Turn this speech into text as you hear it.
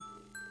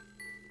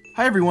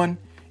Hi, everyone.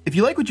 If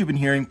you like what you've been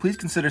hearing, please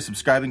consider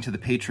subscribing to the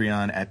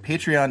Patreon at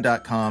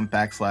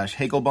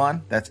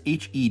patreon.com/Hegelbon. That's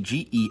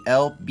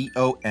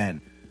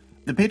Hegelbon.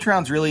 The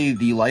Patreon's really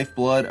the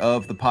lifeblood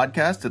of the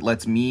podcast. It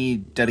lets me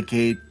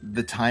dedicate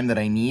the time that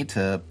I need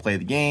to play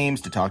the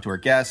games, to talk to our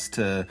guests,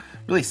 to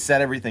really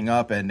set everything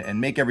up and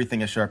make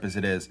everything as sharp as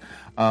it is.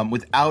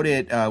 Without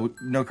it,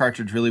 No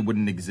Cartridge really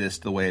wouldn't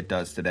exist the way it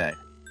does today.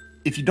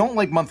 If you don't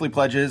like monthly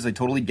pledges, I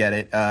totally get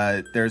it.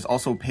 There's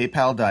also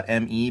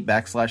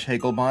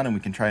paypal.me/Hegelbon, and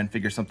we can try and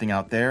figure something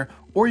out there.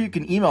 Or you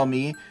can email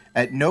me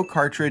at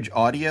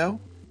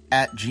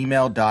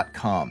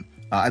nocartridgeaudio@gmail.com.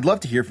 I'd love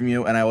to hear from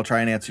you, and I will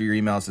try and answer your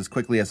emails as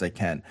quickly as I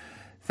can.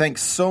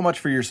 Thanks so much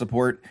for your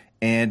support,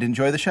 and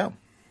enjoy the show.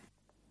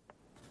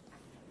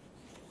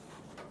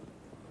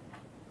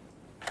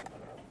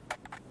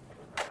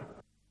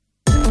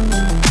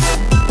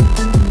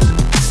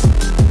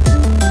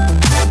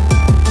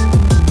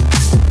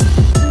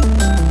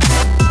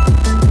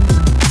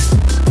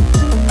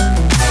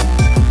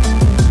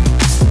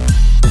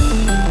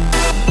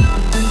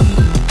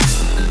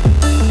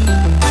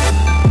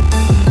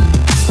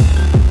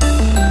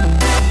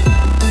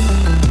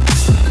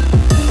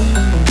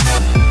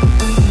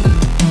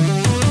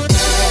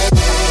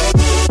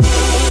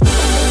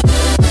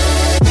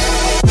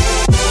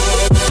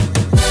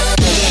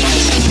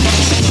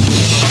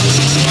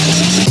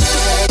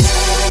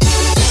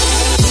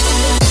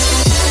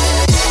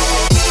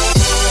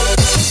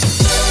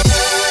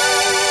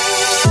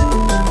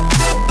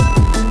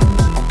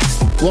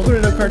 Welcome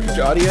to No Cartridge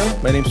Audio.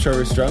 My name's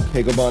Trevor Strunk,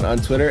 Hegelbon on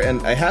Twitter, and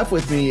I have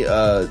with me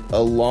a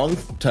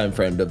long-time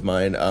friend of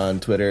mine on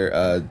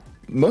Twitter,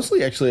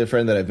 mostly actually a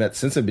friend that I've met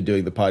since I've been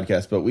doing the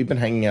podcast, but we've been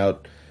hanging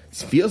out, it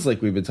feels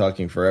like we've been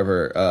talking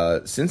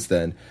forever since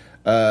then.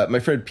 My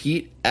friend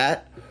Pete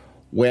at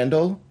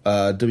Whandall,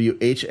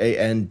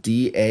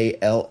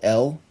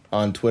 WHANDALL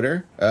on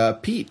Twitter.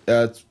 Pete,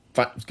 it's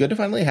good to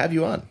finally have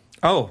you on.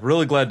 Oh,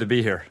 really glad to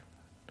be here.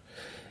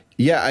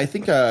 Yeah, I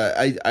think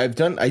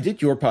I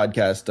did your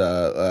podcast,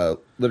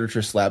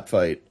 Literature Slap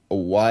Fight, a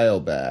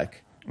while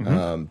back,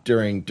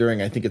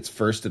 during I think its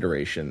first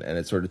iteration, and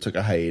it sort of took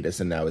a hiatus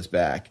and now is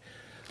back.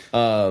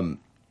 But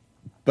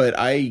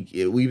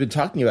we've been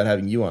talking about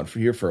having you on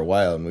for a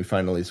while, and we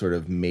finally sort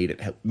of made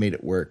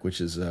it work,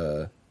 which is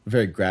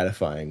very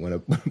gratifying when a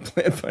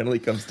plan finally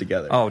comes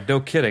together. Oh, no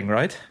kidding,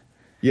 right?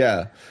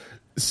 Yeah.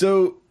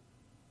 So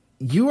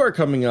you are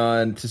coming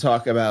on to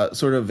talk about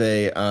sort of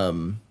a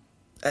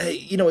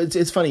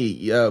it's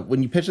funny.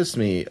 When you pitched this to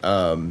me,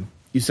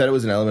 you said it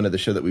was an element of the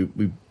show that we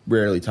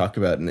rarely talk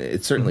about, and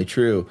it's certainly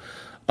true.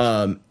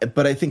 But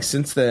I think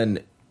since then,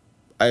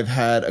 I've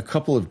had a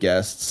couple of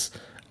guests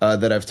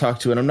that I've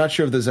talked to, and I'm not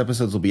sure if those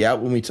episodes will be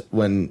out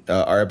when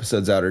our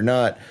episode's out or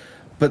not.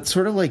 But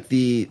sort of like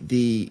a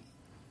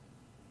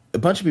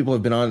bunch of people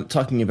have been on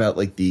talking about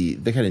like the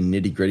kind of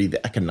nitty gritty,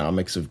 the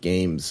economics of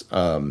games,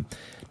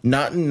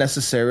 not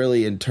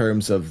necessarily in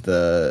terms of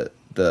the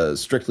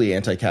strictly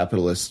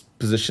anti-capitalist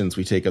positions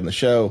we take on the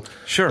show,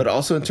 sure, but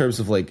also in terms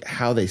of like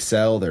how they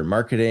sell, their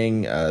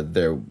marketing,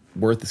 their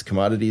worth as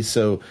commodities.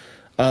 So,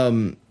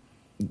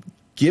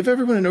 give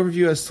everyone an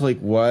overview as to like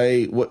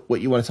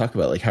what you want to talk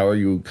about. Like, how are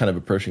you kind of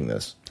approaching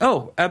this?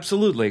 Oh,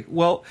 absolutely.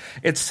 Well,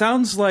 it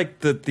sounds like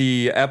that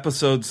the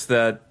episodes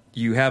that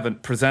you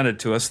haven't presented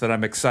to us that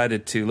I'm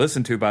excited to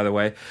listen to, by the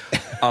way.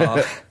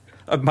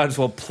 I might as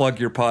well plug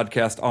your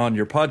podcast on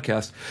your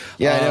podcast.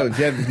 Yeah, I know.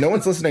 If no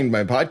one's listening to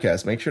my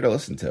podcast, make sure to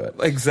listen to it.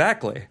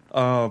 Exactly.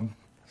 So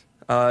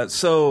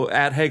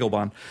at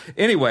Hegelbon.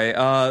 Anyway,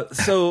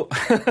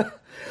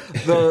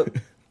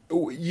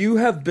 you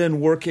have been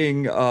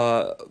working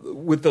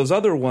with those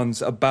other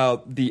ones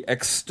about the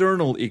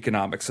external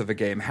economics of a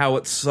game, how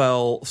it's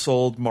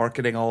sold,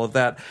 marketing, all of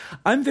that.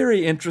 I'm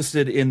very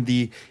interested in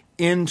the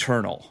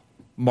internal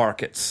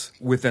markets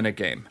within a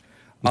game.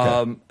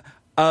 Okay.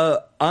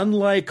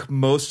 Unlike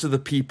most of the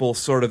people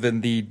sort of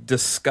in the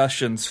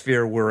discussion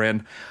sphere we're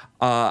in,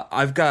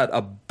 I've got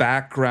a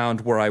background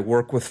where I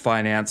work with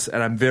finance,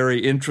 and I'm very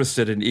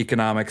interested in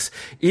economics,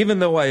 even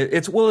though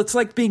it's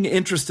like being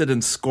interested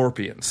in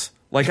scorpions.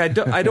 Like I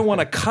don't want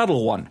to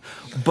cuddle one,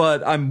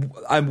 but I'm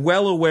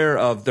well aware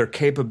of their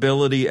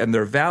capability and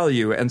their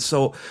value, and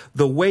so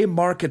the way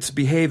markets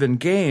behave in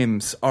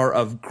games are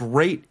of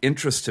great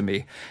interest to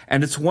me.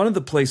 And it's one of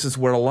the places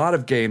where a lot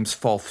of games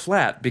fall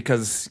flat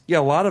because a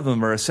lot of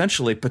them are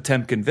essentially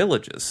Potemkin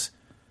villages.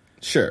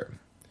 Sure.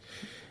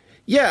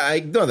 Yeah,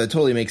 I know that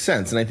totally makes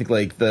sense, and I think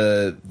like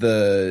the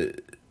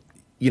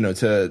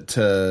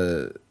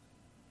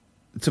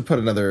to put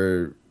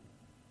another,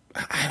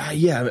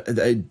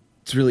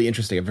 it's really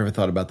interesting. I've never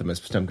thought about them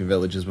as Potemkin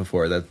villages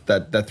before.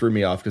 That threw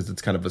me off because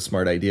it's kind of a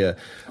smart idea.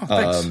 Oh,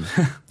 thanks.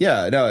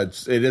 Yeah, no,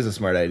 it is a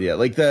smart idea.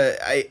 Like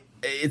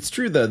it's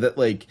true though that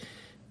like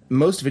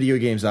most video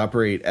games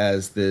operate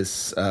as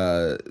this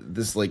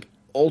like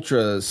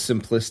ultra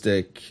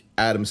simplistic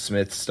Adam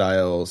Smith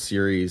style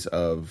series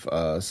of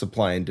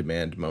supply and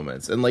demand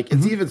moments, and like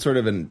it's even sort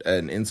of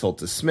an insult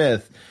to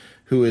Smith,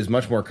 who is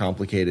much more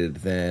complicated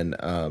than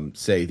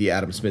say the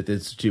Adam Smith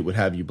Institute would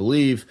have you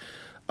believe.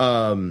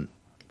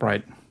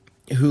 Right.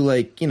 Who,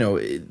 like, you know,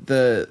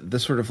 the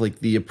sort of like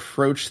the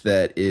approach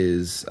that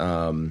is,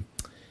 I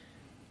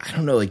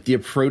don't know, like the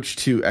approach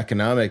to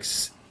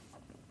economics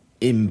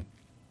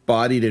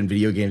embodied in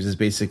video games is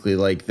basically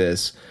like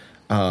this,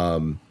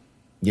 you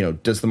know,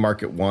 does the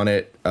market want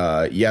it?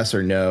 Yes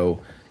or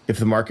no. If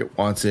the market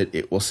wants it,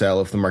 it will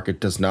sell. If the market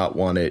does not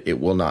want it,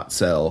 it will not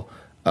sell.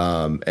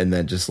 And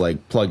then just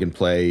like plug and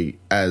play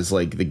as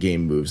like the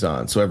game moves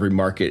on. So every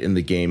market in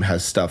the game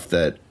has stuff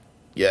that,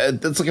 yeah,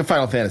 that's like a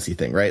Final Fantasy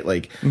thing, right?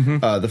 Like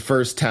the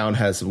first town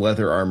has some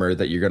leather armor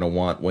that you're going to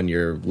want when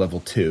you're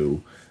level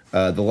 2.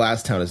 The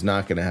last town is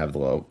not going to have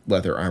the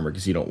leather armor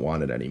because you don't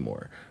want it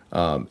anymore.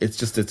 It's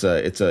just it's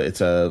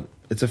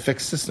a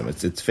fixed system.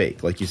 It's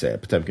fake, like you say,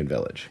 at Potemkin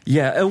Village.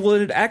 Yeah, well,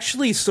 it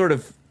actually sort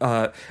of,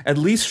 at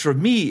least for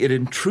me, it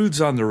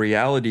intrudes on the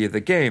reality of the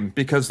game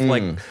because,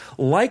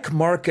 like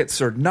markets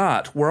or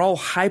not, we're all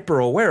hyper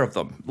aware of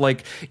them.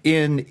 Like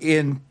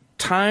in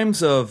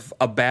times of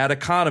a bad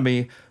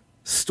economy,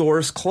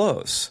 stores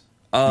close.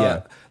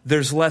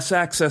 There's less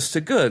access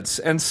to goods,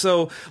 and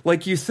so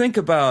like you think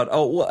about,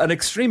 an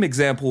extreme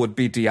example would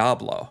be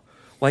Diablo.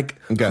 Like,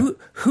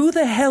 who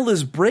the hell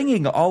is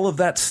bringing all of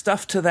that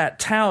stuff to that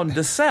town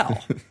to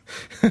sell?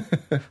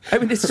 I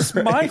mean, it's just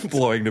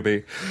mind-blowing to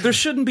me. There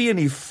shouldn't be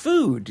any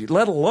food,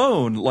 let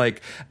alone,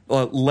 like,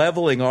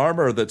 leveling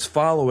armor that's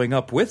following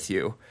up with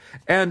you.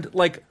 And,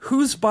 like,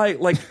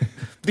 the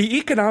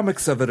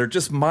economics of it are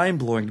just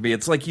mind-blowing to me.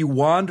 It's like you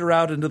wander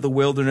out into the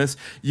wilderness,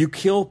 you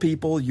kill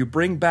people, you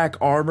bring back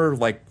armor,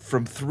 like,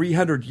 from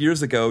 300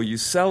 years ago, you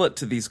sell it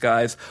to these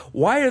guys.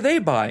 Why are they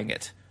buying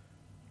it?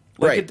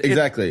 Like right,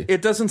 exactly.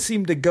 It doesn't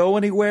seem to go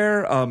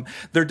anywhere.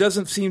 There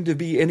doesn't seem to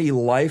be any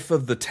life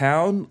of the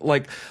town.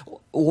 Like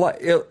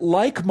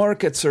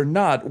markets or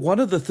not, one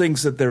of the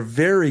things that they're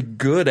very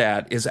good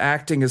at is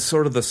acting as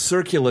sort of the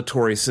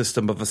circulatory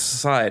system of a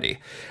society.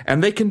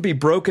 And they can be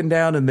broken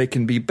down and they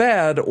can be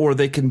bad, or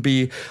they can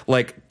be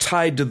like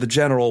tied to the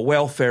general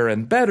welfare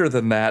and better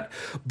than that.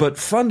 But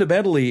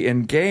fundamentally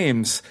in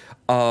games,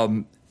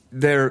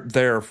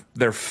 they're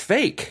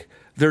fake.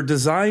 They're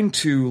designed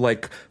to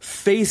like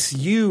face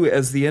you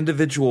as the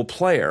individual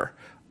player.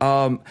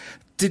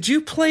 Did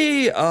you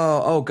play?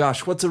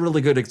 What's a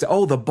really good example?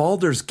 Oh, the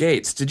Baldur's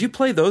Gates. Did you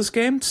play those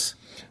games?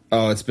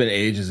 Oh, it's been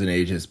ages and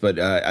ages, but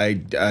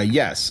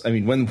yes. I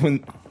mean,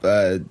 when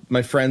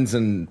my friends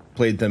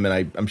played them,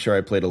 and I'm sure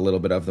I played a little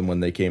bit of them when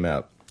they came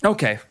out.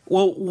 Okay.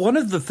 Well, one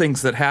of the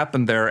things that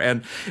happened there,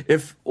 and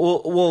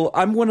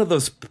I'm one of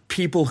those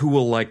people who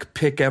will like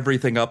pick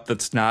everything up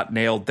that's not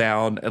nailed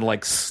down and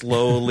like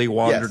slowly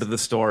wander to the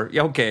store.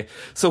 Yeah, okay.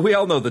 So we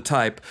all know the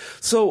type.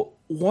 So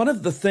one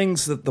of the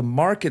things that the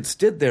markets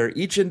did there,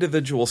 each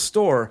individual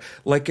store,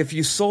 like if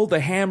you sold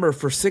a hammer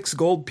for 6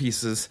 gold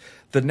pieces,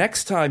 the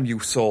next time you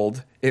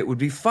sold, it would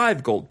be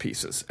 5 gold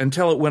pieces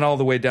until it went all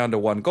the way down to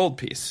 1 gold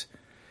piece.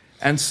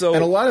 And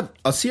a lot of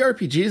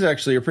CRPGs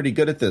actually are pretty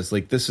good at this.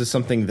 Like this is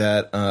something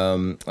that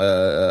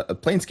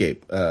Planescape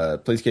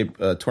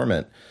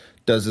Torment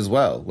does as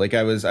well. Like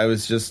I've been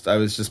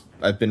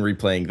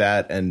replaying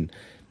that, and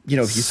you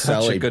know, if you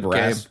sell a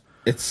brass,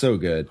 it's so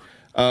good.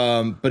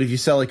 But if you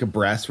sell like a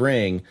brass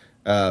ring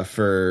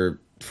for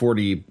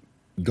 40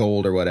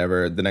 gold or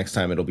whatever, the next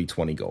time it'll be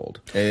 20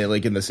 gold. And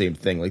like in the same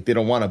thing, like they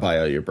don't want to buy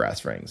all your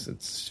brass rings.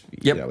 It's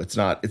you know, it's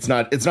not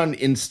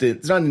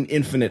an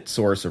infinite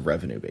source of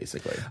revenue,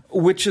 basically.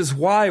 Which is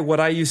why what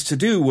I used to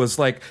do was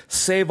like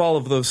save all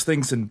of those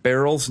things in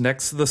barrels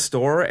next to the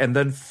store and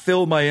then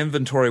fill my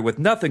inventory with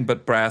nothing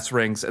but brass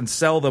rings and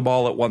sell them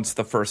all at once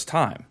the first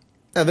time.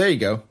 Oh, there you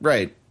go.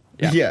 Right.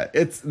 Yeah,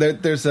 it's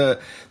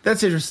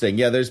that's interesting.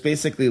 Yeah, there's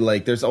basically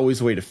like there's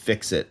always a way to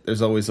fix it.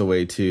 There's always a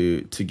way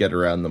to get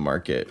around the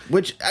market,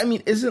 which I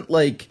mean isn't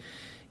like,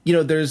 you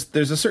know, there's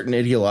a certain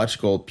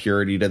ideological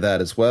purity to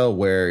that as well,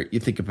 where you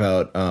think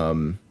about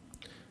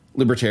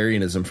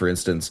libertarianism, for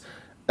instance.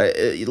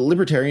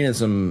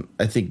 Libertarianism,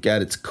 I think,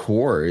 at its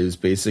core is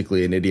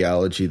basically an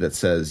ideology that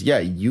says, yeah,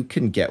 you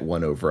can get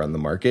one over on the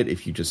market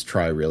if you just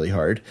try really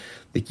hard.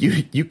 Like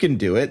you can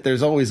do it.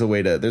 There's always a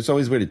way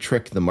to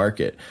trick the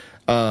market.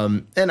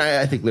 And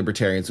I think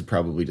libertarians would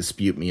probably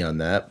dispute me on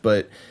that.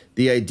 But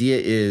the idea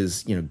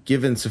is, you know,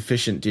 given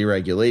sufficient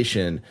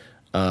deregulation,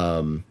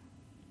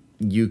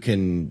 you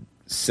can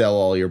sell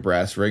all your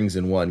brass rings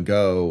in one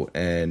go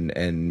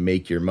and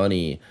make your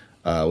money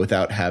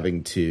without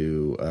having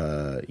to,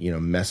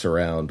 mess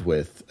around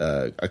with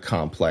a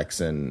complex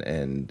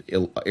and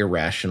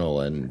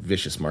irrational and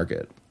vicious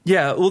market.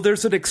 Yeah, well,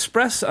 there's an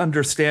express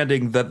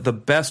understanding that the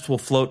best will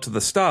float to the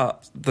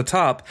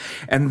top,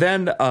 and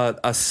then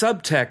a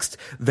subtext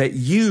that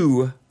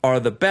you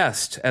are the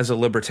best as a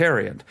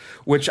libertarian,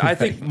 which I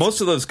think most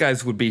of those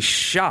guys would be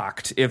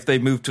shocked if they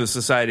moved to a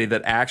society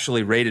that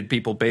actually rated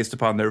people based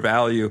upon their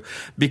value,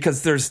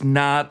 because there's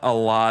not a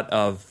lot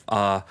of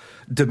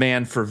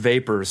demand for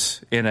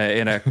vapors in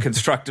a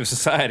constructive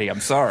society. I'm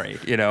sorry,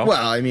 you know.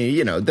 Well, I mean,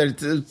 you know,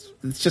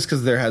 it's just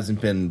because there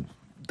hasn't been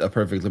a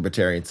perfect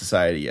libertarian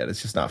society yet.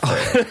 It's just not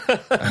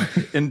fair.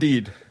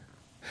 Indeed.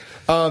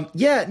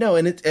 Yeah, no,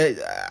 and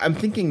I'm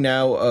thinking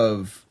now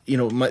of,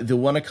 the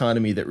one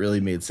economy that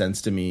really made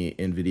sense to me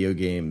in video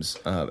games.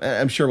 And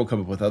I'm sure we'll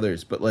come up with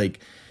others, but like,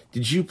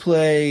 did you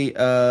play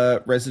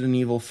Resident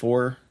Evil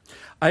 4?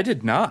 I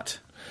did not.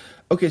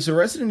 Okay, so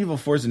Resident Evil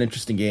 4 is an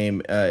interesting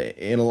game.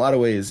 In a lot of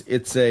ways,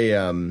 it's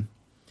a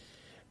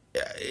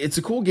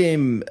cool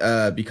game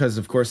because,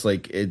 of course,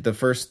 the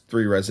first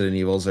 3 Resident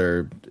Evils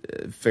are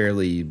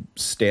fairly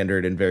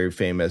standard and very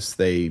famous.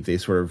 They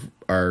sort of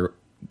are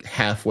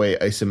halfway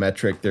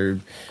isometric. They're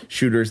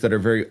shooters that are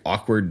very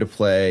awkward to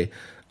play,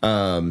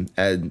 and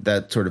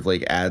that sort of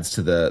like adds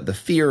to the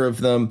fear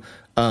of them.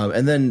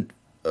 And then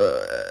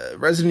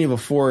Resident Evil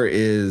 4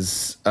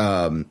 is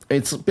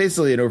it's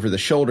basically an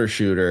over-the-shoulder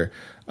shooter,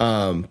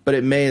 but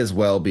it may as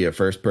well be a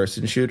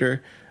first-person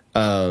shooter.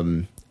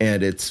 And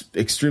it's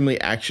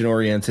extremely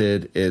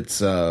action-oriented.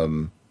 It's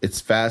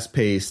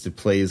fast-paced. It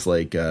plays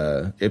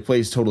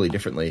totally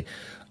differently.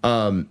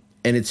 And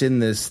it's in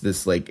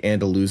this like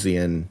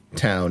Andalusian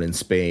town in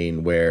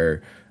Spain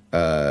where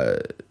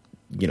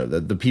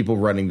the people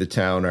running the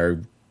town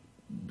are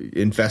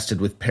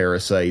infested with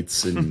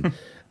parasites and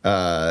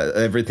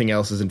everything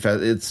else is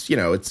infested. It's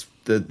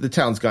the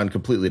town's gone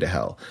completely to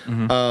hell.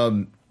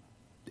 Mm-hmm.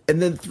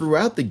 And then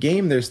throughout the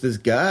game, there's this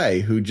guy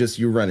who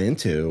you run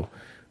into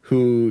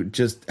who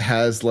just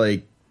has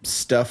like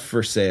stuff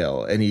for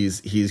sale, and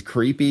he's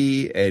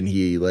creepy, and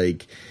he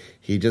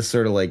just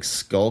sort of like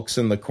skulks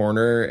in the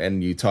corner,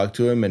 and you talk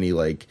to him, and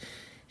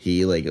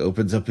he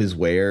opens up his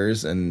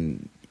wares,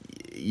 and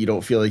you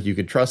don't feel like you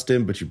could trust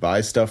him, but you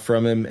buy stuff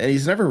from him, and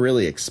he's never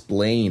really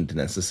explained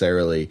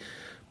necessarily.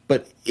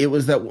 But it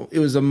was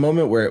a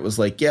moment where it was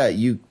like, yeah,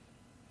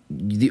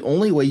 the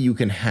only way you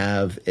can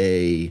have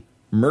a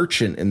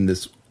merchant in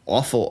this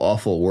awful,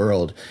 awful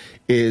world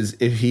is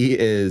if he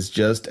is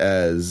just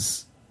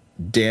as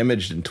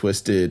damaged and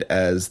twisted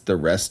as the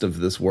rest of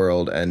this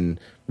world, and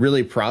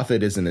really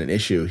profit isn't an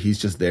issue. He's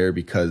just there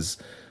because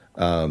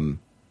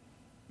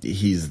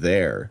he's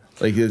there.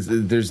 Like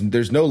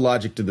there's no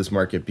logic to this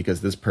market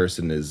because this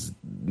person is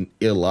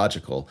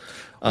illogical.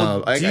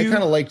 I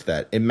kind of liked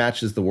that. It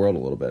matches the world a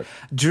little bit.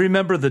 Do you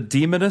remember the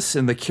Demoness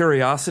in the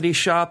Curiosity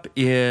Shop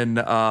in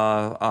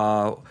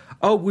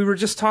we were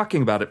just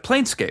talking about it,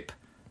 Planescape?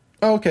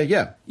 Oh, okay,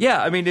 yeah.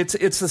 Yeah, I mean, it's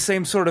the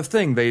same sort of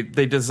thing. They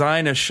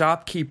design a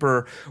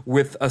shopkeeper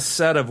with a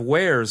set of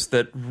wares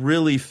that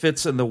really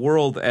fits in the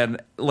world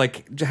and,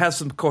 like, has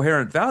some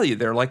coherent value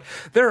there. Like,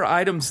 there are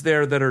items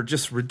there that are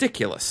just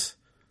ridiculous.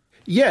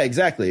 Yeah,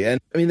 exactly. And,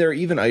 I mean, there are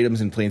even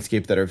items in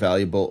Planescape that are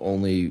valuable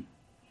only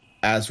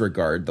as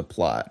regard the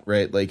plot,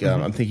 right? Like,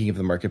 I'm thinking of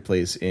the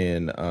marketplace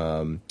in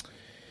the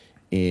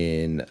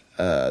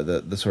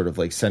sort of,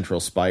 like, central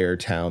Spire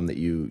town that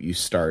you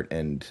start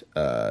and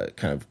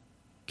kind of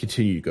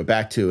continue to go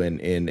back to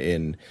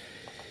in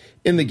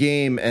the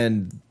game,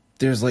 and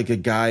there's like a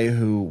guy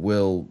who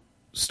will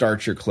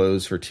start your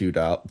clothes for two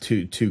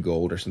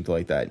gold or something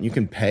like that, and you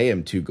can pay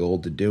him 2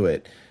 gold to do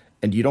it,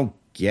 and you don't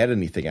get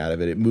anything out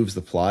of it. It moves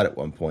the plot at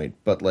one point,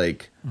 but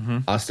like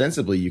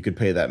ostensibly you could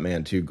pay that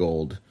man 2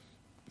 gold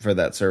for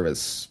that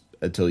service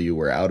until you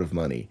were out of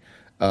money.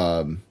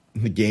 The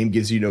game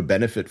gives you no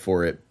benefit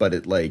for it, but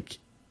it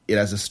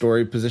has a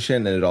story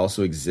position, and it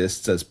also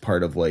exists as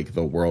part of like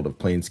the world of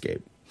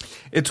Planescape.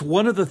 It's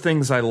one of the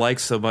things I like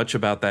so much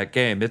about that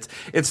game.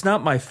 It's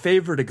not my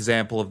favorite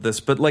example of this,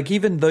 but like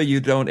even though you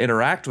don't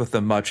interact with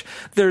them much,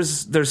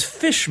 there's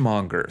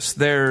fishmongers.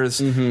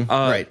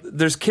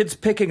 There's kids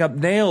picking up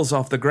nails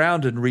off the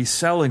ground and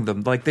reselling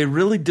them. Like they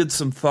really did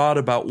some thought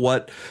about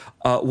what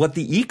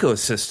the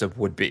ecosystem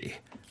would be,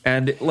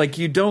 and like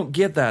you don't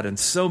get that in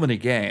so many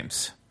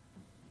games.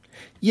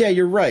 Yeah,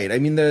 you're right. I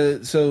mean,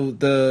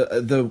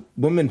 the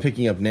woman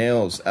picking up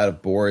nails out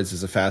of boards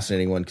is a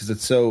fascinating one because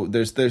it's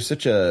there's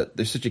such a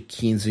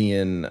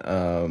Keynesian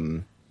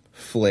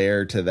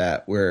flair to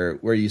that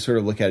where you sort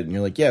of look at it and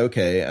you're like, yeah,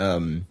 okay.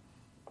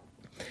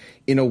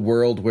 In a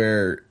world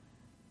where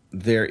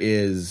there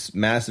is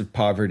massive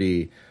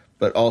poverty,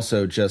 but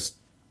also just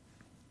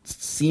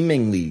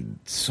seemingly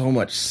so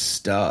much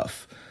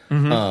stuff.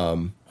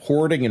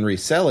 Hoarding and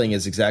reselling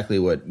is exactly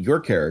what your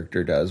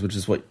character does, which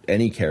is what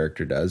any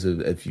character does.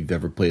 If you've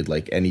ever played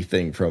like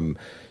anything from,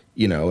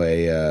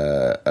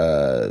 a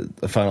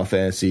Final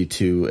Fantasy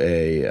to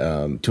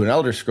an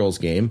Elder Scrolls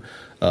game,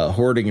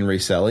 hoarding and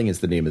reselling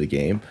is the name of the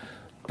game.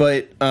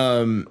 But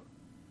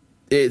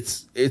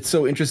it's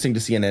so interesting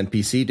to see an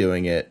NPC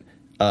doing it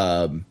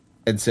and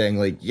saying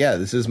like, yeah,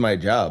 this is my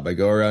job. I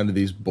go around to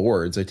these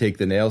boards, I take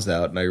the nails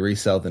out, and I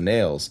resell the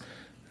nails.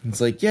 It's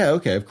like, yeah,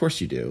 okay, of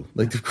course you do.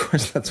 Like, of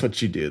course that's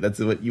what you do. That's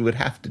what you would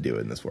have to do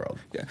in this world.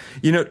 Yeah.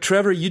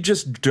 Trevor, you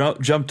just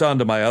jumped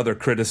onto my other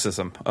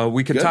criticism.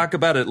 We can talk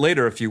about it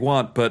later if you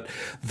want, but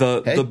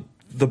the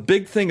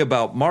big thing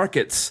about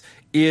markets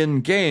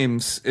in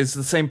games is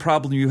the same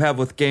problem you have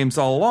with games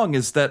all along,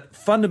 is that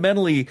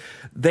fundamentally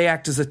they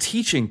act as a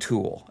teaching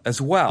tool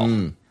as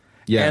well.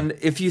 Yeah. And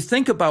if you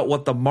think about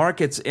what the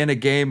markets in a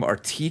game are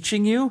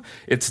teaching you,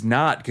 it's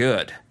not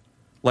good.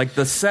 Like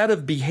the set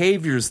of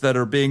behaviors that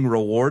are being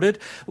rewarded,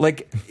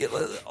 like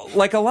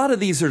a lot of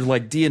these are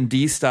like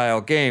D&D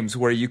style games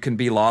where you can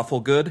be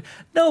lawful good.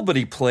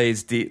 Nobody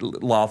plays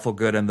lawful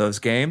good in those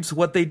games.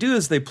 What they do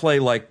is they play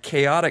like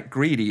chaotic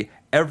greedy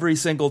every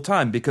single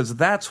time because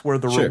that's where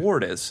the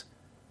reward is.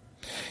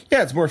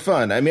 Yeah, it's more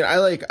fun. I mean, I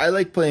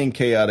like playing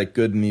chaotic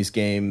good in these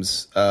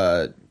games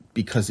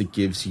because it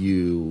gives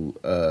you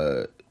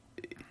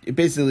it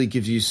basically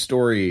gives you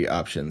story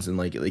options and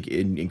like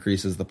it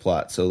increases the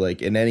plot. So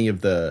like in any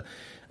of the,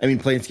 I mean,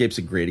 Planescape's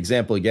a great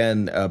example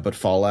again, but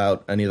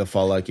Fallout, any of the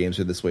Fallout games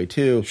are this way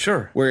too.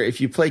 Sure. Where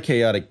if you play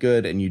chaotic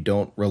good and you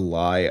don't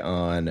rely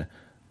on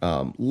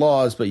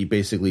laws, but you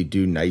basically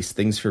do nice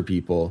things for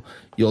people,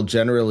 you'll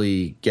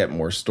generally get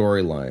more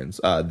storylines.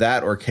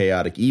 That or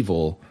chaotic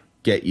evil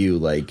get you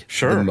like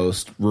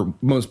the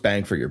most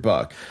bang for your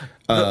buck.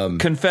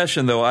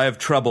 Confession though, I have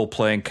trouble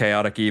playing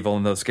chaotic evil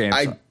in those games.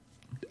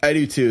 I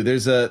do too.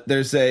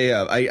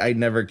 I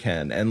never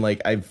can, and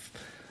like I've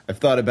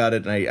thought about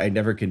it, and I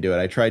never can do it.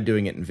 I tried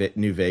doing it in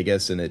New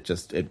Vegas, and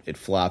it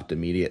flopped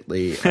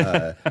immediately.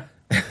 Someone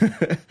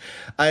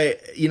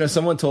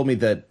told me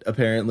that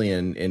apparently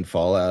in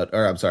Fallout,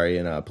 or I'm sorry,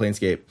 in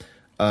Planescape,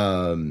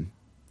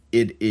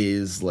 it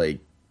is like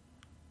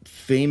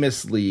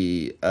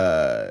famously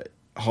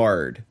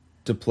hard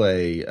to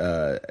play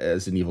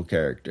as an evil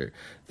character.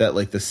 That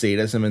like the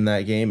sadism in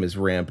that game is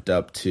ramped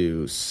up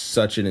to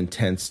such an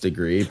intense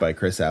degree by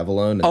Chris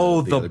Avellone and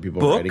the other people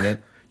book? writing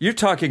it. You're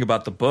talking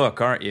about the book,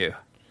 aren't you?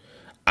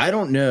 I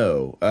don't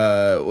know.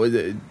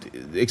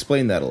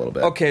 Explain that a little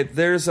bit. Okay,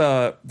 there's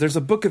a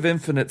book of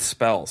infinite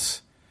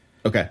spells.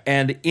 Okay,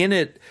 and in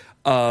it,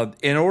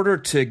 in order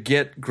to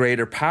get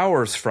greater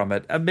powers from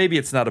it, maybe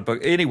it's not a book.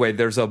 Anyway,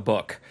 there's a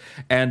book,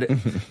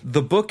 and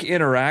the book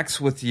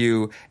interacts with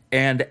you,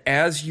 and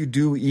as you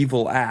do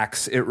evil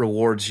acts, it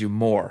rewards you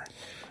more.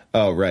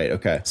 Oh, right.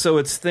 Okay. So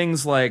it's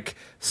things like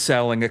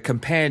selling a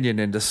companion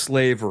into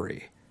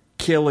slavery,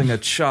 killing a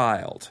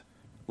child.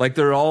 Like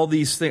there are all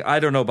these things. I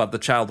don't know about the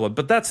child one,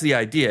 but that's the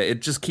idea.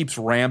 It just keeps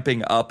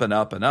ramping up and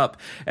up and up.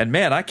 And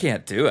man, I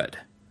can't do it.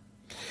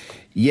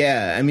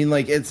 Yeah, I mean,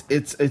 like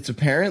it's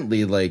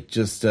apparently like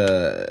just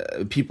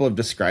people have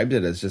described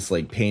it as just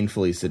like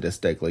painfully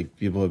sadistic. Like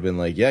people have been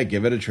like, yeah,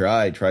 give it a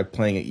try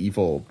playing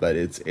evil, but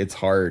it's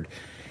hard.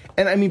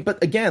 And I mean,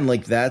 but again,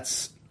 like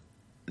that's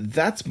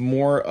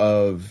more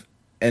of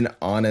an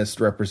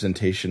honest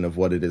representation of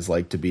what it is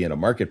like to be in a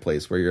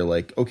marketplace where you're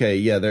like, okay,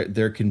 yeah,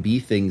 there can be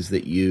things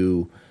that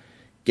you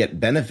get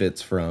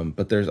benefits from,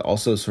 but there's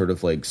also sort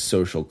of like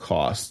social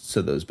costs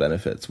to those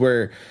benefits.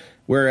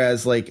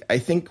 Whereas like I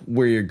think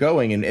where you're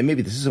going, and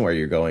maybe this isn't where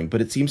you're going,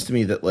 but it seems to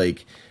me that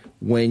like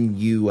when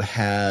you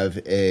have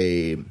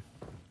a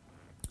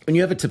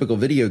typical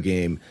video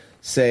game,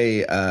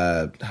 say,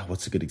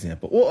 what's a good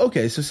example? Well,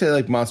 okay, so say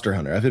like Monster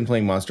Hunter. I've been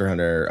playing Monster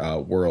Hunter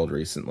World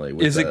recently.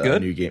 Is it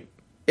good? A new game.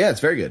 Yeah,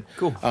 it's very good.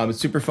 Cool. It's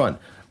super fun.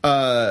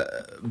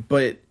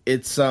 But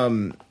it's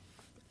a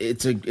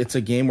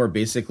game where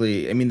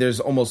basically, I mean, there's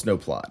almost no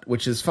plot,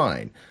 which is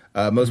fine.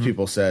 Most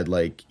people said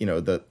like, you know,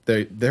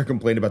 their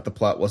complaint about the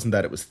plot wasn't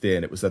that it was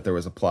thin; it was that there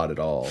was a plot at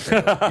all.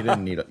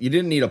 Like, you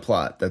didn't need a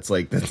plot. That's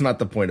not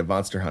the point of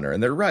Monster Hunter,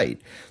 and they're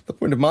right. The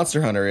point of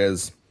Monster Hunter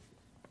is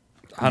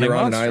you're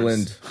on an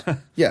island.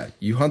 Yeah,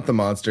 you hunt the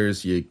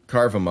monsters, you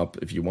carve them up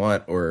if you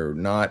want or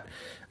not.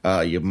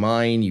 You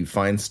mine, you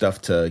find stuff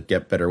to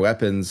get better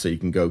weapons so you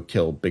can go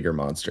kill bigger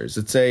monsters.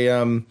 It's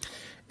a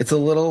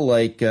little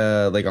like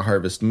a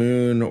Harvest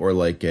Moon or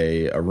like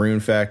a Rune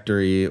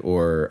Factory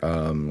or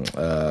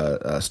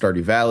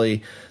Stardew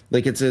Valley.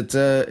 Like it's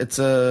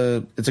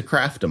a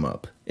craft 'em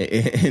up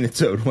in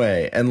its own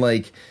way, and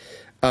like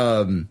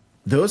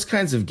those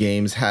kinds of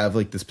games have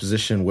like this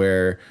position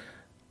where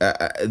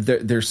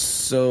they're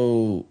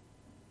so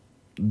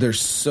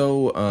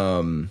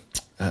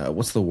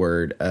what's the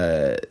word,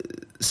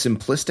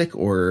 simplistic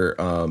or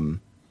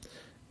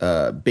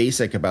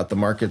basic about the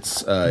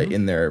markets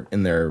in their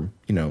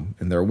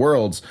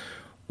worlds,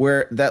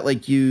 where that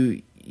like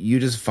you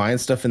just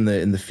find stuff in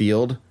the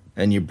field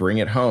and you bring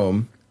it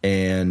home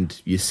and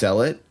you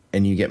sell it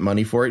and you get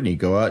money for it, and you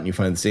go out and you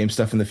find the same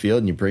stuff in the field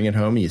and you bring it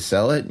home and you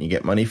sell it and you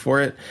get money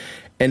for it.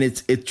 And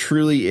it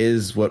truly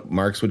is what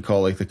Marx would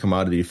call like the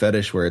commodity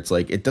fetish, where it's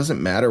like it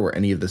doesn't matter where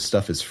any of this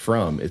stuff is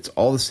from. It's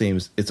all the same.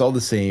 It's all the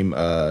same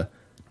to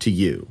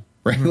you,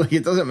 right? Mm-hmm. Like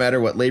it doesn't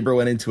matter what labor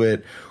went into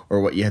it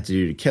or what you had to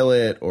do to kill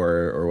it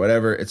or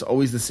whatever. It's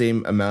always the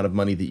same amount of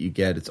money that you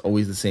get. It's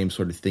always the same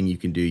sort of thing you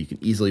can do. You can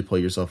easily pull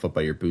yourself up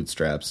by your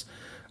bootstraps.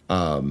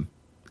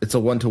 It's a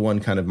one-to-one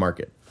kind of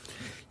market.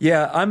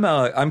 Yeah,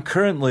 I'm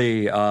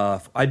currently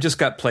I just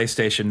got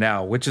PlayStation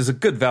Now, which is a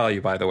good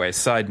value, by the way.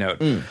 Side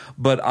note,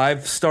 but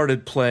I've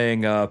started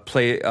playing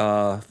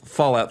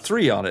Fallout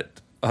 3 on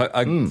it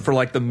for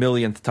like the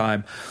millionth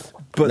time.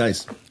 But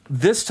nice.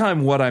 This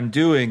time, what I'm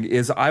doing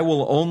is I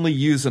will only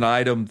use an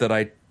item that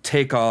I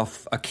take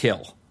off a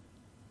kill.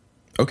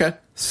 Okay.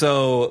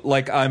 So,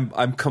 like,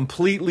 I'm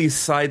completely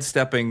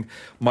sidestepping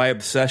my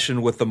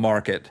obsession with the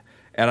market.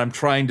 and I'm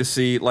trying to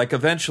see, like,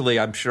 eventually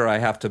I'm sure I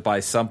have to buy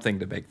something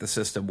to make the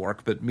system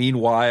work, but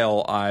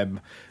meanwhile I'm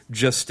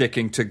just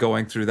sticking to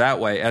going through that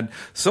way. And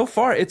so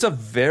far it's a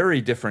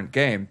very different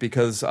game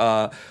because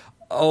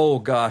oh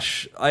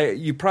gosh,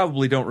 you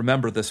probably don't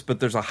remember this, but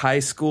there's a high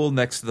school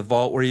next to the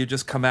vault where you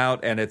just come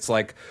out, and it's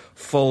like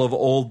full of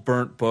old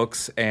burnt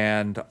books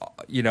and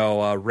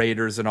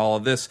raiders and all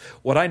of this.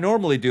 What I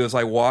normally do is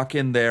I walk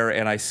in there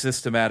and I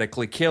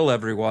systematically kill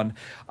everyone.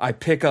 I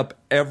pick up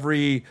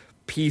every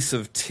piece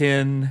of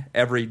tin,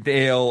 every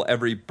nail,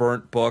 every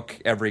burnt book,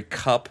 every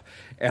cup,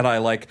 and I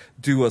like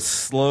do a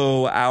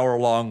slow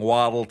hour-long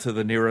waddle to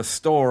the nearest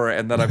store,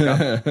 and then I've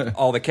got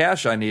all the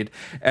cash I need.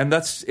 And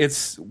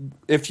it's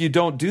if you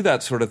don't do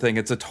that sort of thing,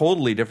 it's a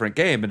totally different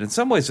game, and in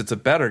some ways it's a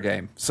better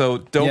game. So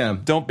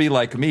don't be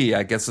like me,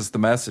 I guess is the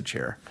message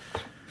here.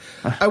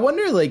 I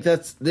wonder, like,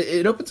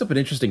 it opens up an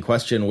interesting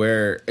question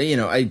where,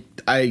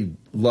 I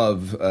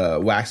love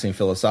waxing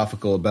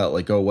philosophical about,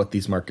 like, what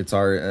these markets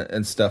are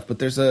and stuff, but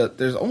there's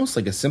almost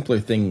like a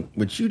simpler thing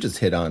which you just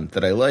hit on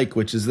that I like,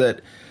 which is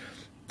that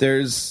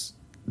there's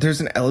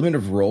an element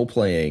of role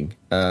playing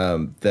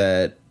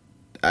that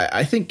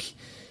I think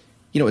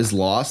is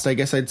lost, I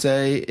guess I'd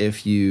say,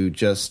 if you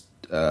just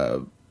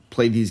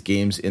play these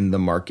games in the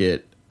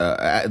market,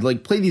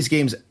 play these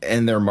games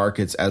and their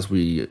markets as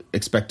we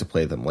expect to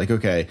play them. Like,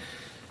 okay,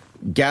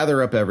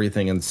 gather up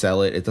everything and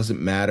sell it. It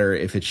doesn't matter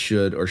if it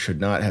should or should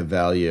not have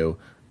value.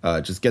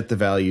 Just get the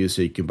value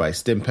so you can buy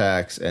stim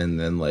packs, and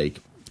then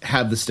like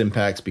have the stim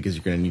packs because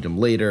you're going to need them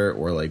later,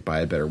 or like buy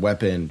a better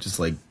weapon. Just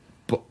like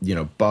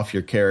buff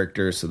your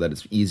character so that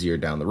it's easier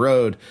down the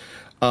road.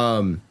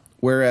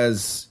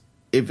 Whereas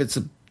if it's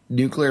a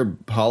nuclear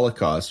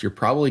holocaust, you're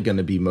probably going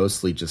to be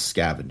mostly just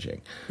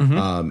scavenging.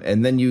 Mm-hmm.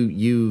 And then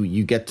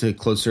you get to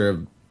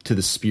closer to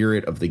the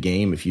spirit of the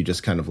game if you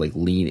just kind of like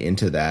lean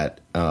into that,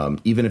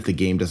 even if the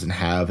game doesn't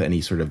have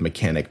any sort of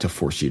mechanic to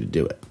force you to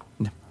do it.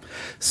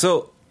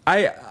 So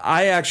I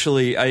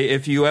actually,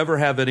 if you ever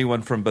have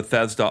anyone from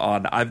Bethesda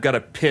on, I've got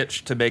a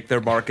pitch to make their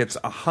markets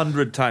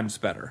 100 times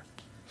better.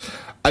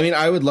 I mean,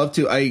 I would love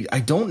to. I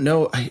don't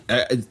know.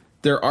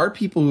 There are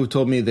people who have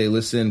told me they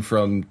listen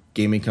from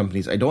gaming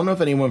companies. I don't know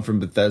if anyone from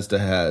Bethesda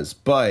has,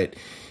 but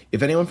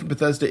if anyone from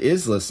Bethesda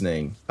is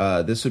listening,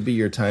 this would be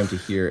your time to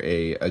hear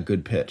a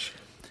good pitch.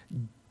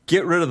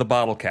 Get rid of the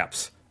bottle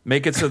caps.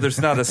 Make it so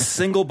there's not a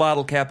single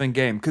bottle cap in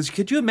game. Because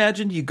could you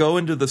imagine you go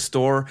into the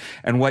store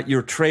and what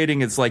you're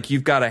trading is like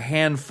you've got a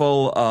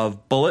handful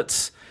of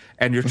bullets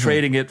and you're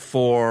trading it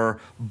for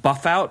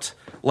buff out?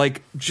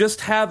 Like,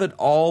 just have it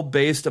all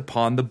based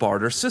upon the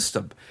barter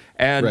system.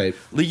 And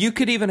you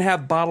could even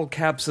have bottle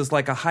caps as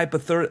like a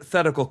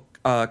hypothetical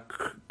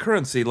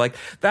currency. Like,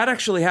 that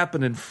actually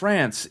happened in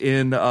France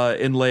in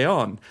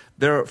Leon.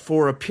 There,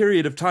 for a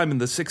period of time in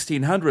the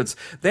 1600s,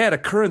 they had a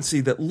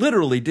currency that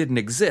literally didn't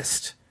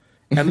exist.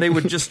 And they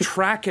would just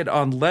track it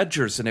on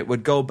ledgers, and it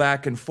would go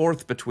back and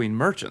forth between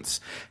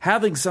merchants.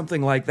 Having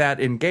something like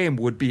that in-game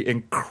would be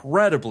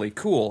incredibly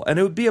cool. And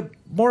it would be a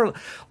more,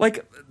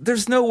 like,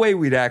 there's no way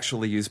we'd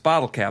actually use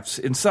bottle caps.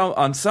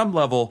 On some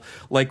level,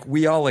 like,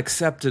 we all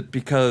accept it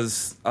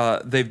because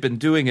they've been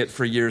doing it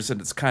for years,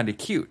 and it's kind of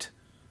cute.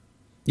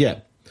 Yeah.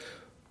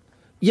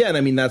 Yeah, and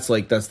I mean, that's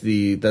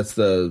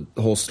the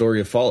whole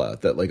story of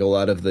Fallout, that, like, a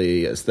lot of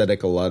the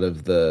aesthetic, a lot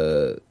of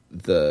the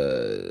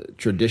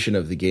tradition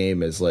of the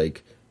game is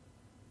like,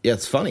 yeah,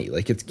 it's funny,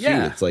 like it's cute,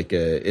 it's like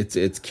it's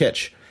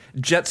kitsch,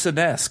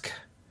 Jetson-esque.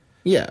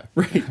 Yeah,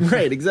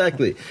 right,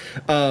 exactly.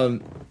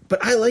 But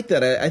I like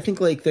that. I think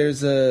like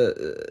there's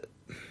a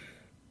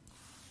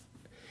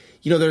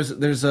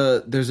there's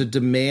a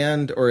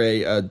demand, or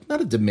a not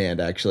a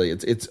demand actually.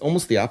 It's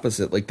almost the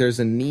opposite. Like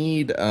there's a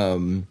need,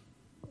 even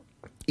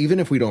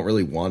if we don't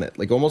really want it,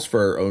 like almost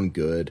for our own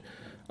good,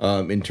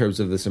 in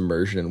terms of this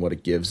immersion and what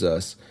it gives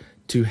us,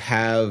 to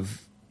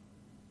have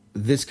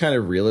this kind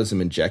of realism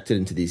injected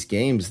into these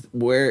games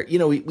where,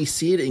 we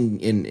see it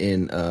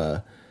in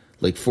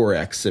like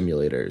 4X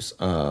simulators.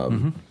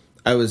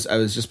 I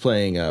was just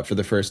playing for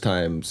the first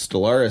time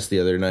Stellaris the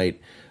other night,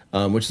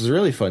 which is a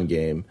really fun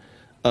game.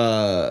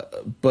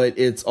 But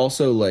it's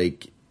also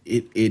like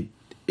it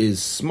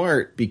is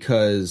smart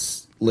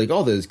because, like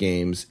all those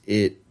games,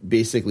 it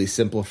basically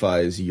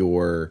simplifies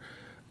your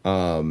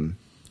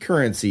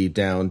currency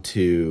down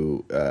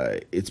to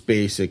its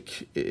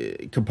basic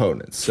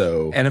components.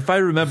 So, and if I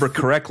remember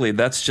correctly,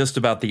 that's just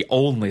about the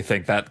only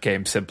thing that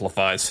game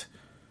simplifies.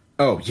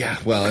 Oh yeah,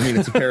 well, I mean,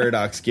 it's a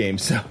Paradox game,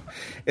 so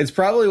it's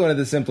probably one of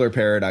the simpler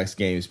Paradox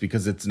games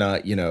because it's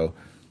not,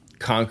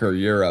 Conquer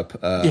Europe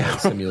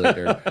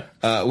simulator,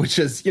 which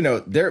is,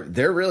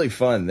 they're really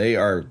fun. They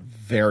are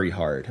very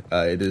hard.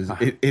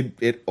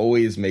 It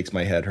always makes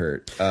my head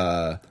hurt.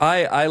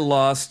 I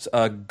lost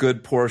a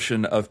good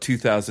portion of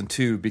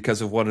 2002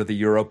 because of one of the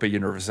Europa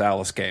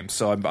Universalis games,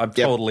 so I'm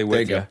totally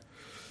with you.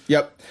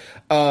 Yep.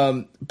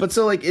 But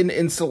so like in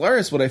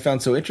Stellaris, what I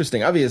found so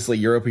interesting, obviously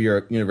Europa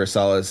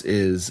Universalis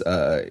is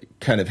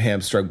kind of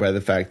hamstrung by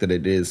the fact that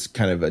it is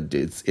kind of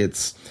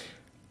it's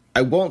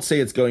I won't say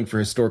it's going for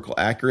historical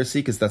accuracy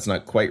because that's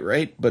not quite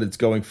right, but it's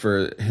going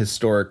for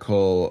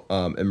historical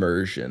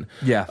immersion.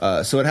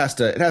 Yeah. So it has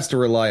to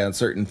rely on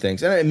certain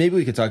things, and maybe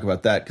we could talk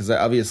about that because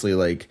obviously,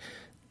 like,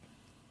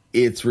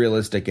 it's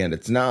realistic and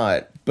it's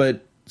not.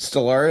 But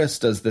Stellaris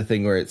does the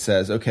thing where it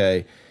says,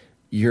 okay,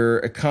 your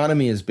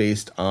economy is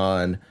based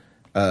on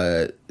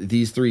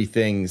these three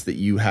things that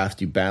you have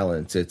to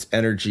balance. It's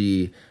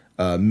energy,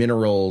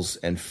 minerals,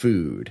 and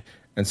food.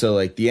 And so,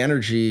 like, the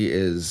energy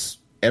is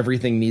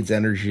everything needs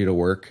energy to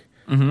work.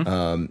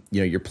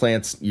 Your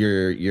plants,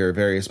 your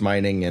various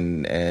mining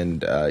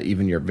and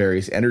even your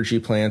various energy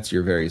plants,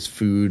 your various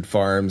food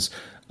farms,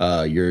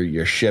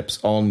 your ships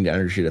all need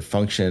energy to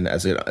function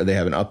they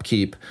have an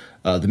upkeep.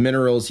 The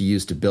minerals you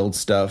use to build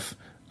stuff,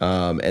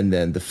 and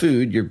then the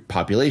food your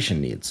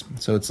population needs.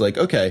 So it's like,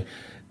 okay,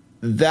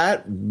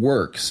 that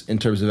works in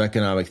terms of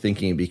economic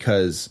thinking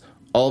because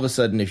all of a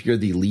sudden, if you're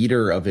the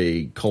leader of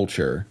a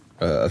culture,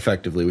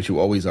 effectively, which you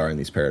always are in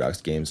these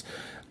Paradox games,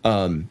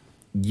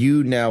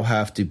 you now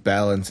have to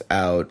balance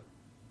out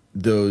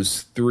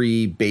those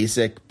three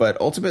basic but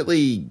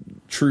ultimately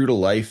true to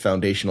life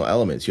foundational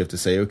elements. You have to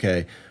say,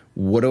 okay,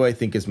 what do I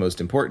think is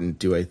most important?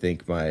 Do I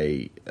think do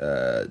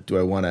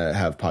I want to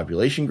have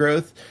population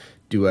growth?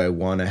 Do I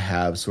want to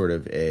have sort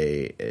of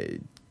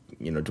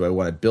do I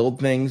want to build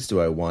things? Do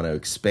I want to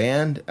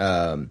expand?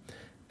 Am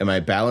I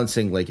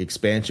balancing like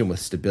expansion with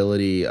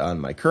stability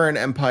on my current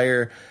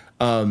empire?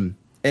 And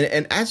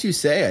as you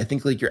say, I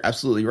think like you're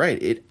absolutely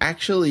right. It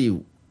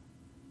actually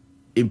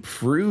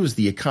improves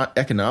the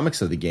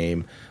economics of the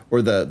game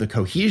or the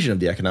cohesion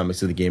of the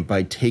economics of the game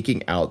by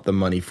taking out the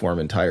money form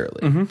entirely.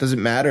 It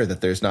doesn't matter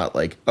that there's not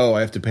like, oh, I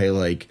have to pay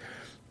like,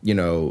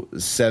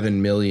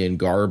 7 million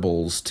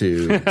garbles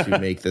to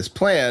make this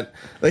plant.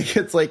 Like,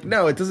 it's like,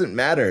 no, it doesn't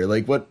matter.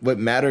 Like what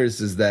matters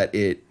is that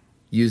it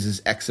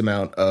uses X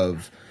amount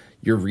of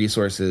your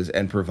resources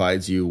and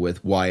provides you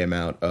with Y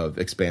amount of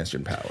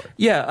expansion power.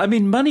 Yeah, I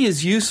mean, money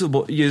is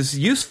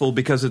useful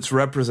because it's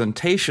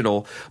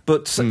representational.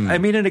 But I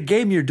mean, in a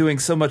game, you're doing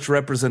so much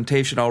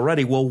representation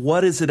already. Well,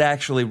 what is it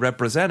actually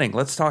representing?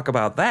 Let's talk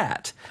about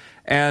that.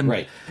 And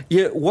right.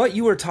 What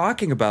you were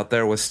talking about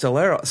there was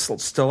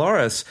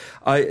Stellaris.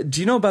 Do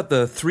you know about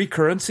the three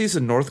currencies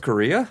in North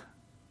Korea?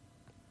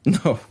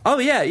 No. Oh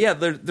yeah.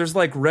 There's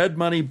like red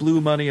money,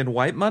 blue money, and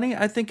white money.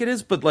 I think it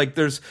is, but like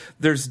there's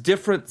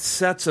different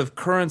sets of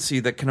currency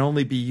that can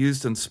only be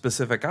used in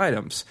specific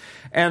items,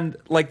 and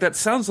like that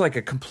sounds like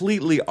a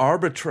completely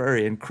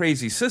arbitrary and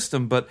crazy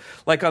system. But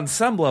like on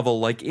some level,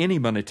 like any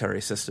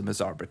monetary system is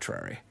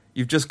arbitrary.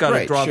 You've just got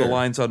to draw the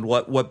lines on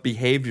what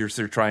behaviors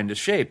they're trying to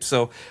shape.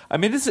 So I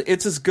mean,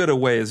 it's as good a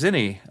way as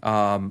any.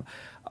 Oh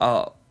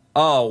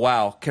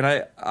wow, can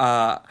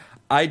I?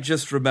 I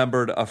just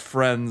remembered a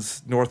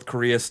friend's North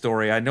Korea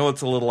story. I know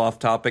it's a little off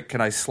topic.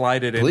 Can I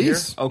slide it in here?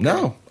 Please. Okay.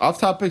 No, off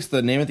topic's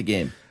the name of the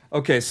game.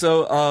 Okay,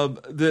 so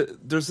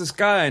there's this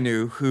guy I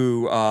knew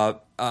who,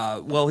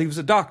 he was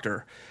a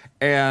doctor.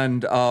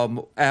 And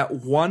at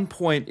one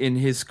point in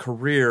his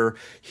career,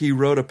 he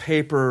wrote a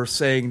paper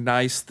saying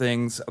nice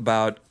things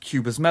about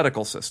Cuba's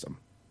medical system.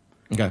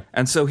 Okay.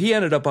 And so he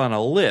ended up on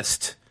a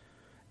list.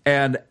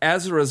 And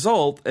as a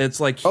result, it's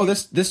like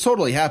this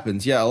totally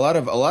happens. Yeah, a lot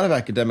of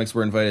academics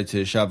were invited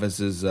to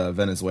Chavez's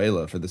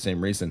Venezuela for the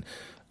same reason.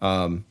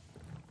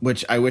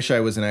 Which I wish I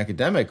was an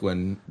academic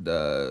when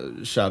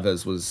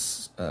Chavez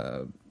was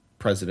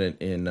president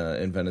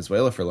in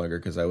Venezuela for longer,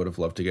 because I would have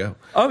loved to go.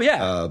 Oh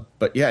yeah,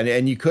 but yeah,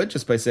 and you could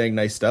just by saying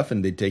nice stuff,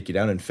 and they'd take you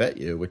down and fet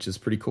you, which is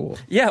pretty cool.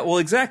 Yeah, well,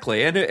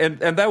 exactly, and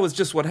that was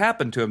just what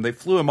happened to him. They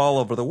flew him all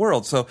over the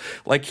world. So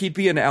like he'd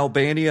be in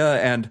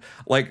Albania, and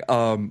like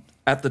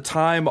at the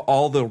time,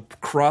 all the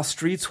cross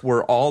streets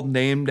were all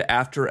named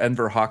after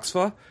Enver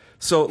Hoxha.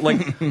 So,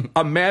 like,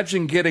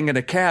 imagine getting in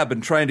a cab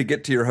and trying to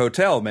get to your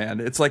hotel, man.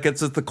 It's like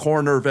it's at the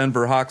corner of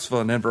Enver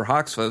Hoxha and Enver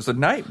Hoxha. It's a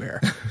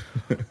nightmare.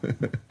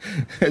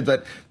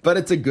 but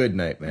it's a good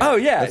nightmare. Oh,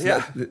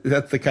 yeah,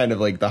 that's the kind of,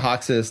 like, the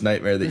Hoxha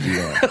nightmare that you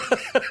want.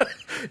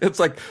 It's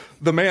like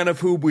the man of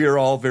whom we are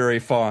all very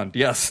fond.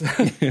 Yes.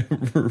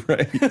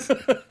 Right.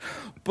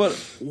 But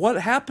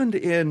what happened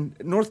in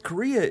North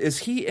Korea is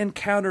he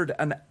encountered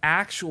an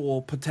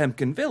actual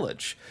Potemkin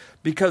village,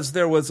 because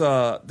there was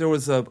a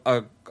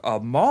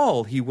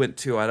mall he went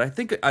to, and I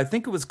think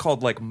it was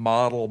called like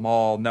Model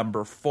Mall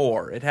Number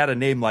 4. It had a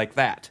name like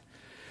that.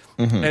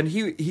 Mm-hmm. And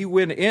he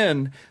went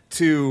in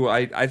to,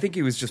 I think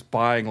he was just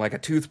buying like a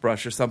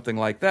toothbrush or something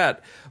like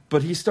that,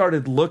 but he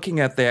started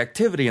looking at the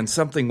activity and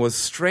something was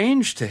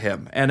strange to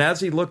him. And as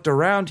he looked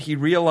around, he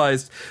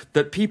realized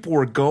that people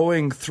were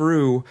going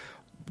through,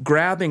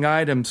 grabbing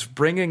items,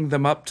 bringing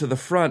them up to the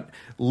front,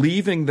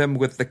 leaving them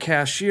with the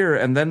cashier,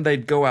 and then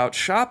they'd go out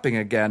shopping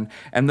again,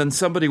 and then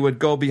somebody would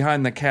go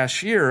behind the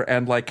cashier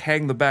and like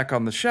hang them back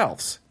on the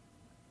shelves.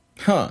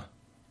 Huh.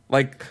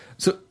 Like,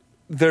 so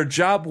their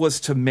job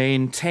was to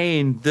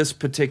maintain this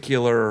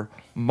particular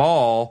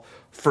mall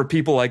for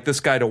people like this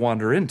guy to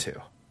wander into.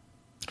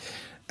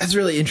 That's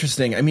really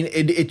interesting. I mean,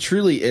 it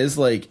truly is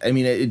like, I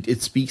mean,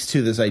 it speaks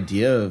to this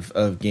idea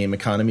of game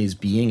economies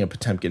being a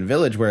Potemkin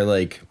village, where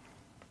like,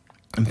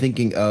 I'm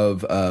thinking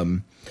of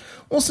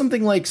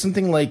something like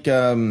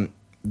the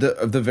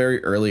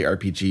very early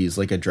RPGs,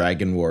 like a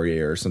Dragon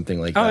Warrior or something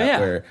like that, yeah.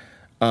 where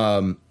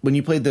when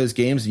you played those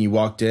games and you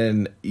walked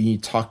in, you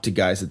talked to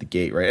guys at the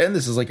gate, right? And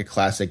this is like a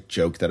classic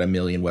joke that a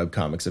million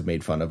webcomics have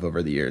made fun of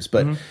over the years.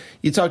 But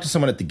you talk to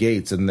someone at the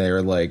gates and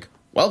they're like,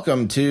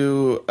 welcome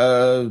to,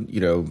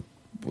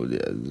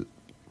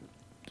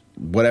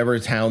 whatever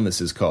town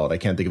this is called. I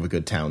can't think of a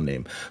good town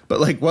name. But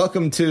like,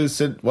 welcome to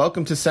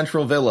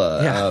Central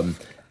Villa. Yeah.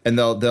 And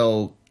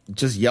they'll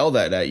just yell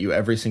that at you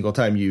every single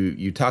time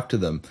you talk to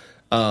them.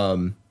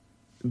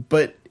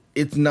 But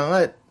it's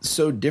not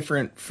so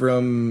different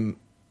from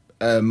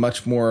a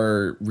much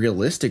more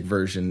realistic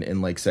version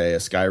in, like, say, a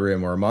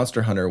Skyrim or a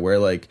Monster Hunter, where,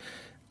 like,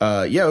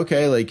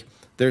 like,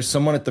 there's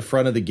someone at the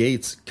front of the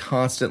gates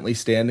constantly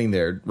standing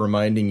there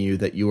reminding you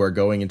that you are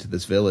going into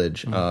this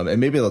village. And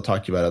maybe they'll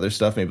talk to you about other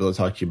stuff. Maybe they'll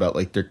talk to you about,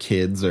 like, their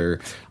kids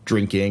or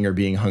drinking or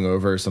being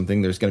hungover or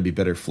something. There's going to be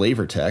better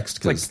flavor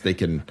text because they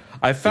care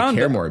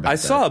more about that. I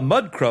saw a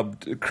mud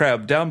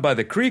crab down by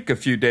the creek a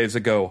few days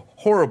ago.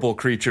 Horrible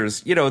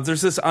creatures. You know,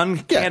 there's this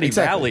uncanny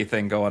valley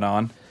thing going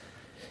on.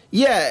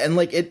 Yeah, and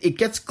like it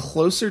gets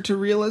closer to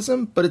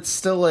realism, but it's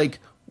still like,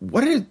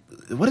 what is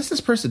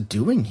this person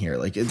doing here?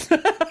 Like, it's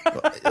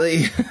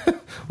like,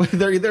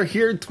 they're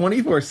here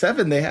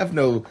 24/7. They have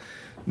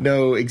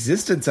no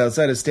existence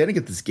outside of standing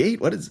at this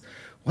gate. What is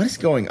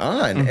going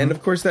on? And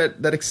of course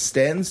that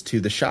extends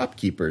to the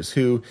shopkeepers,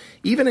 who,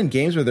 even in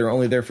games where they're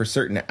only there for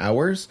certain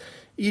hours,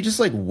 you just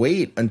like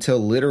wait until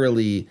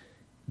literally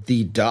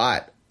the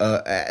dot,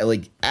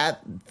 like at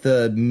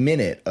the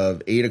minute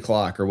of 8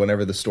 o'clock or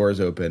whenever the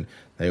store's open.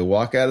 They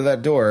walk out of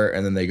that door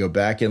and then they go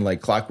back in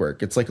like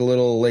clockwork. It's like a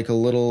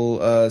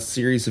little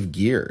series of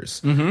gears.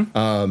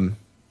 And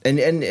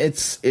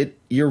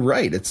you're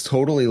right. It's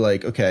totally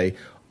like, okay,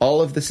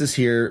 all of this is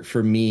here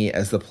for me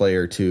as the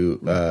player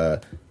to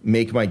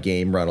make my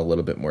game run a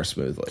little bit more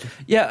smoothly.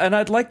 Yeah, and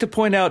I'd like to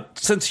point out,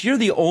 since you're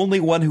the only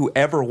one who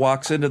ever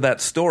walks into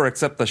that store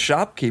except the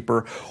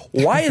shopkeeper,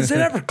 why is it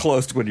ever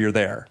closed when you're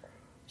there?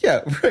 Yeah,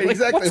 right. Like,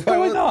 exactly. What's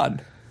going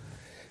on?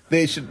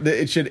 It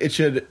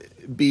should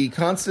be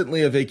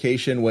constantly a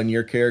vacation when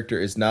your character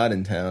is not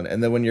in town,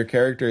 and then when your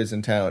character is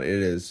in town, it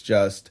is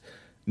just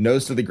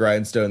nose to the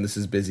grindstone. This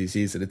is busy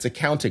season. It's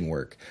accounting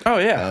work. Oh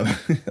yeah,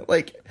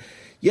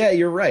 yeah,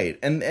 you're right,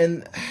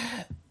 and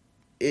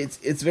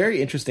it's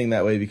very interesting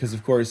that way because,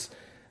 of course,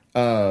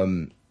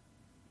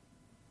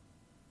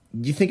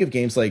 you think of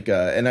games like,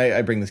 and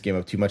I bring this game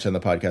up too much on the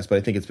podcast, but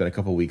I think it's been a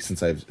couple weeks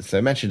since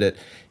I mentioned it.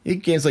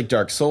 Games like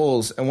Dark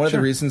Souls, and one of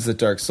the reasons that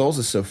Dark Souls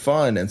is so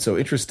fun and so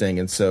interesting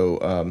and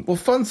so,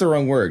 fun's the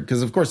wrong word,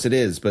 because of course it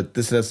is, but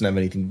this doesn't have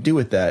anything to do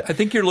with that. I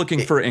think you're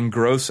looking for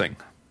engrossing.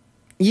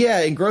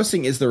 Yeah,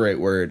 engrossing is the right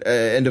word,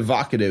 and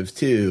evocative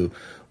too,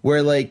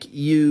 where like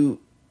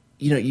you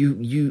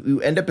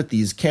end up at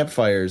these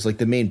campfires, like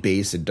the main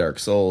base in Dark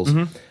Souls,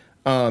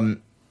 and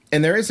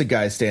there is a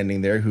guy standing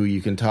there who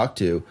you can talk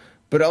to.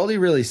 But all he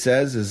really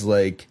says is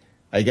like,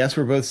 I guess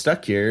we're both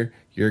stuck here.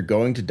 You're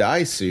going to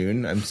die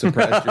soon. I'm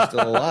surprised you're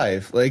still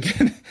alive. Like,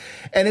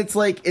 and it's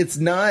like, it's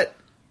not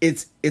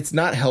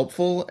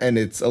helpful, and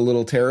it's a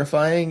little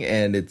terrifying,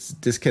 and it's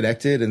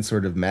disconnected and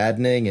sort of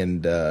maddening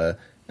and a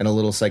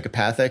little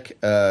psychopathic,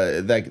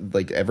 that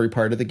like every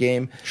part of the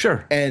game.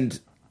 Sure. And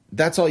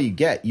that's all you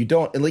get. You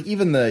don't, and like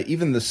even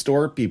the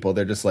store people,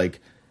 they're just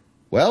like,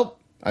 well,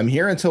 I'm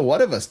here until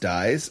one of us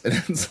dies.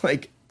 And it's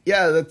like,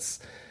 yeah,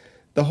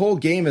 the whole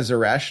game is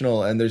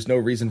irrational, and there's no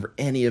reason for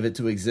any of it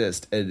to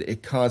exist, and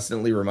it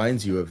constantly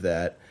reminds you of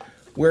that.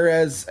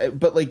 Whereas,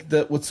 but like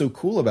what's so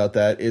cool about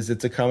that is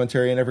it's a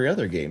commentary on every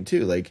other game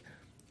too. Like,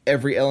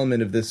 every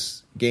element of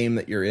this game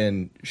that you're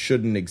in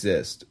shouldn't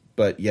exist,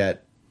 but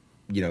yet,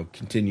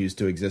 continues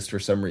to exist for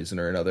some reason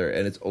or another,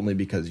 and it's only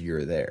because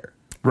you're there.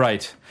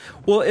 Right.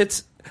 Well,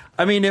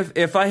 I mean,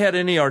 if I had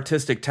any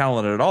artistic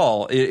talent at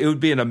all, it would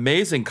be an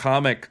amazing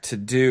comic to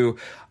do,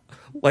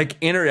 like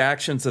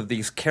interactions of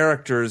these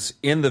characters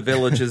in the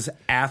villages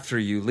after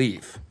you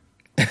leave.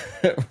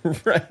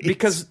 Right.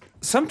 Because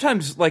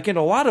sometimes, like in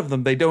a lot of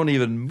them, they don't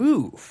even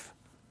move.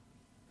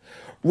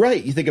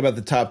 Right. You think about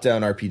the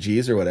top-down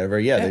RPGs or whatever.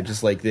 Yeah, they're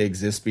just like, they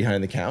exist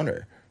behind the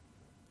counter.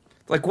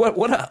 Like,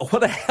 what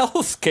a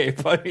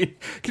hellscape. I mean,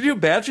 can you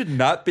imagine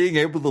not being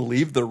able to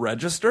leave the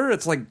register?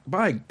 It's like,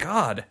 my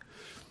God.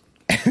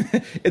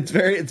 It's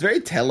very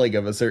telling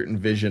of a certain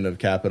vision of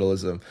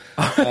capitalism.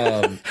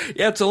 Yeah,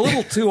 it's a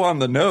little too on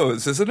the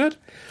nose, isn't it?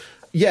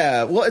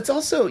 Yeah, well, it's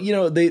also,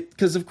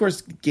 because of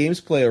course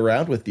games play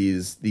around with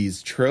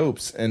these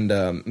tropes, and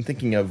I'm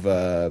thinking of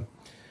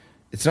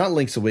it's not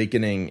Link's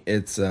Awakening.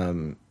 It's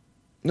no,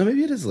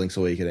 maybe it is Link's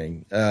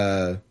Awakening.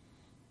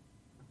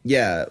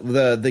 Yeah,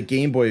 the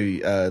Game Boy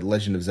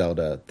Legend of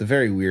Zelda, the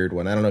very weird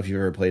one. I don't know if you've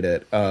ever played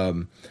it.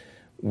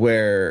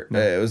 Where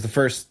it was the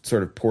first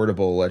sort of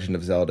portable Legend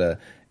of Zelda,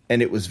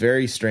 and it was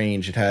very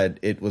strange.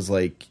 It was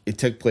like, it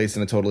took place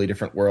in a totally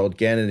different world.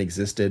 Ganon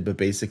existed, but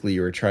basically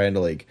you were trying to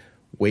like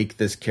wake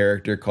this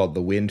character called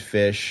the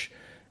Windfish,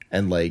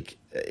 and like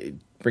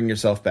bring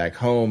yourself back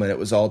home, and it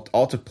was all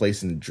took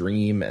place in a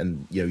dream,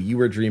 and you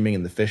were dreaming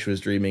and the fish was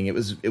dreaming. It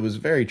was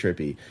very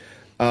trippy.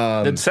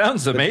 It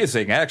sounds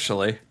amazing,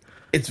 actually.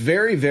 It's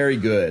very, very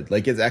good.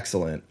 Like, it's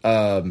excellent.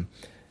 And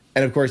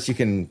of course you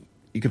can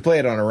play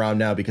it on a ROM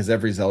now, because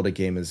every Zelda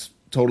game is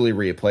totally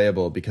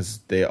replayable, because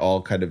they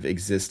all kind of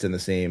exist in the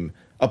same,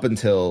 up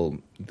until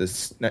the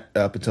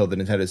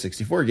Nintendo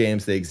 64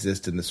 games, they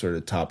exist in this sort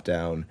of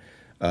top-down,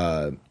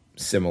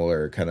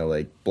 similar kind of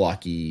like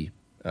blocky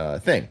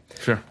thing.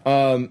 Sure.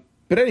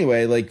 But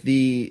anyway, like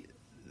the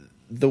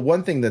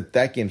one thing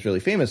that game's really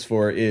famous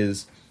for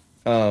is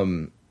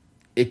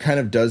it kind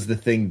of does the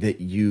thing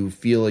that you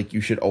feel like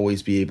you should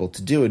always be able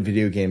to do in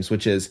video games,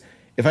 which is,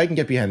 if I can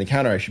get behind the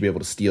counter, I should be able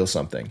to steal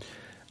something.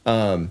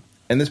 And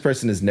this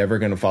person is never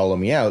going to follow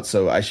me out,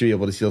 so I should be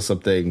able to steal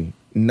something,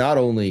 not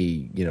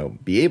only,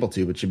 be able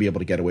to, but should be able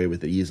to get away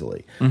with it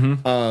easily.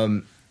 Mm-hmm.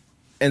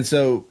 And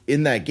so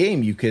in that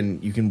game, you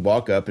can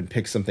walk up and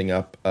pick something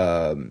up.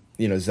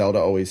 Zelda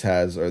always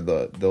has, or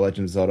the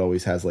Legend of Zelda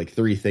always has, like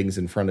 3 things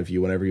in front of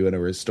you whenever you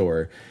enter a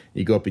store.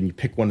 You go up and you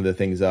pick one of the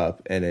things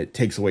up, and it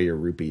takes away your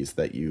rupees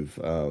that you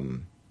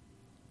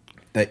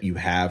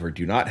have or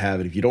do not have.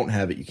 And if you don't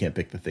have it, you can't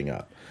pick the thing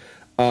up.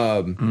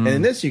 And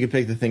in this, you can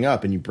pick the thing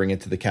up and you bring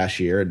it to the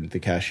cashier, and the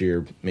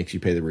cashier makes you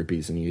pay the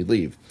rupees and you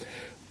leave.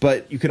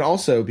 But you can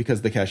also,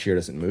 because the cashier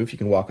doesn't move, you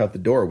can walk out the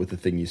door with the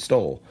thing you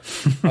stole.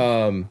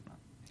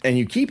 And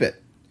you keep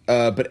it.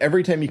 But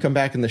every time you come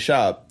back in the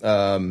shop,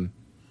 any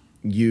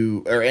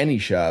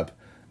shop,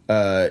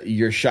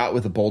 you're shot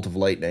with a bolt of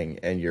lightning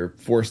and you're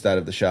forced out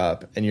of the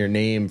shop. And your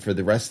name for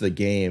the rest of the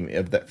game,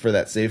 for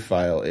that save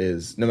file,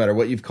 is, no matter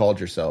what you've called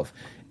yourself,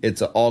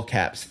 it's an all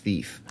caps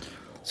Thief.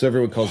 So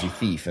everyone calls you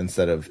Thief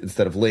instead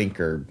of Link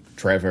or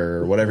Trevor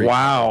or whatever.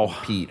 Wow.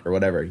 Pete or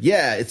whatever.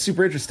 Yeah, it's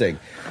super interesting.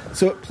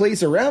 So it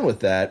plays around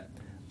with that.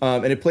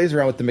 And it plays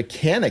around with the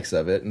mechanics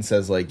of it and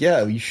says, like,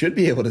 yeah, you should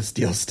be able to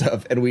steal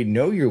stuff, and we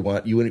know you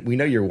want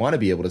to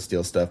be able to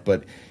steal stuff,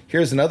 but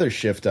here's another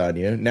shift on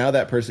you. Now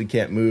that person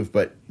can't move,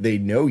 but they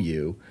know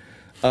you.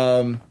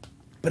 But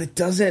it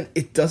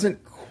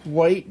doesn't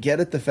quite get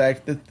at the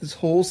fact that this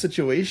whole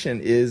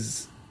situation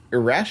is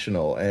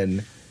irrational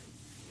and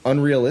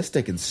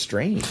unrealistic and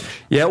strange.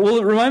 Yeah, well,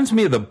 it reminds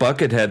me of the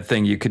Buckethead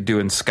thing you could do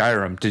in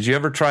Skyrim. Did you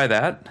ever try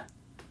that?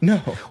 No.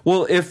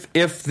 Well, if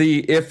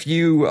the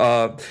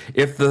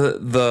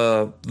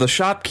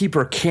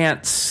shopkeeper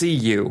can't see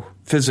you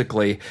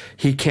physically,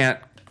 he can't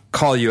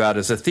call you out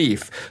as a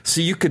thief.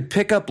 So you could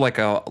pick up like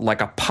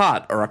a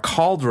pot or a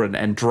cauldron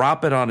and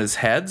drop it on his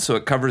head so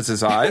it covers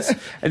his eyes,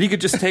 and you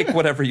could just take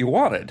whatever you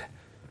wanted.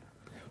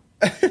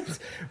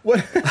 What?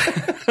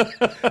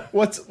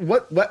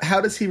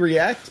 How does he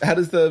react? How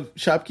does the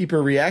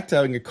shopkeeper react to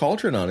having a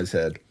cauldron on his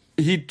head?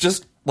 He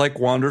just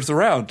wanders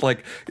around.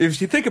 Like, if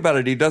you think about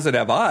it, he doesn't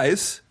have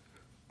eyes.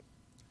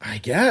 I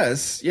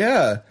guess,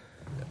 yeah.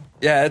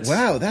 Yeah,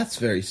 wow, that's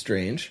very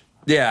strange.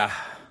 Yeah.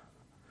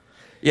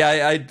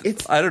 Yeah,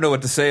 I don't know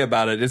what to say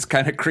about it. It's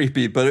kind of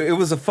creepy, but it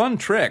was a fun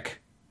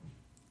trick.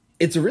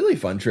 It's a really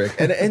fun trick.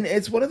 And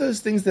it's one of those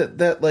things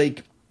that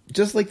like,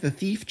 just like the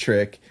thief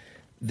trick,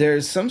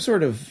 there's some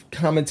sort of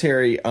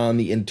commentary on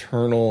the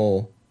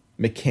internal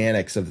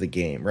mechanics of the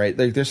game, right?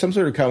 Like, there's some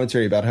sort of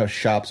commentary about how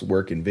shops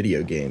work in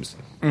video games.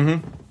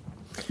 Mm-hmm.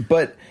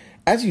 But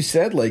as you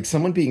said, like,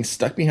 someone being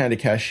stuck behind a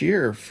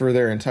cashier for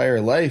their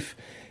entire life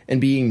and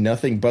being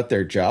nothing but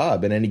their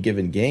job in any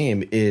given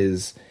game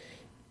is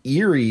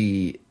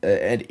eerily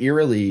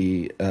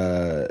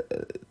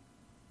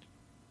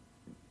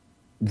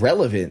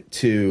relevant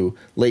to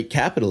late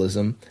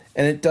capitalism,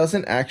 and it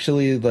doesn't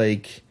actually,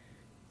 like,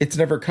 it's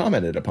never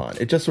commented upon.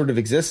 It just sort of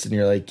exists, and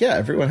you're like, yeah,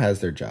 everyone has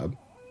their job.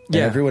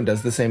 Yeah, everyone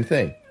does the same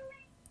thing.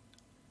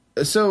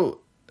 So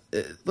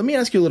let me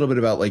ask you a little bit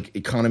about, like,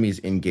 economies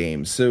in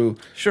games. So,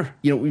 sure,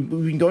 we've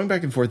been going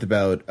back and forth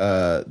about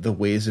the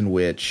ways in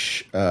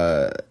which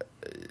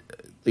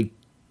like,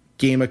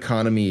 game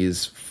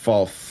economies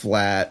fall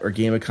flat, or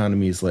game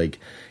economies, like,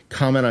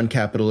 comment on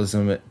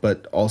capitalism,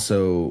 but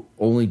also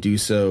only do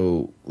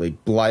so,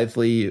 like,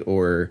 blithely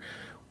or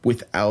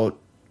without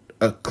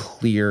a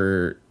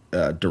clear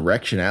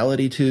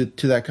directionality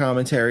to that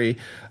commentary.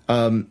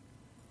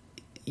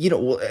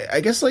 Well,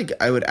 I guess, like,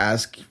 I would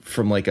ask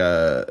from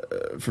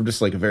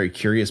just like a very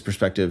curious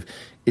perspective,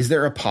 is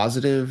there a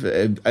positive?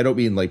 I don't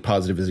mean like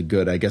positive as a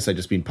good. I guess I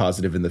just mean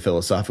positive in the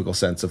philosophical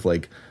sense of,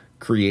 like,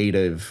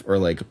 creative or,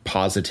 like,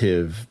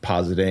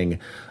 positing.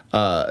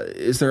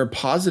 Is there a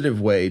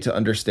positive way to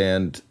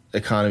understand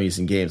economies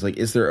in games? Like,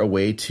 is there a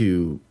way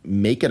to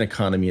make an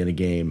economy in a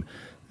game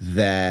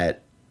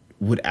that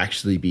would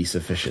actually be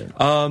sufficient?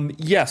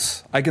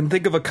 Yes, I can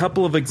think of a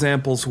couple of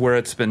examples where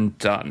it's been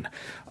done.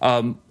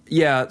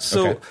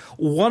 So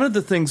one of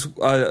the things,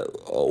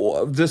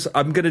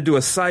 I'm going to do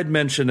a side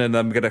mention, and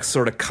I'm going to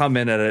sort of come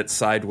in at it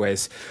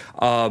sideways.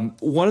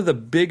 One of the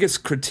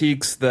biggest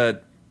critiques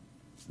that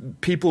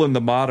people in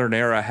the modern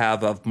era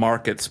have of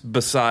markets,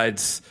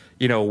 besides,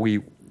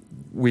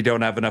 we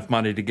don't have enough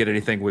money to get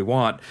anything we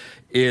want,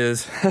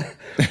 is,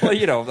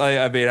 well,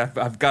 I mean,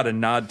 I've got to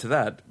nod to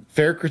that.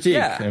 Fair critique.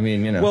 Yeah. I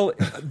mean, you know. Well,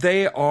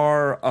 they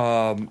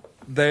are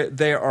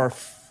they are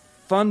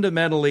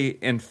fundamentally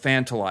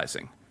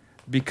infantilizing,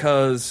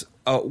 because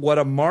what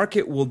a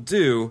market will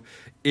do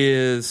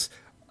is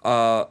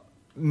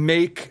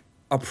make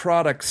a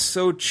product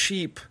so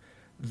cheap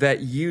that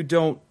you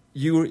don't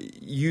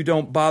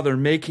bother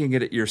making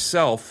it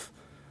yourself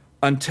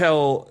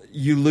until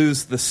you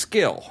lose the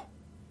skill.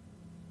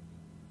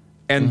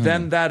 And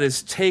then that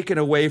is taken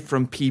away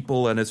from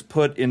people and is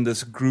put in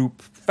this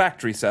group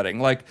factory setting.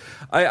 Like,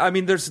 I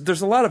mean,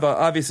 there's a lot of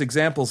obvious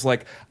examples.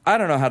 Like, I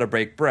don't know how to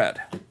bake bread.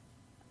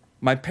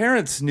 My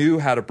parents knew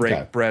how to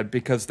bake bread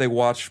because they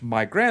watched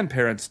my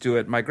grandparents do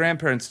it. My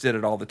grandparents did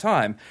it all the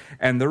time.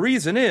 And the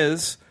reason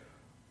is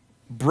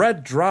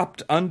bread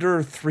dropped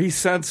under 3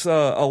 cents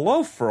a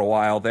loaf for a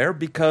while there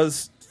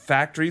because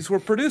factories were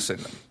producing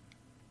them.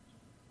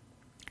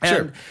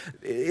 And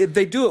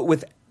they do it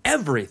with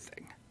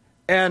everything.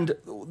 And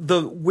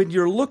when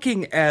you're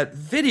looking at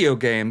video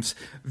games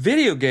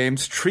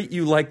treat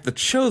you like the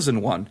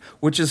chosen one,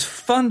 which is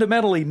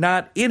fundamentally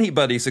not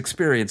anybody's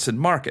experience in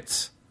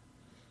markets.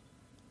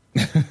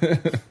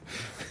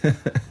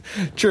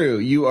 True,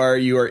 you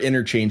are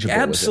interchangeable.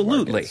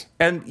 Absolutely,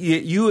 and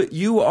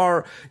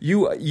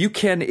you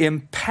can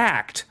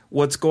impact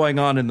what's going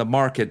on in the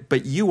market,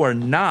 but you are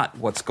not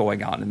what's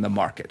going on in the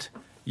market.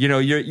 You know,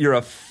 you're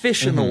a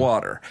fish in the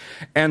water.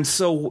 And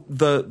so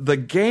the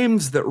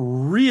games that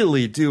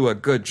really do a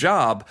good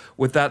job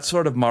with that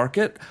sort of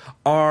market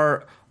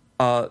are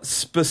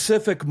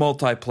specific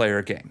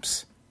multiplayer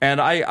games.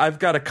 And I've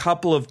got a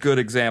couple of good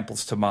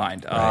examples to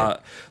mind. Right.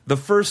 The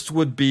first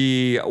would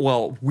be,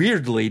 well,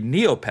 weirdly,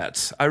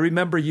 Neopets. I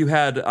remember you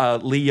had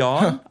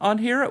Leon on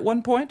here at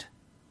one point.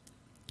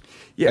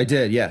 Yeah, I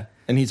did, yeah.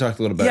 And he talked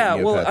a little bit about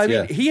Neopets. Well, I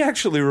mean, he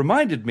actually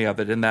reminded me of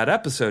it in that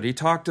episode. He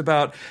talked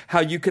about how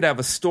you could have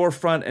a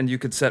storefront and you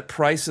could set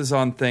prices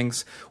on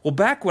things. Well,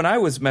 back when I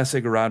was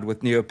messing around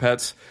with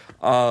Neopets,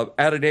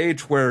 at an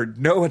age where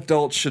no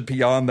adult should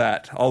be on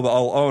that, I'll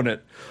own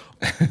it.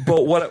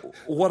 But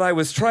what I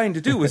was trying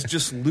to do was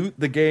just loot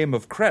the game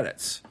of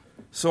credits.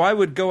 So I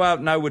would go out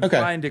and I would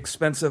find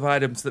expensive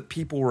items that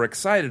people were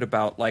excited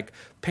about, like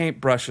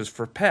paintbrushes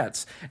for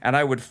pets. And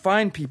I would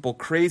find people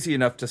crazy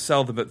enough to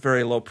sell them at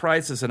very low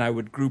prices, and I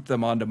would group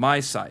them onto my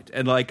site.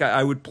 And like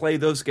I would play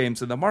those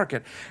games in the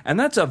market. And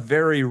that's a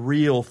very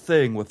real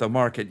thing with the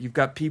market. You've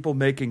got people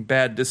making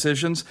bad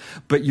decisions,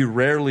 but you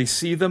rarely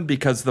see them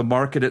because the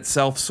market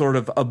itself sort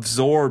of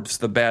absorbs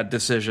the bad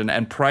decision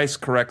and price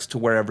corrects to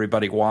where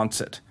everybody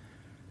wants it.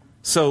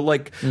 So,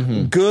 like,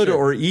 good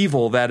or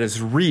evil, that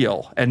is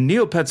real. And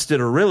Neopets did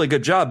a really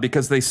good job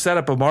because they set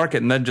up a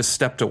market and then just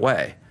stepped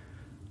away.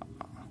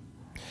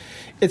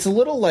 It's a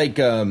little like,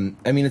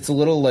 it's a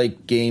little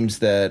like games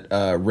that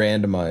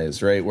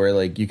randomize, right? Where,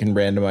 like, you can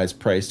randomize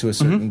price to a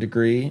certain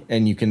degree,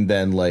 and you can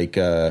then, like,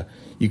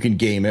 you can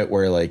game it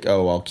where, like,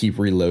 oh, I'll keep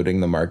reloading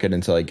the market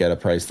until I get a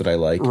price that I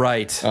like.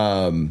 Right.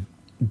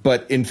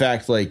 But, in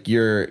fact, like,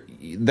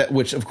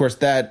 which, of course,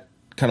 that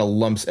kind of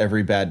lumps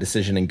every bad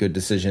decision and good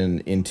decision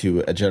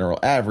into a general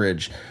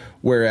average,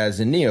 whereas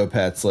in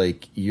Neopets,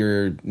 like,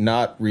 you're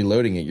not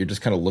reloading it, you're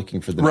just kind of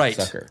looking for the next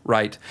sucker.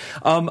 Right.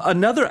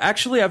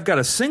 Actually, I've got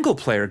a single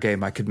player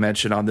game I could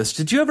mention on this.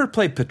 Did you ever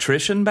play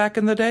Patrician back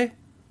in the day?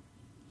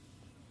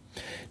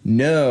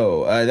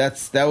 No,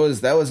 that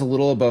was a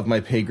little above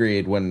my pay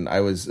grade when I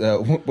was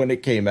when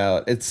it came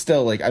out. It's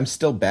still like I'm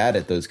still bad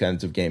at those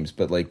kinds of games,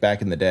 but like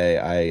back in the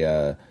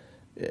day,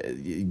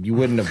 you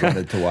wouldn't have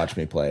wanted to watch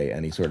me play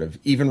any sort of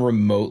even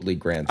remotely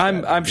grand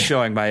strategy. I'm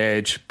showing my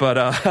age, but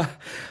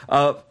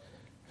oh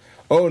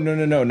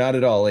no, not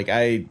at all. Like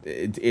I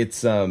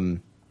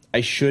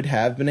should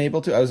have been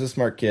able to. I was a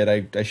smart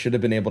kid. I should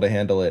have been able to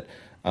handle it.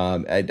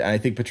 I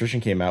think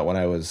Patrician came out when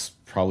I was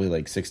probably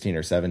like 16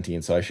 or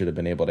 17, so I should have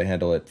been able to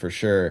handle it for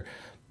sure.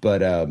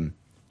 But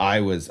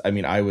I would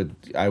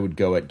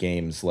go at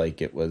games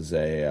like it was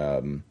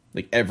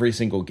like every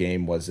single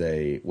game was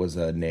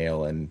a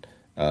nail, and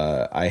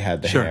I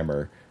had the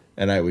hammer,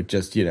 and I would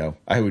just,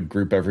 I would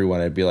group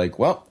everyone. I'd be like,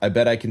 well, I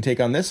bet I can take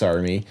on this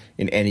army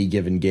in any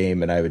given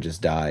game, and I would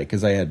just die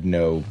because I had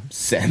no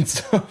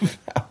sense of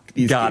how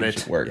these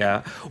games work.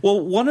 Yeah.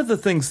 Well, one of the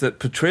things that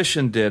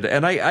Patrician did,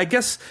 and I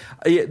guess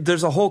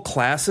there's a whole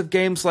class of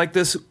games like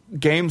this,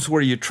 games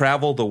where you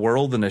travel the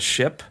world in a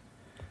ship.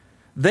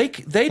 They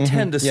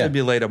tend to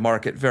simulate a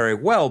market very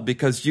well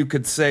because you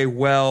could say,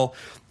 well,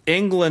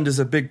 England is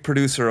a big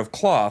producer of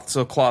cloth,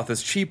 so cloth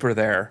is cheaper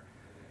there.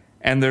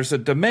 And there's a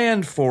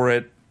demand for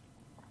it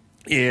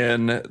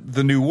in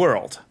the New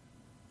World.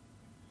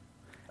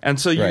 And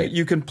so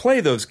you can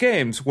play those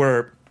games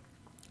where,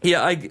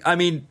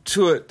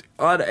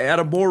 at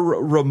a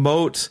more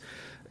remote,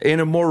 in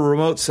a more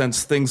remote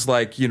sense, things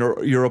like,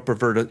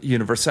 Europa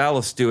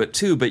Universalis do it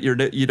too, but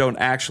you don't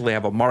actually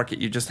have a market.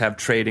 You just have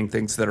trading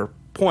things that are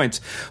points.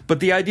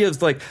 But the idea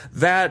is like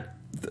that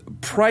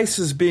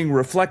prices being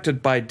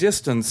reflected by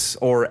distance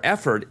or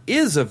effort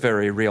is a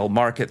very real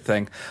market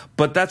thing,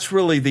 but that's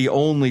really the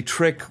only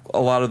trick a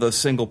lot of those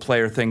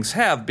single-player things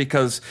have,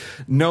 because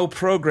no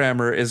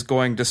programmer is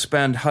going to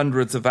spend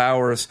hundreds of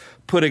hours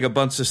putting a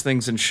bunch of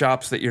things in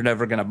shops that you're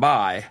never going to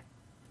buy,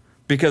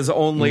 because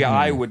only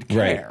I would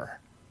care.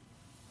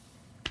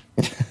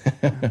 Right.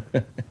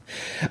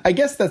 I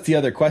guess that's the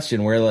other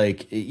question where,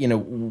 like,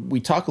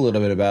 we've talked a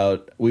little bit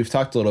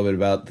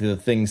about the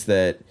things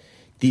that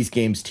these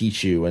games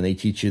teach you, and they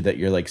teach you that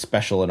you're like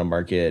special in a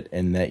market,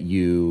 and that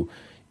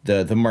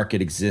the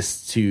market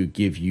exists to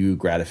give you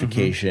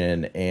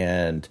gratification,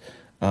 and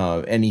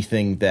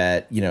anything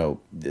that,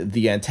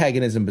 the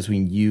antagonism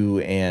between you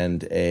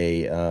and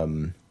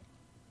a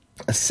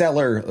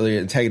seller, the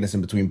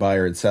antagonism between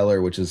buyer and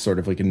seller, which is sort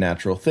of like a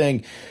natural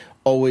thing,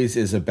 always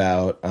is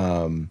about,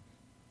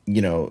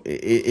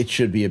 it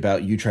should be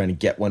about you trying to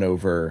get one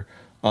over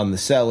on the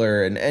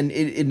seller, and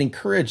it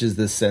encourages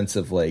this sense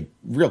of like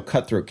real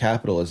cutthroat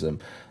capitalism,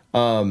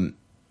 for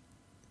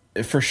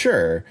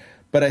sure.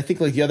 But I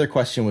think like the other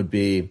question would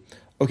be,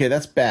 okay,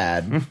 that's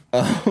bad.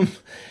 Would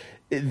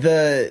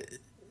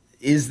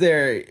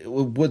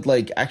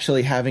like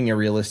actually having a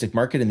realistic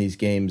market in these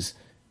games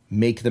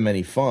make them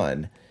any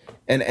fun?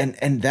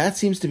 And that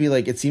seems to be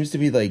like,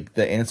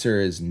 the answer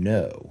is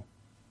no.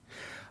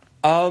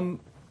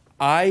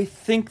 I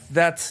think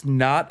that's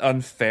not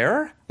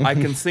unfair. I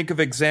can think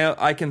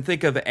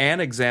of an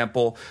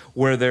example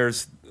where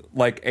there's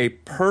like a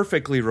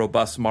perfectly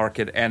robust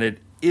market and it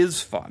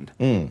is fun.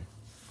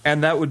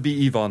 And that would be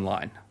EVE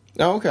Online.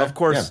 Oh, okay. Of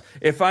course,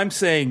 yeah. If I'm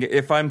saying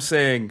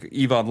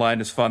EVE Online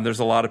is fun, there's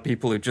a lot of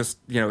people who just,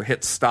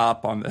 hit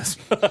stop on this.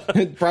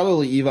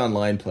 Probably EVE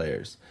Online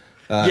players.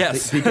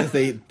 Yes.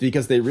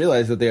 because they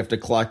realize that they have to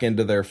clock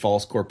into their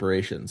false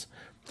corporations.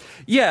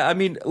 Yeah, I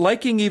mean,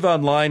 liking EVE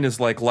Online is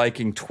like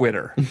liking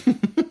Twitter.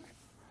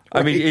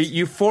 I mean,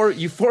 you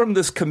form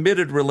this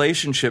committed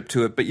relationship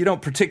to it, but you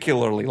don't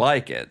particularly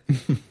like it.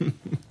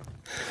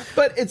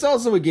 But it's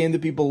also a game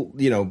that people,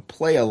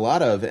 play a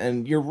lot of,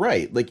 and you're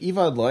right. Like EVE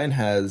Online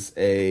has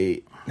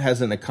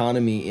an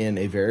economy in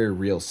a very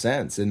real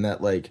sense, in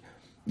that, like,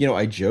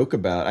 I joke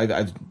about.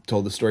 I've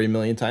told the story a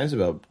million times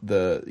about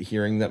the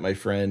hearing that my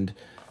friend.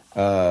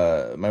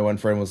 My one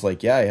friend was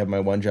like, yeah, I have my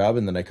one job,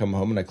 and then I come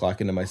home and I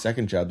clock into my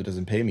second job that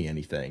doesn't pay me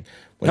anything.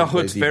 No,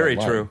 it's very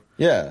true.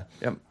 Yeah.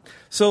 Yep.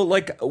 So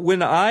like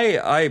when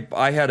I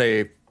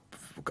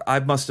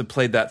must have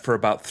played that for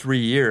about 3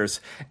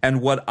 years,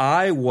 and what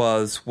I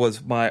was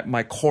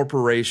my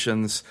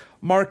corporation's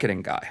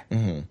marketing guy.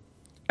 Mm-hmm.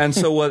 And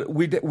so what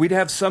we'd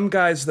have some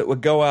guys that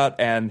would go out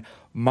and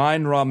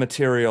mine raw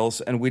materials,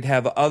 and we'd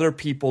have other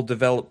people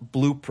develop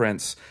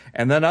blueprints,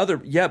 and then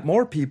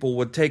more people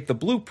would take the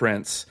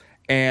blueprints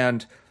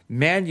and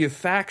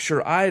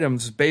manufacture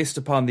items based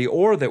upon the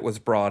ore that was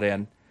brought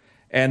in.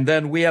 And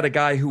then we had a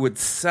guy who would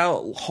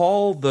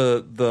haul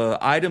the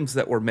items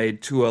that were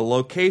made to a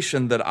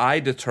location that I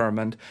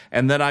determined,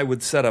 and then I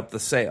would set up the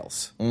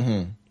sales.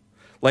 Mm-hmm.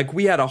 Like,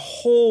 we had a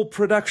whole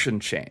production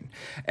chain.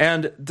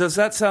 And does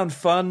that sound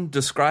fun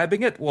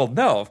describing it? Well,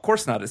 no, of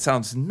course not. It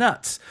sounds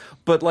nuts.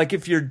 But, like,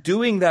 if you're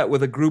doing that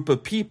with a group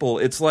of people,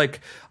 it's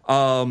like,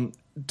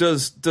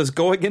 does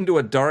going into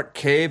a dark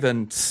cave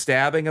and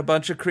stabbing a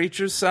bunch of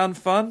creatures sound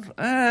fun?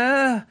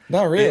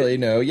 Not really,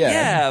 no, yeah.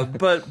 Yeah,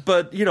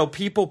 but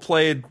people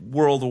played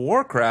World of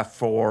Warcraft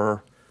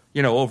for...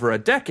 over a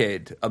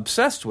decade,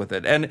 obsessed with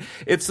it. And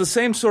it's the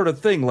same sort of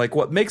thing. Like,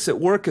 what makes it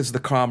work is the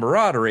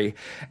camaraderie.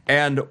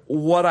 And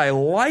what I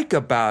like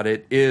about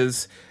it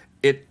is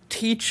it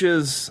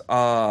teaches,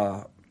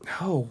 what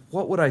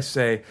would I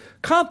say?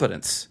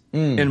 Competence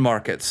in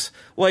markets.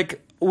 Like,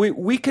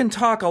 we can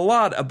talk a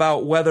lot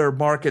about whether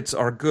markets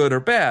are good or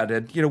bad.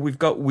 And,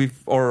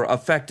 or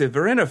effective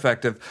or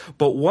ineffective.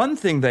 But one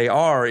thing they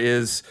are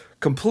is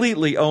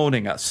completely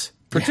owning us.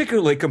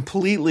 Particularly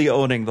completely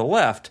owning the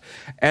left.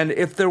 And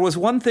if there was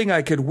one thing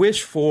I could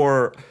wish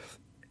for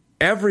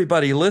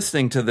everybody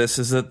listening to this,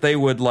 is that they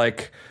would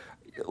like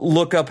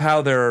look up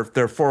how their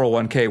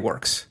 401k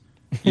works.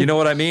 You know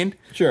what I mean?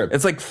 Sure.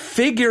 It's like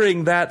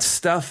figuring that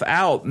stuff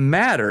out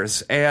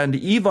matters. And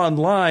EVE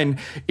Online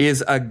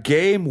is a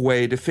game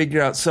way to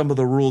figure out some of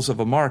the rules of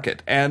a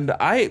market. And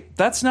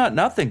that's not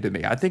nothing to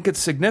me. I think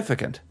it's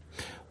significant.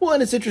 Well,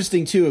 and it's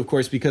interesting too, of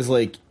course, because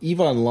like EVE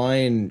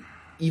Online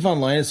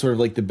is sort of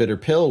like the bitter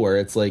pill, where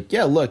it's like,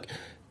 yeah, look,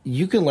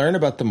 you can learn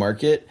about the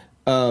market,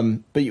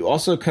 but you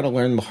also kind of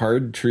learn the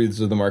hard truths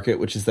of the market,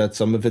 which is that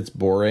some of it's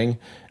boring,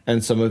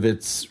 and some of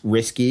it's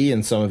risky,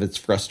 and some of it's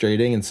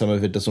frustrating, and some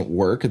of it doesn't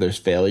work. There's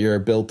failure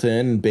built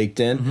in and baked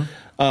in.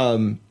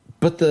 Mm-hmm.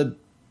 But the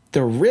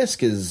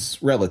risk is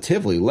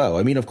relatively low.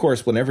 I mean, of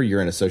course, whenever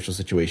you're in a social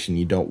situation,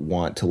 you don't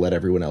want to let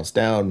everyone else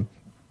down.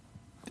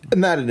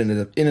 And that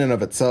in and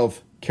of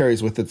itself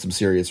carries with it some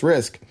serious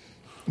risk.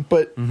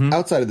 But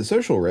outside of the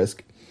social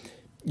risk,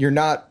 you're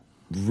not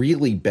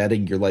really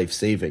betting your life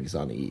savings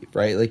on EVE,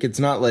 right? Like, it's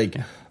not like,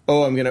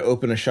 oh, I'm going to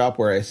open a shop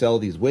where I sell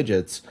these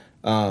widgets.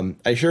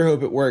 I sure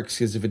hope it works,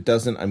 because if it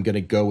doesn't, I'm going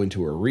to go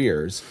into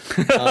arrears.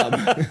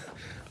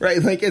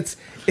 right? Like it's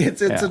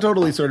a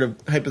totally sort of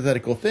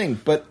hypothetical thing,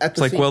 but at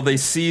the it's like, well, they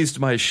seized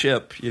my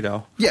ship, you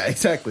know? Yeah,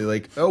 exactly.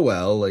 Like, oh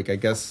well, like I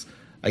guess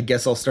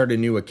I'll start a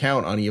new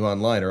account on EVE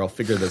Online, or I'll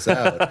figure this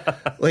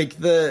out. Like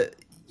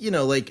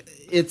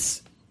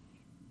it's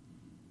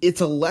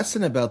a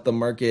lesson about the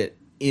market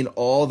in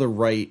all the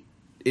right,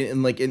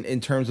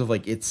 in terms of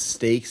like its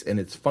stakes and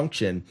its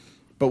function,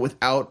 but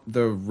without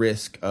the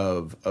risk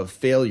of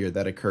failure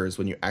that occurs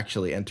when you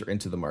actually enter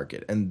into the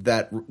market. And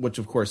that, which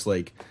of course,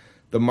 like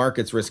the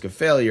market's risk of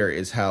failure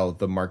is how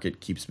the market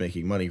keeps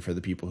making money for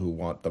the people who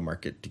want the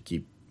market to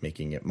keep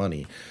making it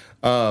money.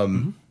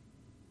 But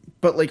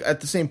like at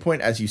the same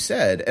point, as you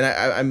said,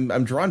 and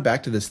I'm drawn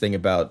back to this thing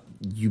about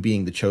you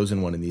being the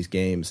chosen one in these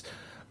games.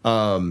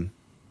 In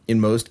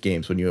most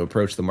games, when you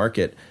approach the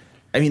market,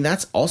 I mean,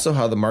 that's also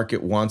how the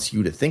market wants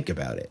you to think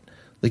about it.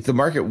 Like the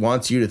market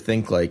wants you to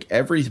think like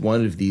every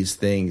one of these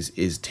things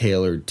is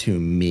tailored to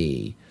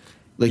me.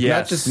 Like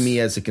not just me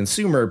as a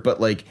consumer, but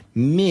like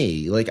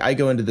me. Like I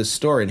go into this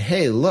store and,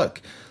 hey,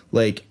 look,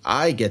 like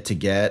I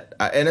get,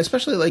 and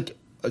especially like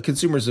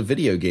consumers of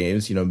video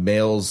games, you know,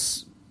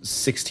 males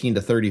 16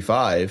 to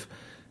 35,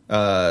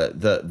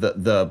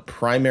 the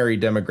primary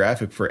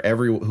demographic for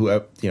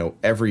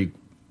every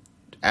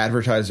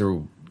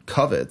advertiser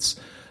covets.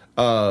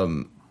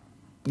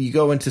 You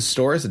go into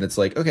stores and it's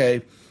like,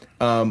 okay,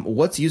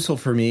 what's useful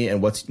for me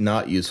and what's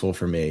not useful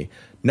for me?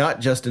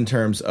 Not just in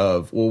terms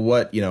of, well,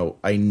 what, you know,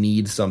 I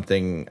need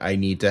something, I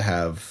need to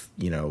have,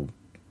 you know,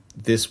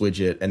 this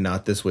widget and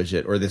not this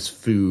widget, or this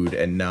food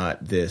and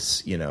not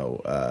this, you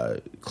know,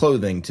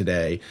 clothing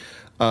today.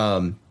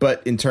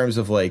 But in terms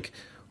of like,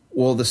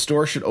 well, the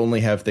store should only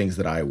have things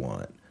that I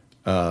want.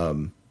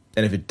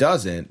 And if it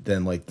doesn't,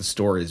 then like the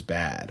store is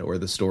bad, or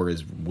the store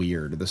is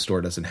weird, or the store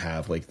doesn't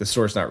have, like, the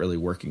store's not really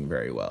working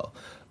very well.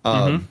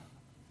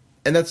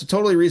 And that's a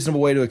totally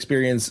reasonable way to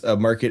experience a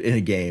market in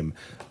a game.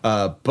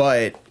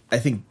 But I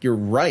think you're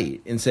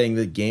right in saying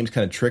that games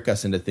kind of trick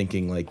us into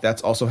thinking like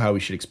that's also how we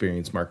should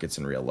experience markets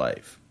in real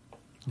life.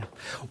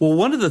 Well,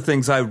 one of the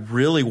things I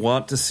really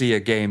want to see a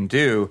game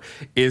do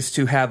is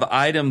to have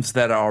items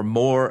that are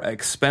more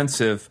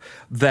expensive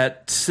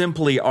that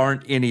simply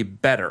aren't any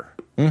better.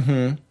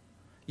 Mm-hmm.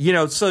 You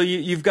know, so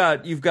you've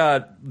got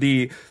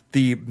the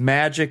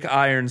magic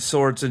iron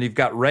swords and you've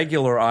got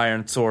regular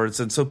iron swords,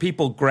 and so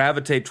people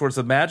gravitate towards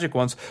the magic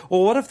ones.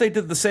 Well, what if they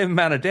did the same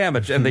amount of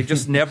damage and they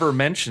just never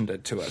mentioned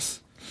it to us?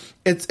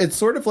 It's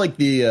sort of like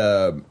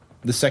the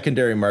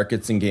secondary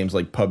markets in games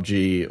like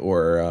PUBG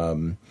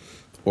or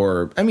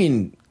I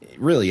mean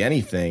really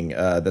anything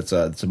that's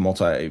a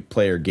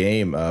multiplayer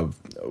game.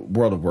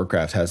 World of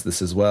Warcraft has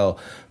this as well,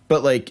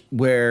 but like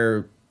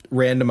where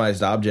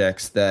randomized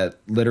objects that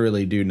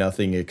literally do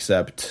nothing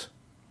except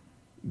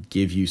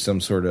give you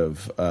some sort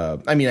of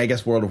I mean, I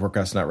guess World of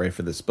Warcraft's not right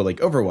for this, but like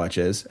Overwatch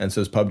is, and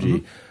so is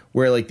PUBG,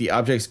 where like the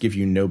objects give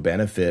you no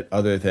benefit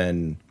other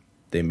than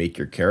they make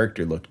your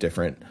character look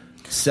different.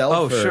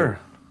 Sell for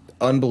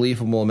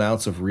unbelievable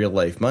amounts of real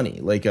life money,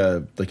 like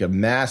a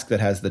mask that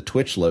has the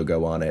Twitch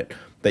logo on it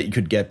that you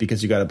could get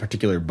because you got a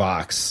particular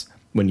box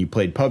when you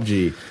played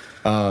PUBG.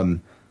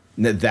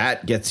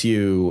 That gets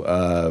you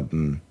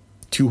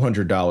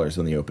 $200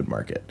 on the open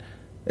market.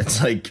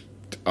 It's like,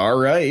 all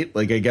right,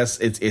 like I guess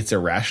it's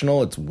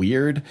irrational, it's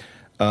weird.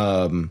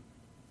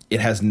 It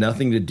has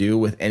nothing to do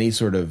with any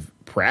sort of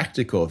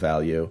practical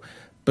value,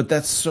 but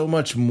that's so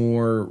much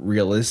more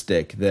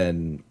realistic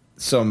than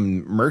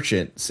some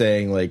merchant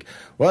saying like,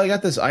 well, I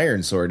got this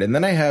iron sword and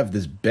then I have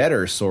this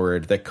better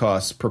sword that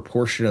costs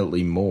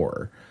proportionately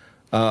more.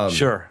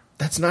 Sure.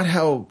 That's not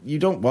how you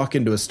don't walk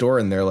into a store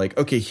and they're like,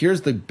 okay,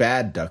 here's the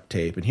bad duct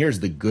tape and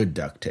here's the good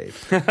duct tape.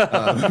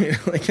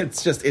 Like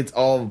it's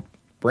all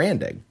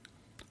branding.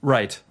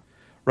 Right.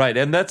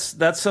 And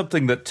that's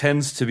something that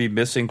tends to be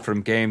missing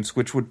from games,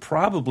 which would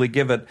probably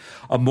give it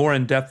a more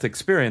in-depth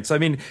experience. I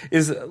mean,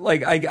 is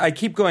like I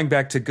keep going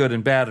back to good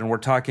and bad, and we're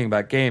talking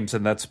about games,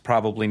 and that's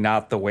probably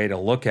not the way to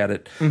look at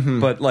it.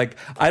 Mm-hmm. But like,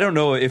 I don't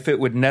know if it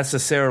would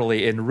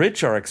necessarily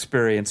enrich our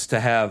experience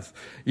to have,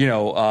 you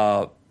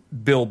know,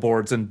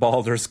 billboards in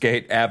Baldur's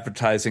Gate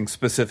advertising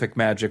specific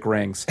magic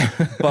rings,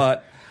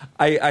 but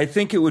I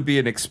think it would be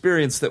an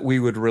experience that we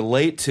would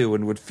relate to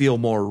and would feel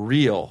more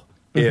real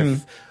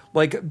if.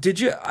 Like, did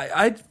you?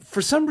 I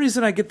for some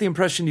reason I get the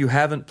impression you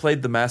haven't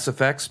played the Mass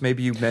Effects.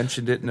 Maybe you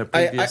mentioned it in a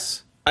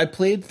previous. I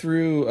played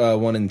through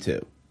 1 and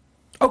 2.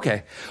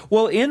 Okay,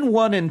 well, in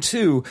 1 and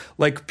 2,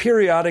 like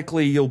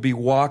periodically you'll be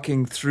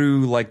walking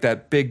through like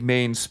that big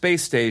main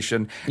space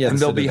station, and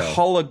there'll be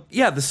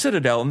the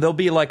Citadel, and there'll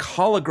be like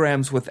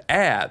holograms with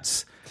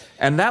ads.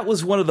 And that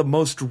was one of the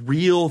most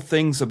real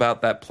things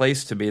about that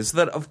place to me, is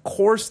that of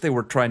course they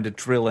were trying to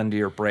drill into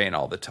your brain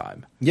all the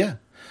time. Yeah.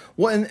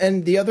 Well,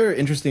 and the other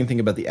interesting thing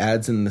about the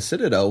ads in the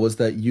Citadel was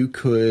that you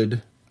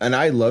could, and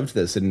I loved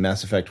this in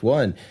Mass Effect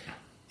 1,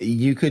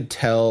 you could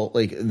tell,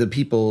 like, the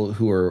people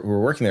who were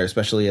working there,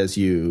 especially as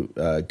you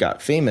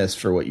got famous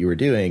for what you were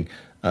doing,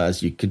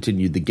 as you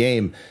continued the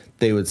game,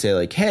 they would say,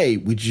 like, hey,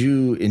 would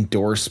you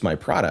endorse my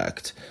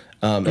product?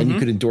 And you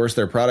could endorse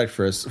their product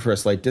for a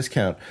slight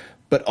discount.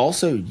 but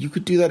also you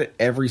could do that at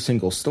every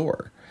single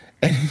store.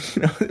 And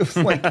it was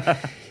like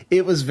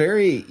it was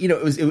very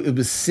it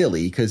was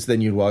silly because then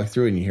you'd walk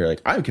through and you hear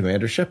like, I'm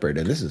Commander Shepard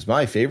and this is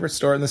my favorite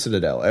store in the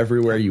Citadel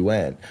everywhere you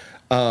went.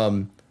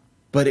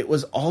 But it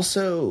was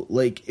also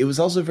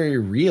very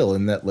real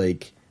in that,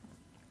 like,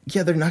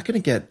 yeah, they're not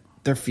going to get,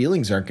 their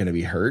feelings aren't going to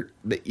be hurt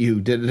that you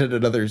did it at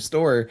another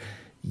store.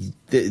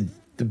 The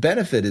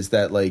benefit is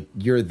that, like,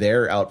 you're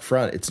there out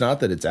front. It's not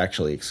that it's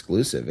actually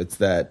exclusive. It's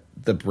that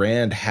the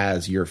brand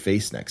has your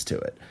face next to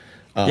it.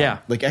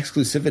 Like,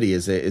 exclusivity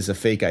is a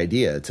fake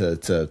idea,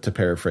 to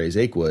paraphrase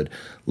Akewood.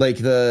 Like,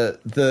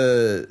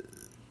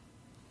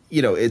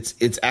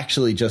 it's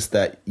actually just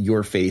that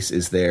your face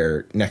is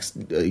there next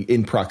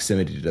in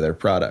proximity to their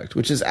product,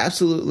 which is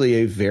absolutely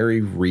a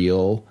very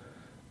real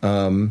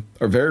thing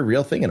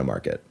in a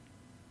market.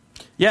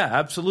 Yeah,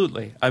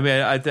 absolutely. I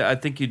mean, I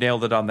think you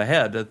nailed it on the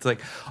head. It's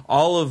like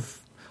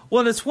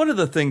and it's one of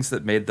the things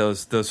that made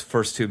those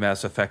first two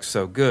Mass Effects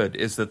so good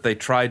is that they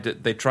tried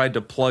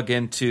to plug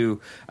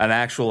into an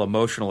actual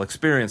emotional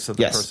experience of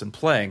the person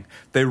playing.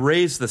 They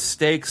raised the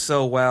stakes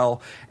so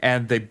well,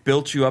 and they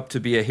built you up to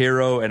be a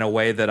hero in a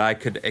way that I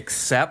could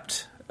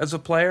accept as a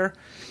player,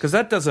 because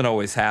that doesn't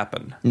always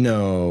happen.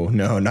 No,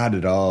 not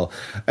at all.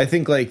 I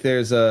think, like,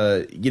 there's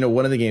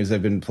one of the games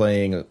I've been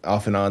playing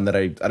off and on that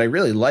I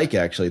really like.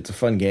 Actually, it's a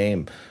fun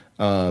game,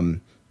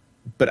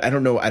 but I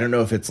don't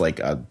know if it's like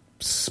a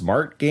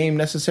smart game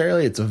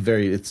necessarily.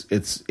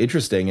 It's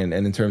interesting, and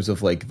in terms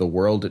of, like, the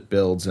world it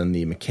builds and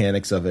the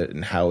mechanics of it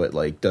and how it,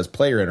 like, does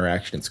player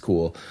interaction, it's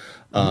cool.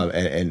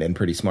 And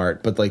pretty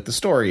smart, but, like, the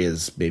story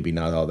is maybe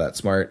not all that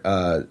smart.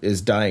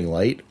 Is Dying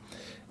Light,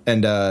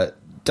 and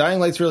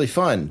Dying Light's really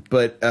fun,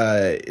 but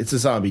it's a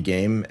zombie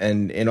game,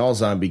 and in all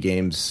zombie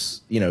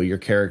games, your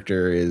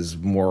character is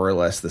more or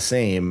less the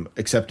same,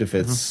 except if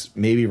it's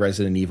maybe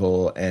Resident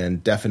Evil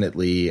and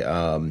definitely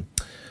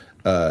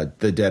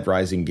the Dead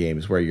Rising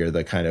games where you're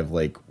the kind of,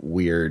 like,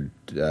 weird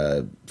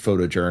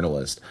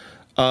photojournalist.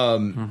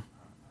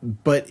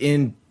 But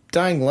in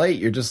Dying Light,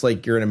 you're just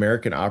like, you're an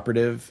American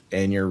operative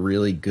and you're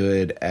really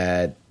good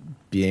at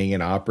being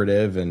an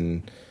operative,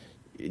 and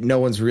no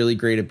one's really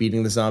great at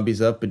beating the zombies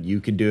up, but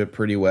you can do it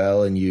pretty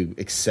well, and you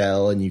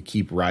excel and you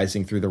keep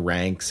rising through the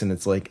ranks, and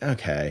it's like,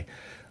 okay,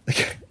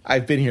 like,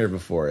 I've been here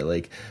before.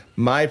 Like,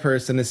 my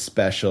person is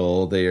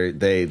special. They're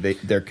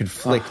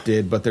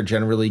conflicted, but they're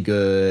generally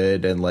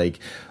good. And, like,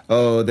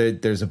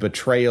 there's a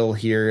betrayal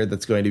here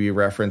that's going to be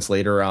referenced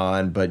later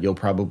on, but you'll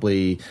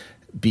probably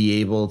be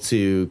able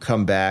to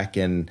come back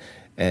and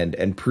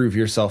prove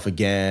yourself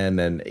again.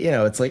 And,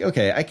 it's like,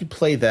 okay, I could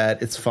play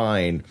that. It's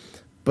fine,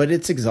 but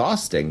it's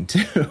exhausting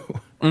too.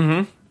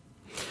 Mm-hmm.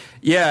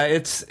 Yeah,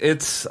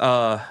 it's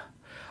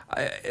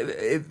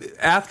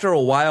after a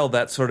while,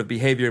 that sort of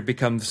behavior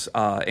becomes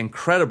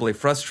incredibly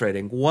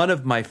frustrating. One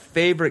of my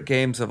favorite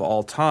games of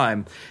all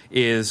time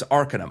is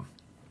Arcanum.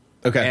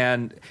 Okay.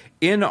 And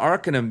in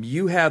Arcanum,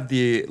 you have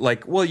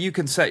you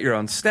can set your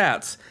own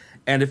stats.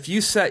 And if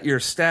you set your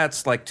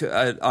stats like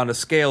on a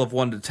scale of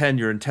 1 to 10,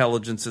 your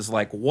intelligence is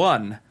like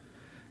 1,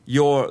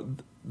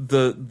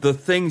 the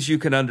things you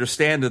can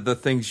understand and the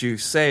things you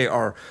say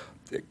are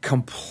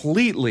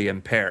completely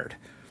impaired.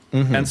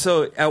 Mm-hmm. And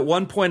so at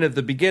one point at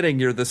the beginning,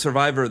 you're the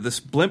survivor of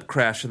this blimp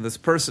crash, and this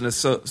person is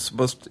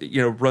supposed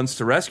to, runs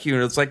to rescue,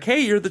 and it's like,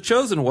 hey, you're the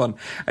chosen one.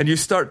 And you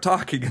start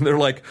talking, and they're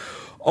like,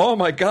 oh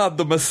my God,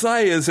 the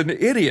Messiah is an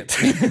idiot.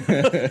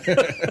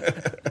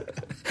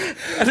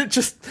 And it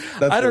just,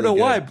 I don't know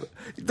why, but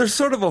there's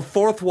sort of a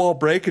fourth wall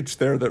breakage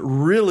there that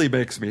really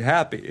makes me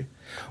happy.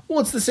 Well,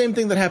 it's the same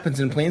thing that happens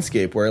in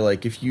Planescape, where,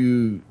 like, if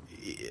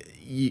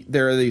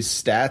there are these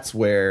stats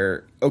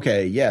where,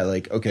 okay,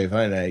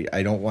 fine,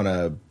 I don't want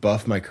to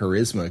buff my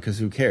charisma because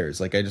who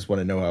cares? Like, I just want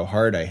to know how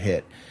hard I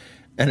hit.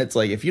 And it's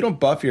like, if you don't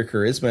buff your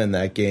charisma in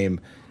that game,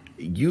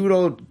 you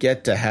don't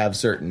get to have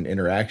certain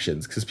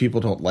interactions because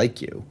people don't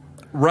like you.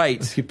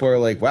 Right. People are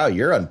like, wow,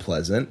 you're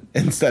unpleasant,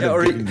 instead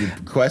of giving you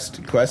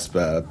quest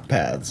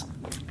paths.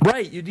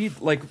 Right. You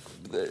need, like,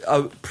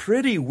 a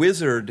pretty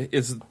wizard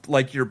is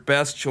like your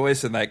best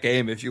choice in that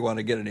game if you want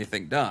to get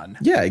anything done.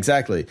 Yeah,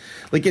 exactly.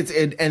 Like,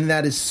 and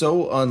that is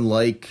so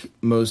unlike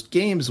most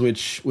games,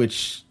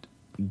 which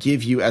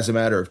give you, as a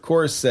matter of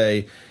course,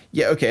 say,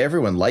 yeah, okay,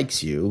 everyone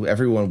likes you,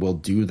 everyone will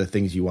do the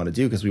things you want to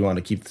do because we want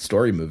to keep the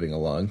story moving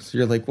along. So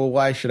you're like, well,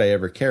 why should I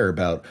ever care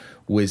about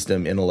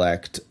wisdom,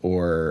 intellect,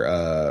 or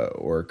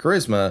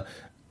charisma?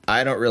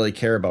 I don't really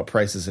care about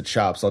prices at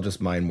shops. I'll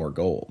just mine more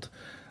gold.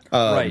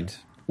 Right.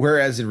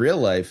 Whereas in real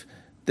life,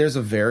 there's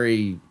a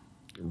very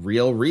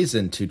real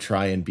reason to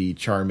try and be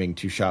charming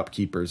to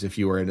shopkeepers if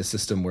you were in a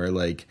system where,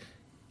 like,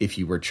 if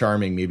you were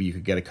charming, maybe you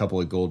could get a couple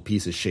of gold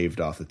pieces shaved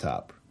off the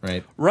top,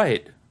 right?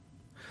 Right.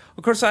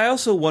 Of course, I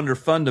also wonder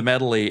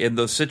fundamentally in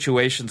those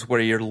situations where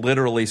you're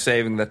literally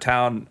saving the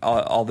town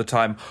all the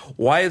time,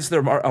 why is there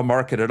a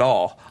market at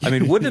all? I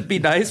mean, wouldn't it be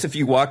nice if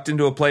you walked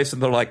into a place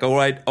and they're like, all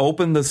right,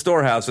 open the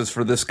storehouses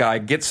for this guy,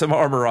 get some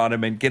armor on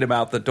him, and get him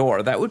out the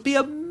door? That would be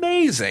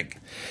amazing.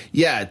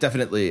 Yeah,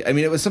 definitely. I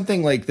mean, it was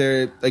something like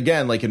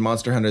again, like in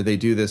Monster Hunter, they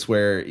do this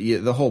where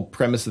the whole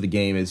premise of the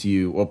game is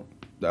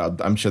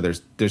I'm sure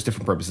there's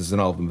different purposes in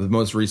all of them. But the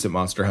most recent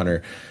Monster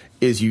Hunter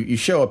is you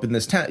show up in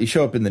this town, you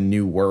show up in the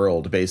new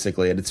world,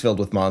 basically, and it's filled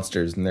with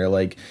monsters. And they're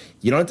like,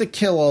 you don't have to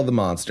kill all the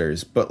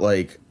monsters, but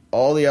like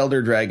all the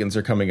elder dragons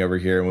are coming over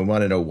here, and we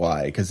want to know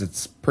why, because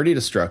it's pretty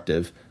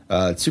destructive.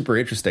 It's super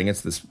interesting.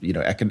 It's this,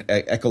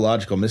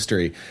 ecological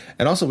mystery.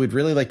 And also, we'd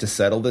really like to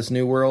settle this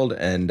new world,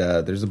 and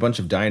there's a bunch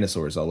of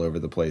dinosaurs all over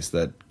the place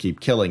that keep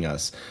killing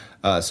us.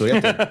 So we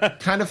have to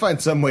kind of find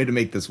some way to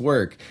make this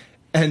work.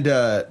 And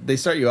they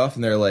start you off,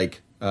 and they're like,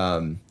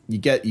 you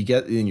get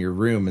in your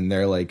room, and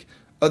they're like,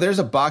 oh, there's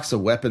a box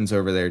of weapons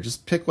over there.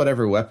 Just pick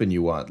whatever weapon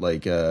you want.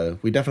 Like,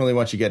 we definitely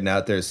want you getting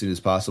out there as soon as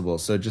possible.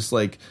 So just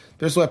like,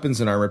 there's weapons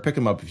and armor. Pick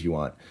them up if you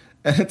want.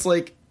 And it's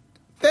like,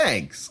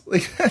 thanks.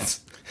 Like,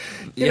 that's,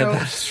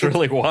 that's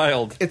really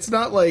wild. It's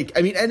not like,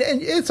 I mean, and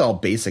it's all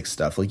basic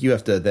stuff. Like, you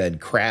have to then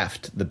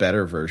craft the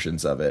better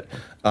versions of it,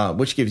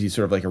 which gives you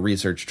sort of like a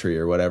research tree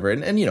or whatever.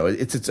 And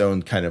it's its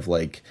own kind of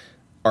like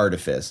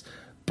artifice.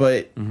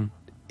 But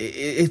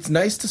it's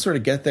nice to sort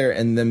of get there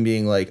and then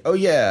being like, oh,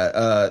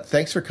 yeah,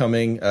 thanks for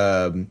coming.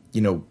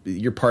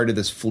 You're part of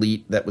this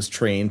fleet that was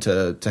trained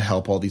to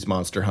help all these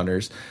monster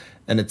hunters.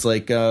 And it's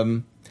like,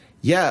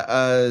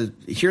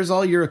 here's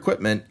all your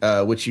equipment,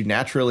 which you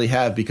naturally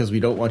have because we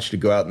don't want you to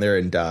go out there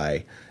and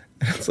die.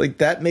 It's like,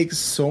 that makes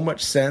so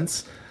much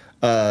sense.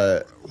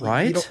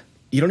 Right?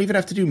 You don't even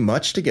have to do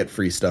much to get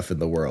free stuff in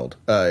the world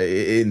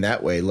in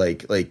that way,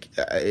 like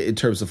in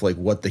terms of like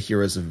what the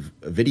heroes of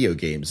video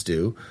games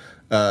do.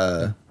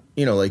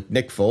 Like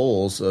Nick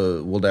Foles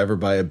will never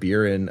buy a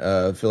beer in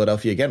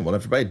Philadelphia again. Will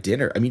never buy a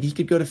dinner. I mean, he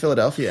could go to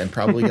Philadelphia and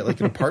probably get like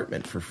an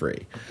apartment for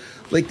free.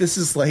 Like, this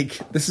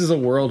is a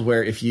world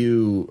where if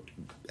you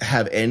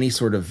have any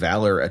sort of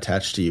valor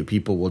attached to you,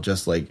 people will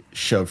just like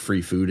shove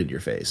free food in your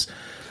face.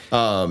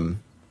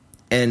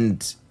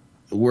 And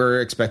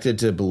we're expected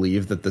to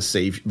believe that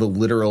the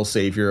literal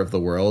savior of the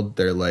world,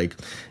 they're like,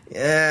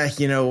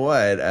 you know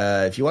what?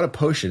 If you want a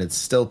potion, it's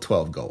still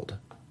 12 gold.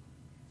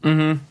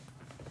 Mm-hmm.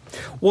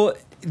 Well,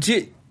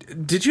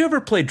 did you ever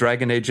play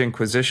Dragon Age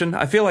Inquisition?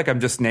 I feel like I'm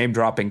just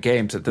name-dropping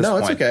games at this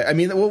point. No, it's okay. I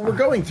mean, we're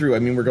going through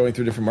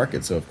different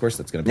markets, so of course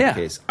that's going to be the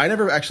case. I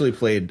never actually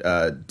played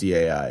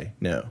DAI,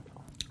 no.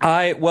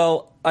 I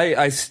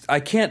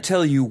can't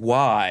tell you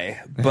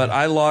why, but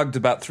I logged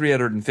about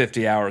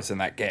 350 hours in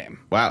that game.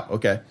 Wow,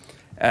 okay.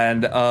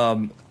 And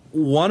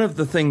one of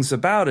the things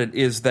about it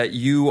is that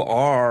you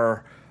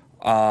are,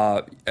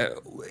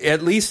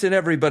 at least in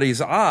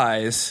everybody's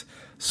eyes,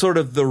 sort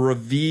of the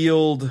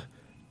revealed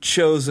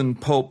chosen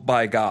pope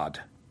by God.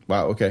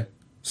 Wow, okay.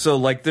 So,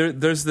 like,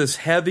 there's this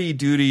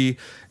heavy-duty,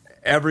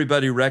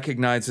 everybody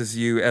recognizes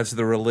you as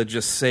the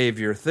religious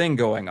savior thing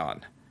going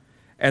on.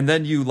 And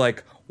then you,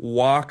 like,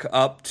 walk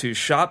up to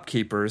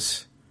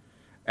shopkeepers,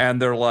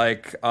 and they're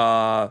like,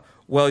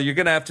 well, you're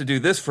going to have to do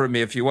this for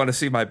me if you want to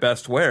see my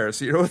best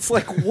wares. It's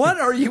like, what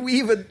are you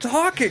even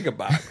talking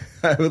about?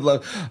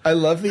 I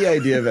love the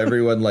idea of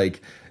everyone,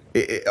 like,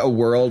 a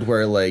world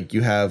where like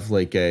you have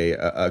like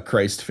a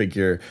Christ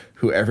figure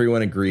who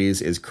everyone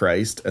agrees is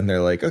Christ, and they're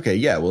like, okay,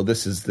 yeah, well,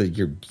 this is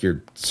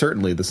you're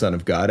certainly the Son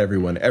of God.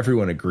 Everyone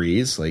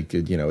agrees. Like,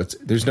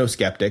 there's no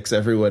skeptics.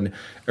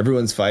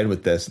 Everyone's fine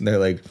with this, and they're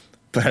like,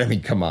 but I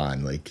mean, come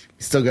on, like,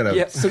 still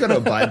gotta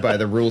abide by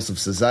the rules of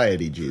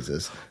society,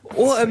 Jesus.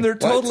 Well, and they're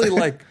totally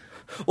like,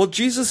 well,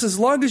 Jesus, as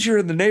long as you're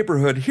in the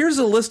neighborhood, here's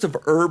a list of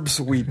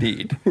herbs we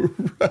need.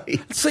 Right.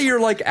 So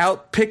you're like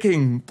out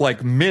picking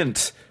like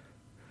mint.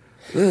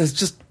 It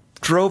just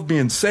drove me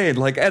insane.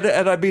 Like, and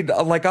I mean,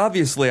 like,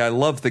 obviously I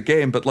love the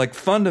game, but like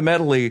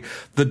fundamentally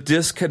the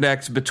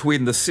disconnect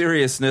between the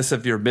seriousness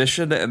of your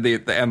mission and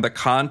the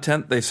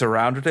content they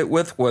surrounded it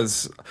with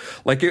was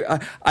like,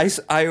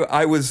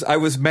 I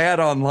was mad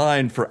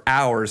online for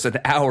hours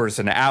and hours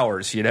and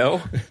hours,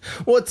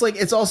 Well, it's like,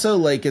 it's also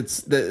like,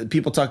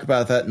 people talk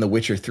about that in The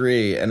Witcher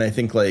 3, and I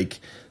think like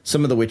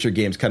some of the Witcher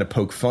games kind of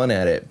poke fun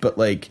at it, but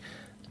like,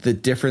 the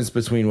difference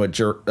between what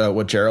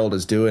Geralt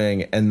is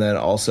doing and then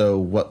also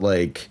what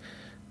like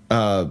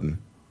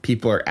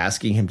people are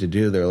asking him to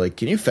do. They're like,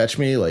 can you fetch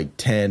me like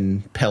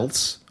 10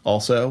 pelts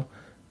also?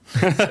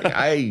 Like,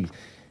 I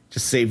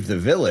just saved the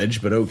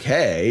village, but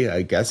okay,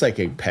 I guess I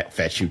can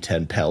fetch you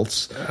 10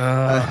 pelts.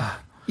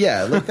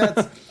 Yeah, like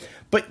that's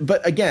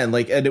but again,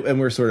 like, and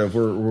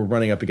we're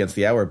running up against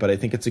the hour, but I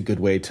think it's a good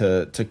way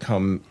to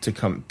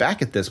come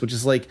back at this, which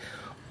is like,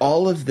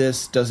 all of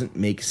this doesn't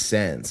make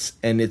sense,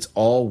 and it's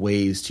all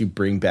ways to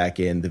bring back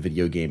in the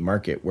video game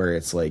market, where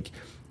it's like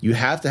you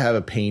have to have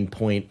a pain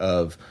point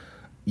of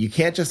you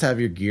can't just have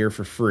your gear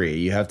for free.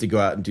 You have to go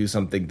out and do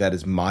something that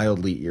is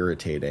mildly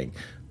irritating,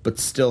 but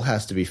still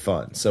has to be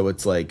fun. So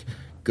it's like,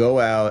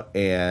 go out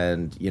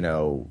and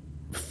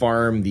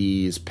farm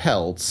these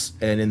pelts,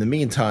 and in the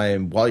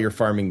meantime, while you're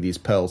farming these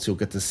pelts, you'll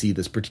get to see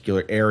this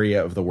particular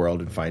area of the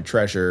world and find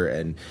treasure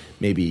and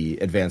maybe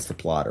advance the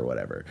plot or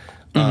whatever.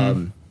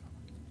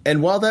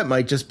 And while that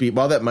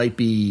might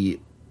be,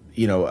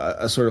 you know,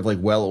 a sort of like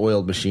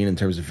well-oiled machine in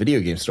terms of video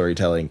game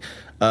storytelling,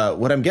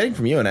 what I'm getting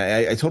from you, and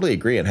I totally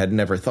agree and had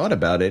never thought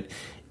about it,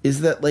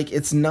 is that like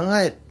it's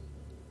not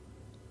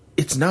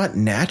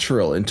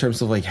natural in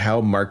terms of like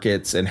how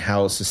markets and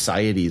how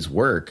societies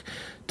work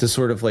to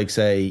sort of like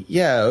say,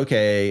 yeah,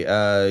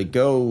 okay,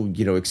 go,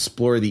 you know,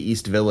 explore the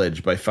East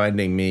Village by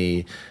finding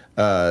me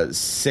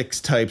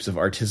 6 types of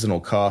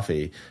artisanal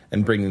coffee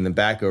and bringing them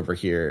back over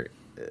here,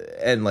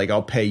 and like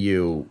I'll pay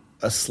you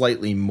a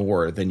slightly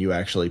more than you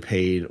actually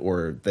paid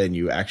or than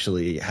you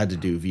actually had to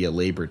do via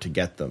labor to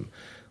get them.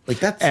 Like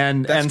that's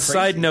crazy.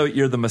 Side note,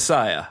 you're the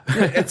Messiah.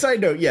 And side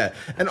note, yeah,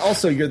 and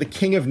also you're the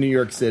king of New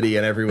York City,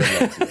 and everyone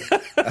loves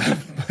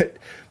you.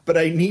 But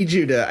I need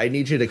you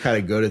to kind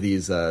of go to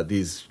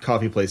these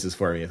coffee places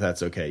for me, if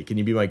that's okay. Can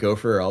you be my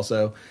gopher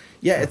also?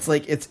 Yeah, it's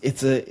like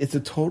it's a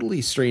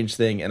totally strange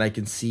thing, and I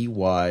can see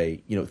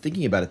why, you know,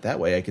 thinking about it that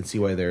way, I can see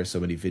why there are so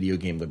many video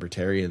game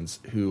libertarians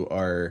who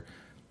are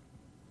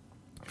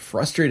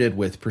frustrated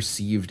with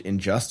perceived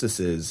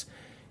injustices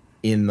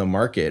in the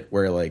market,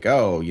 where like,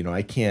 oh, you know,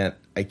 I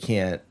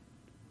can't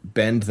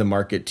bend the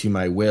market to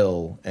my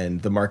will,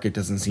 and the market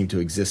doesn't seem to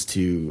exist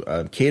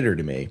to cater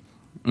to me.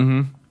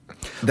 Mm-hmm.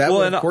 That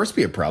would, of course,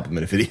 be a problem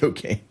in a video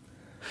game.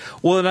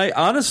 Well, and I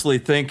honestly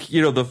think,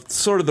 you know, the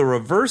sort of the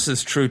reverse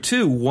is true,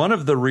 too. One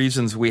of the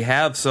reasons we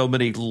have so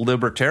many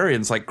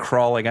libertarians like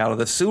crawling out of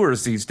the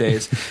sewers these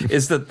days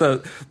is that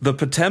the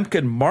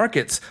Potemkin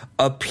markets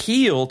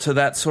appeal to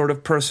that sort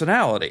of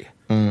personality.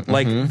 Mm-hmm.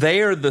 Like,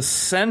 they are the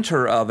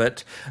center of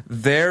it.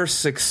 Their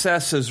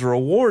success is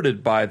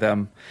rewarded by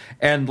them.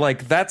 And,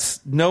 like,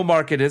 no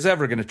market is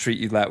ever going to treat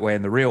you that way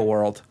in the real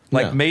world.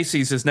 Like, no.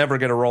 Macy's is never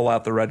going to roll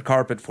out the red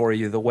carpet for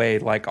you the way,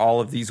 like,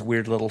 all of these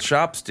weird little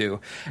shops do.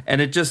 And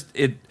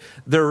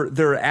there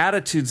are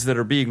attitudes that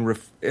are being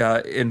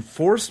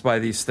enforced by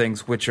these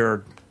things which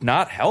are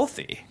not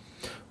healthy.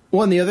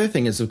 Well, and the other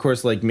thing is, of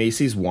course, like,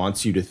 Macy's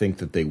wants you to think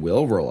that they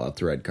will roll out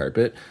the red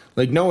carpet.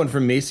 Like, no one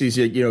from Macy's,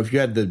 you know, if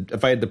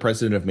I had the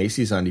president of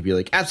Macy's on, he'd be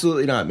like,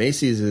 absolutely not.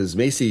 Macy's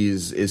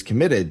is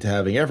committed to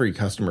having every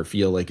customer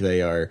feel like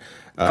they are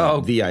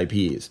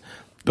VIPs.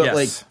 But yes.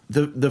 Like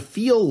the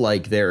feel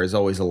like there is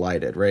always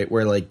elided, right?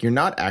 Where like you're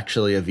not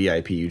actually a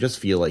VIP, you just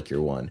feel like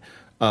you're one.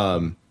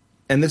 And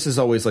this is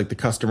always like the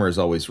customer is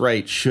always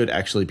right. Should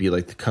actually be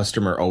like the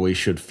customer always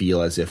should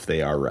feel as if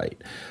they are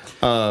right.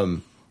 Oh,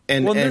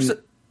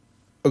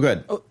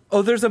 good.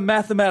 Oh, there's a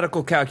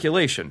mathematical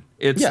calculation.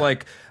 It's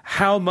like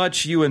how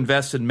much you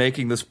invest in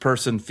making this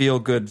person feel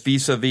good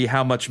vis-a-vis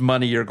how much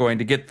money you're going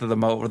to get to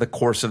them over the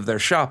course of their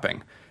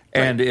shopping.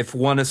 Right. And if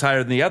one is higher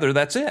than the other,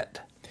 that's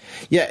it.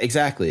 Yeah,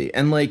 exactly.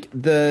 And like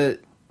and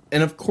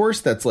of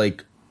course that's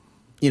like,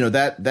 you know,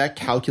 that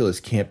calculus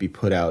can't be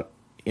put out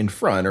in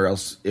front, or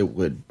else it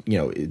would, you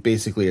know,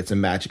 basically it's a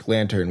magic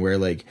lantern where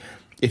like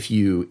if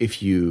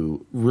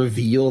you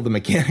reveal the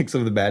mechanics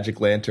of the magic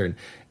lantern,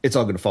 it's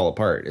all going to fall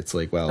apart. It's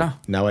like, well,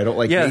 now I don't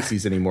like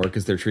Macy's anymore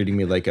because they're treating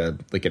me like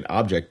an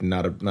object,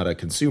 not a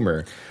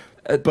consumer.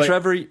 But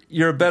Trevor,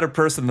 you're a better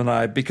person than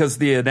I, because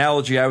the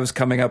analogy I was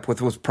coming up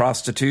with was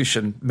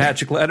prostitution.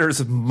 Magic letters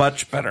is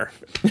much better.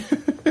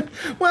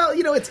 Well,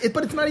 you know,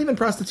 but it's not even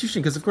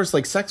prostitution, because of course,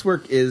 like, sex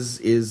work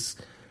is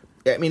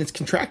I mean, it's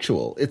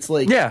contractual. It's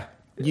like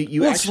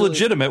it's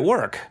legitimate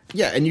work.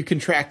 Yeah, and you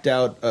contract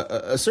out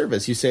a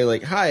service. You say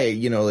like, hi,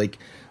 you know, like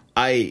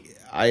I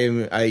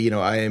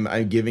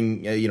am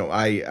giving, you know,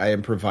 I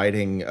am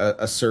providing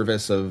a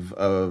service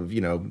of,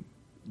 you know,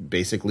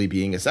 basically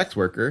being a sex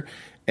worker,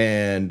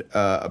 and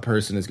a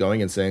person is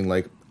going and saying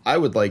like, I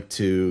would like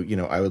to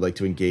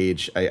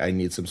engage. I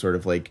need some sort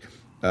of like,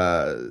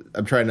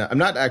 I'm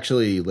not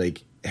actually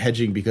like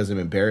hedging because I'm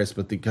embarrassed,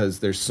 but because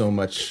there's so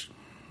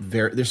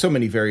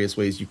many various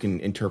ways you can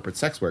interpret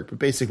sex work. But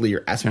basically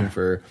you're asking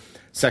for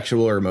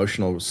sexual or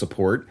emotional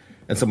support,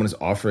 and someone is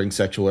offering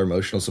sexual or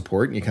emotional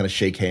support, and you kind of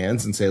shake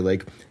hands and say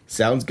like,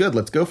 sounds good,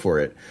 let's go for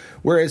it.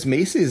 Whereas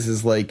Macy's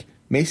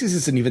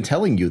isn't even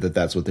telling you that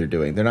that's what they're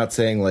doing. They're not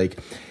saying like,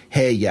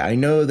 hey, yeah, I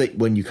know that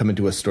when you come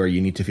into a store, you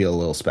need to feel a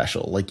little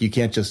special. Like, you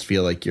can't just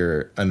feel like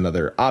you're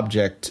another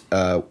object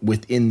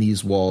within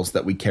these walls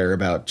that we care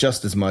about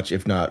just as much,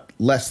 if not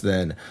less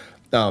than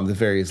the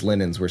various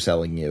linens we're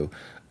selling you.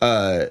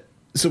 So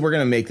we're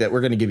going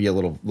to give you a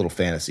little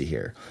fantasy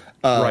here.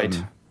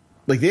 Right.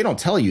 Like, they don't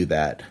tell you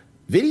that.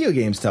 Video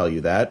games tell you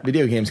that.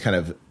 Video games kind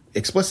of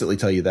explicitly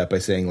tell you that by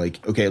saying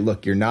like, okay,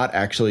 look, you're not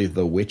actually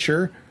the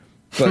Witcher,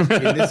 but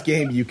in this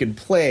game you can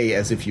play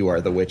as if you are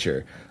the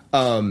Witcher.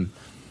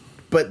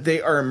 But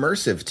they are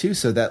immersive too,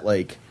 so that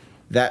like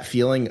that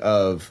feeling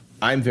of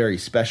I'm very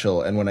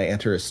special, and when I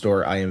enter a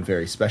store I am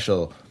very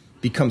special,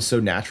 becomes so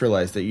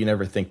naturalized that you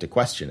never think to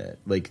question it.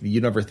 Like,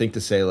 you never think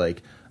to say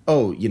like,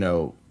 oh, you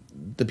know,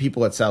 the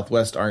people at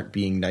Southwest aren't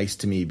being nice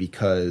to me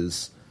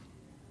because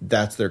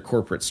that's their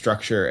corporate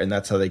structure and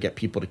that's how they get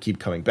people to keep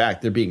coming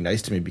back. They're being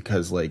nice to me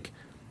because like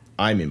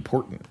I'm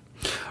important.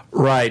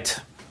 Right.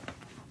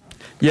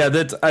 Yeah,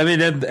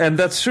 and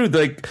that's true.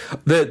 Like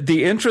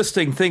the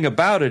interesting thing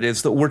about it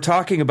is that we're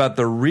talking about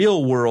the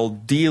real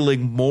world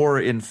dealing more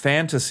in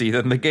fantasy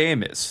than the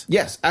game is.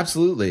 Yes,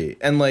 absolutely.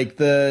 And like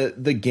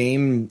the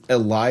game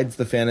elides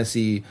the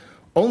fantasy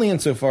only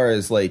insofar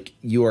as like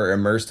you are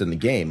immersed in the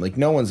game. Like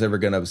no one's ever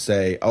going to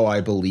say, "Oh,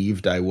 I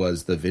believed I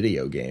was the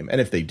video game."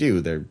 And if they do,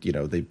 they're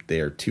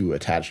they are too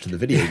attached to the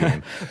video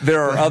game.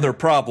 There are other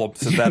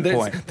problems at that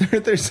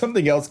point. There's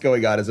something else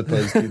going on as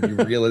opposed to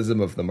the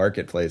realism of the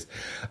marketplace.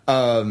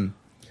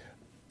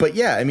 But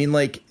yeah, I mean,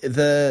 like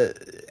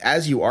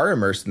as you are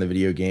immersed in the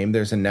video game,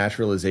 there's a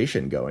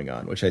naturalization going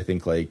on, which I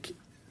think like,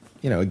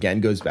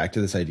 again goes back to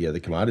this idea of the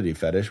commodity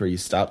fetish, where you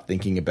stop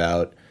thinking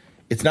about.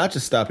 It's not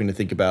just stopping to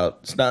think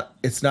about.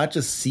 It's not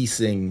just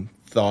ceasing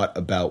thought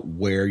about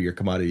where your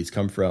commodities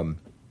come from.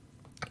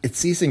 It's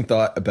ceasing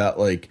thought about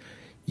like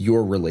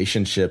your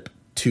relationship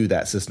to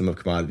that system of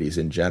commodities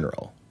in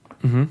general.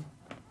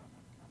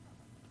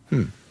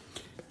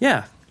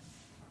 Yeah.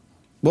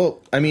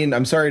 Well, I mean,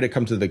 I'm sorry to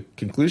come to the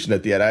conclusion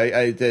at the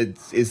end.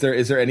 Is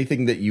there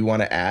anything that you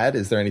want to add?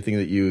 Is there anything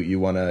that you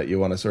want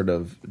to sort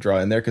of draw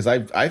in there? Because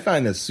I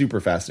find this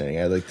super fascinating.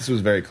 This was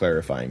very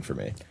clarifying for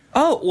me.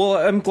 Oh, well,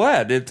 I'm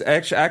glad. It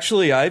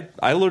actually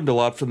I learned a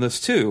lot from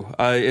this too.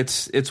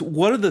 It's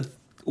one of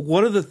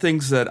the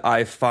things that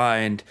I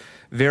find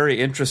very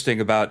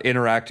interesting about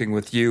interacting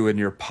with you and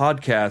your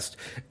podcast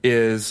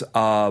is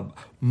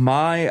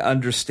my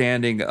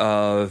understanding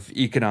of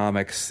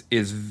economics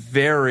is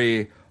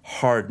very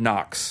hard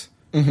knocks.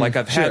 Like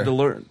I've had to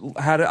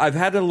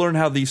learn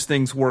how these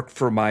things work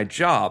for my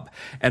job,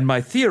 and my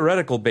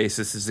theoretical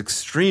basis is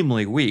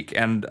extremely weak.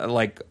 And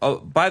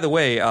by the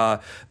way,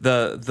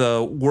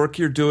 the work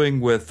you're doing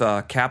with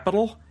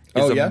Capital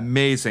is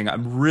amazing.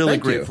 I'm really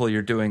grateful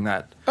you're doing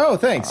that. Oh,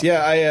 thanks.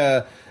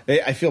 I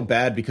feel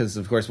bad because,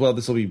 of course,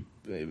 this will be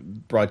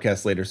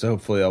broadcast later, so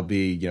hopefully I'll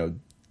be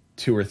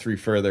 2 or 3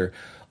 further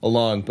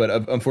along, but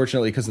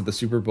unfortunately, because of the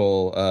Super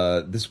Bowl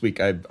this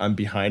week, I'm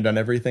behind on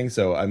everything.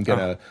 So I'm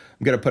gonna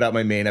put out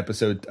my main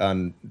episode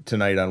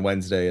tonight on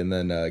Wednesday, and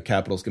then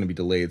Capital's gonna be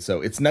delayed.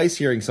 So it's nice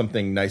hearing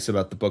something nice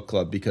about the book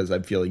club because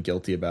I'm feeling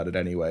guilty about it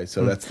anyway.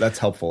 So that's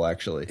helpful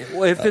actually.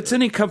 Well, if it's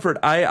any comfort,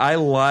 I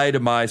lie to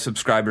my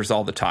subscribers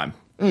all the time.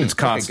 It's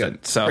constant.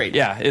 Okay, so great.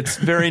 Yeah, it's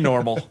very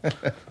normal.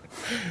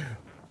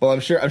 Well, I'm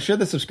sure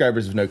the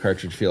subscribers of No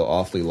Cartridge feel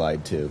awfully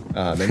lied to,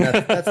 and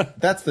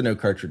that's the No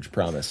Cartridge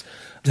promise.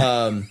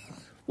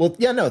 Well,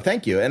 yeah, no,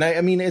 thank you. And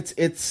I mean,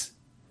 it's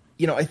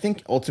I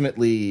think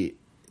ultimately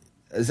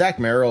Zach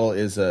Merrill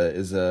is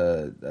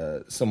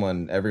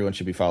someone everyone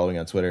should be following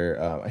on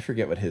Twitter. I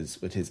forget what his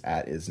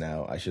 @ is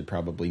now. I should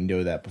probably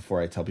know that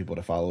before I tell people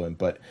to follow him.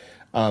 But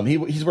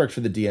he's worked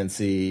for the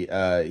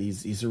DNC.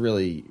 He's a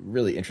really,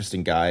 really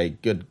interesting guy,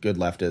 good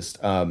leftist.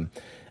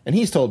 And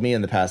he's told me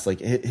in the past,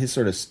 like his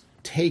sort of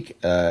take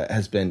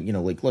has been,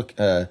 look,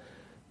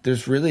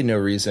 there's really no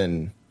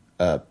reason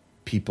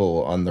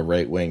people on the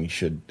right wing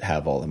should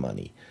have all the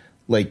money.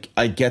 Like,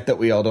 I get that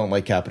we all don't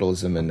like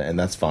capitalism, and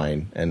that's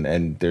fine,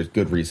 and there's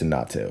good reason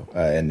not to,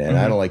 and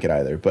I don't like it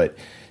either. But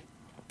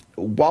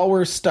while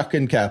we're stuck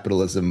in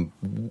capitalism,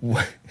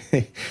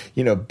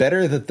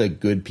 better that the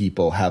good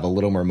people have a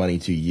little more money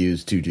to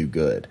use to do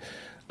good.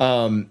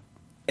 And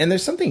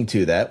there's something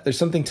to that. There's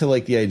something to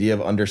like the idea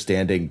of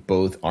understanding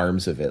both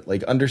arms of it,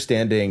 like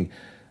understanding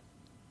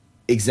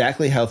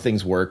exactly how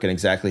things work and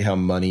exactly how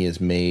money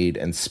is made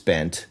and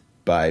spent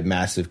by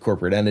massive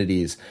corporate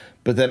entities,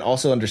 but then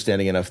also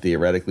understanding enough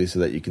theoretically so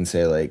that you can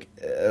say, like,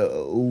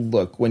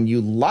 look, when you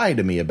lie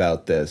to me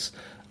about this,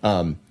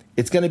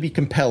 it's going to be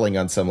compelling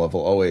on some level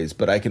always,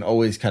 but I can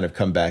always kind of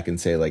come back and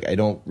say, like, I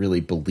don't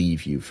really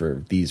believe you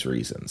for these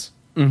reasons.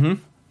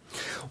 Mm-hmm.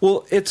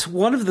 Well, it's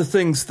one of the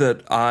things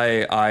that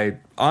I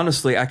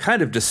honestly, I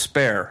kind of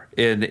despair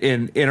in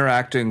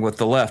interacting with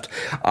the left.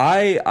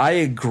 I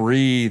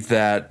agree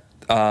that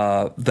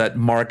that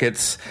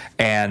markets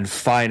and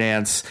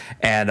finance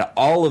and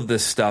all of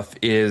this stuff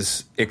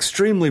is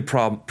extremely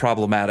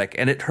problematic,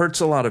 and it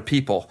hurts a lot of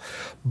people.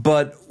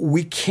 But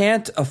we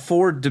can't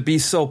afford to be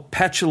so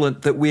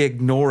petulant that we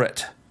ignore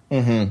it.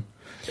 Mm-hmm.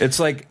 It's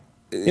like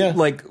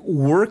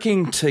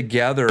working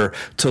together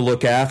to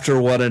look after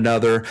one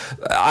another.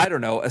 I don't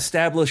know,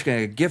 establishing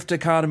a gift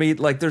economy.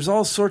 Like, there's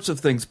all sorts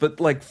of things, but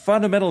like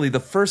fundamentally, the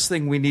first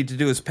thing we need to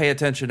do is pay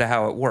attention to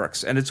how it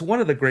works. And it's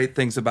one of the great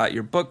things about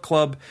your book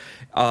club.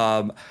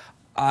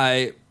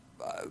 I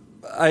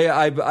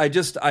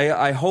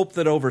hope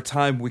that over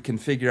time we can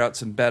figure out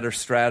some better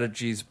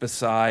strategies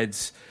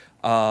besides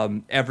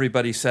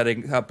everybody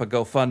setting up a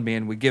GoFundMe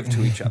and we give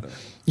to each other.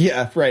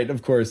 Yeah, right.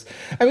 Of course.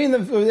 I mean,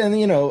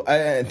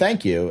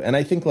 thank you. And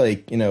I think,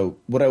 like,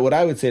 what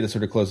I would say to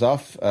sort of close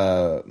off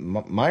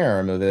my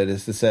arm of it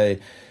is to say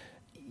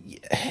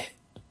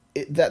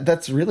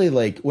that's really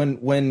like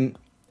when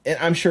and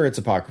I'm sure it's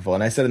apocryphal.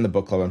 And I said in the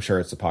book club, I'm sure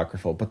it's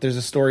apocryphal. But there's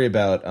a story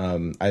about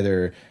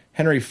either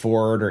Henry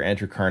Ford or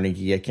Andrew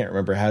Carnegie. I can't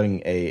remember,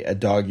 having a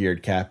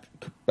dog-eared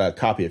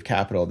copy of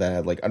Capital that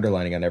had like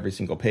underlining on every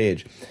single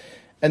page.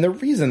 And the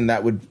reason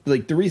that would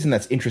the reason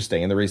that's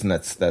interesting and the reason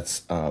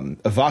that's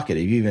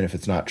evocative, even if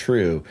it's not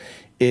true,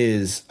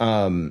 is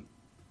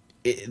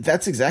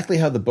that's exactly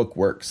how the book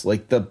works.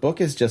 Like, the book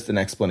is just an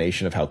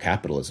explanation of how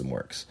capitalism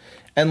works.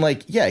 And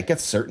it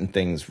gets certain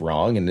things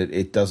wrong, and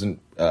it doesn't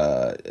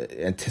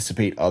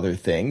anticipate other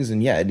things,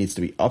 and it needs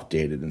to be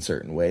updated in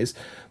certain ways.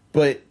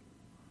 But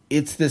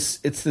it's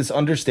this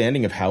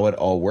understanding of how it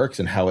all works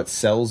and how it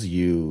sells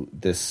you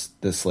this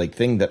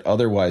thing that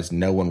otherwise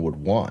no one would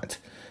want.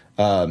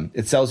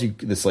 It sells you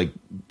this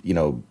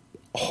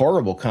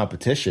horrible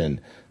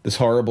competition, this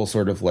horrible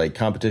sort of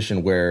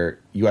competition where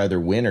you either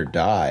win or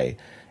die,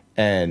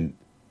 and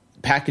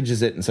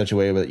packages it in such a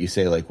way that you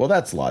say well,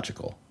 that's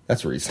logical.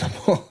 That's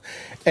reasonable.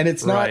 And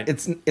it's not,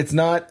 right. It's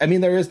not, I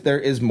mean, there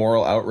is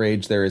moral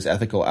outrage. There is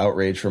ethical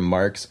outrage from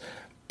Marx,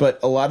 but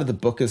a lot of the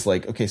book is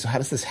okay, so how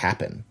does this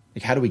happen?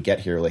 How do we get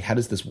here? How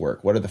does this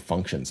work? What are the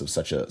functions of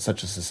such a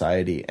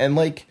society?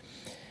 And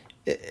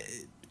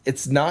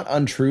it's not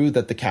untrue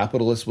that the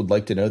capitalist would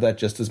like to know that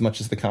just as much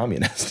as the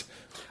communist.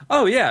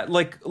 Oh yeah,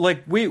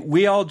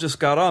 we all just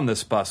got on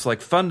this bus.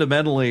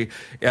 Fundamentally,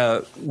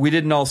 we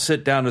didn't all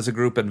sit down as a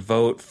group and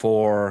vote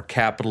for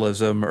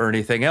capitalism or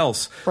anything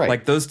else.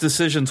 Right. Those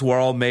decisions were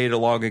all made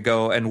long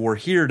ago, and we're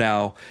here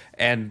now.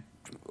 And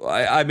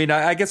I mean,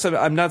 I guess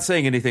I'm not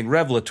saying anything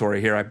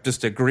revelatory here. I'm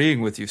just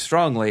agreeing with you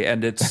strongly,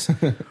 and it's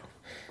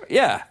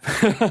yeah,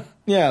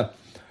 yeah.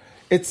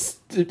 It's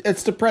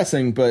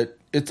depressing, but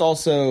it's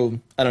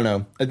also, I don't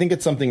know. I think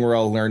it's something we're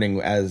all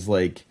learning as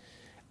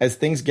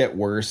things get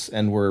worse,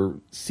 and we're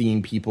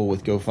seeing people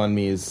with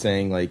GoFundMes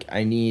saying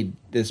I need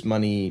this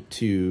money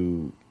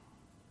to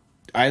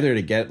either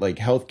to get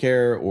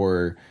healthcare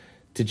or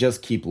to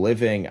just keep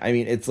living. I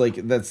mean, it's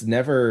that's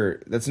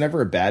never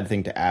a bad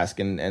thing to ask,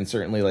 and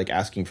certainly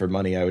asking for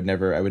money, I would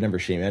never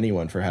shame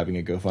anyone for having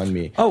a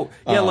GoFundMe. Oh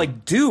yeah,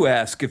 do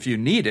ask if you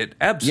need it.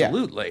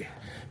 Absolutely. Yeah.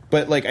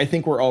 But I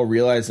think we're all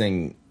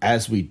realizing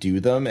as we do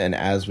them and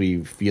as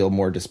we feel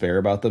more despair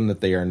about them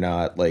that they are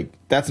not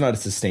that's not a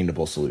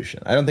sustainable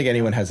solution. I don't think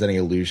anyone has any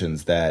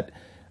illusions that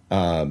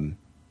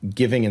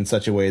giving in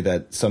such a way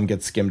that some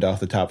get skimmed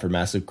off the top for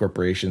massive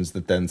corporations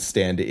that then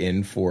stand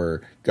in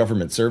for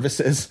government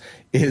services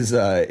is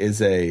a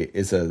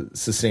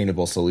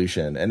sustainable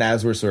solution. And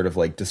as we're sort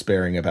of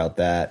despairing about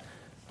that,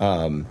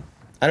 I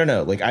don't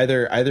know,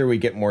 either we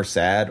get more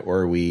sad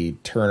or we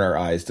turn our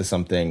eyes to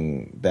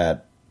something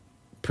that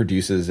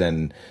produces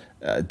and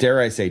dare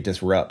I say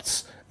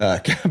disrupts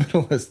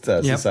capitalist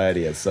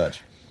society as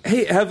such.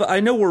 Hey,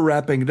 I know we're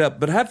wrapping it up,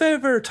 but have I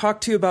ever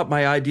talked to you about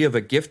my idea of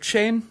a gift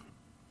chain?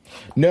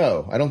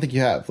 No, I don't think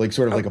you have. Like a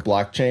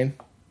blockchain?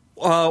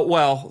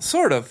 Well,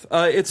 sort of.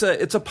 It's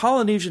a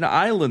Polynesian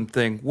island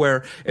thing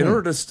where, in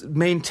order to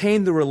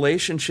maintain the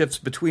relationships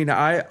between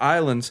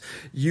islands,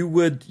 you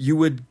would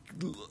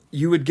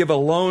give a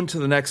loan to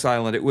the next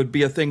island. It would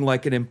be a thing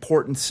like an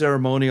important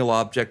ceremonial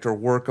object or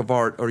work of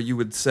art, or you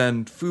would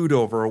send food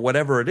over or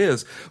whatever it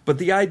is. But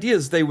the idea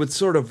is they would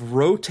sort of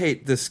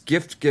rotate this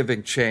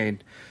gift-giving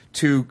chain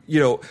to,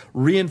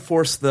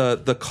 reinforce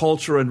the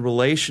culture and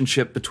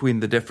relationship between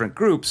the different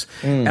groups.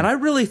 And I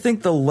really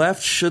think the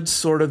left should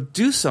sort of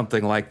do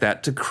something like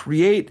that to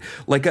create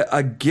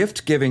a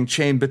gift-giving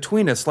chain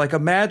between us.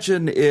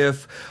 Imagine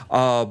if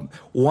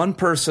one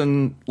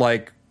person,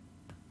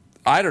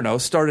 I don't know,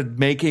 started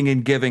making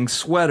and giving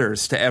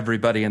sweaters to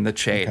everybody in the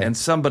chain, and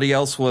somebody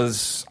else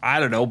was,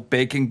 I don't know,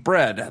 baking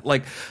bread.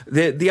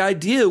 The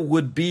idea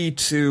would be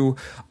to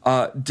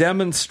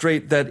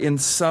demonstrate that in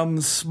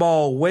some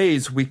small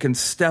ways we can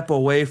step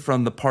away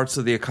from the parts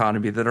of the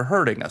economy that are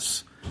hurting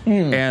us.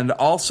 And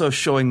also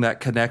showing that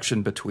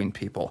connection between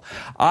people.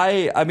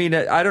 I mean,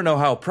 I don't know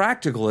how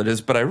practical it is,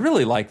 but I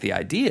really like the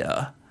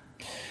idea.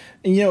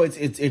 And,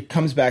 it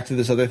comes back to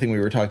this other thing we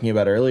were talking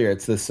about earlier.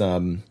 It's this,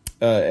 and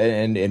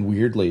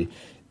weirdly,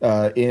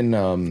 I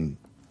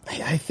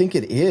think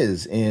it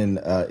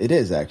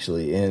is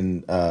actually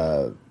in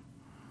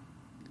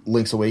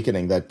Link's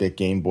Awakening, that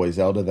Game Boy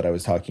Zelda that I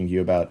was talking to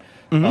you about.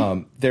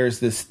 Mm-hmm. There's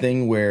this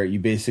thing where you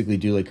basically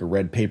do a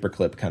red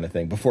paperclip kind of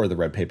thing, before the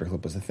red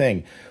paperclip was a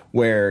thing,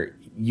 where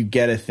you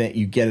get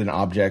an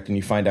object and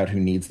you find out who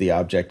needs the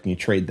object and you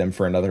trade them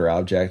for another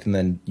object, and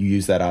then you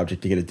use that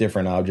object to get a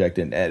different object,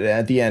 and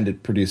at the end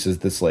it produces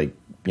this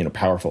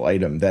powerful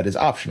item that is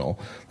optional.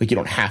 You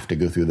don't have to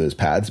go through those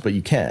paths, but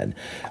you can.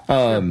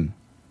 And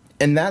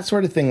that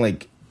sort of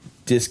thing,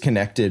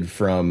 disconnected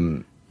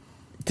from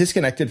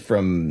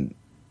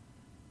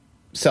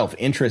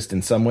self-interest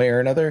in some way or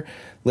another,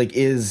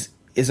 is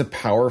a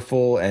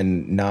powerful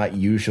and not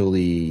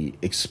usually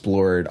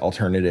explored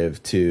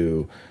alternative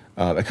to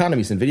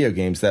economies in video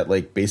games that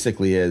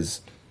basically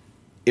is,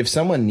 if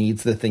someone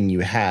needs the thing you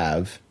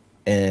have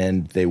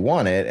and they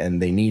want it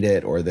and they need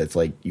it, or that's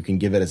you can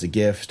give it as a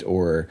gift,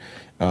 or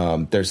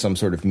there's some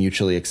sort of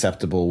mutually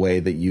acceptable way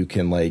that you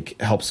can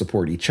help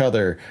support each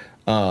other,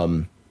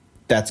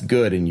 that's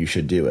good and you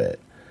should do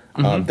it.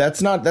 Mm-hmm.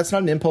 That's not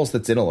an impulse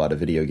that's in a lot of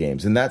video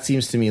games, and that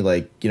seems to me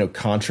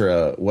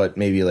contra what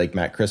maybe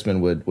Matt Christman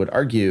would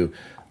argue.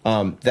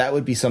 that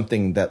would be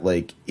something that,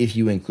 like, if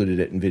you included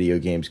it in video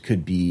games,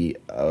 could be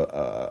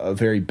a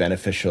very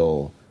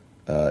beneficial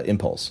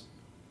impulse.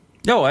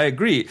 No, I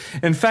agree.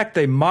 In fact,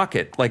 they mock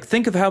it. Like,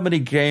 think of how many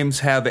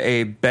games have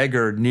a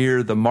beggar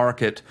near the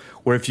market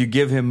where if you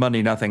give him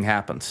money, nothing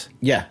happens.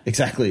 Yeah,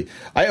 exactly.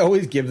 I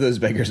always give those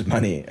beggars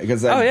money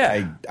because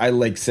I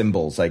like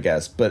symbols, I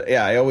guess. But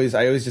yeah, I always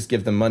just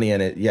give them money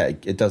and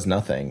it does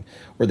nothing,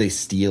 or they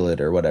steal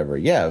it or whatever.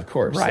 Yeah, of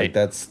course. Right.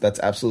 Like, that's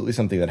absolutely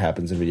something that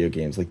happens in video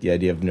games. Like, the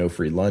idea of no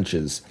free lunch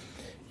is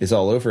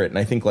all over it. And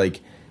I think, like,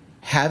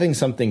 having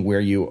something where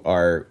you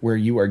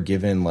are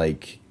given,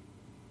 like,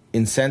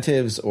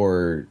 incentives,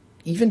 or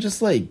even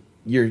just, like,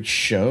 you're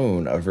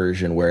shown a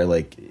version where,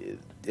 like,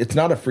 it's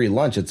not a free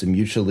lunch, it's a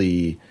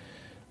mutually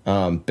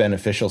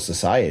beneficial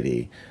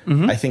society.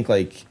 I think,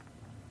 like,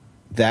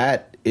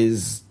 that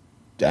is,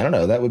 I don't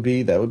know, that would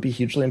be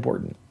hugely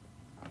important.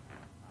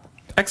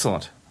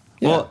 Excellent.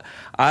 Yeah.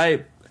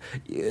 Well,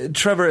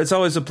 Trevor, it's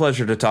always a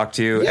pleasure to talk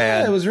to you. Yeah,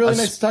 and it was really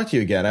nice to talk to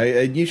you again.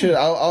 I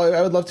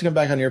would love to come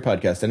back on your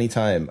podcast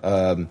anytime.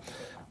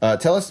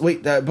 Tell us,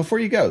 before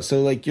you go,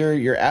 so, like,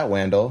 you're at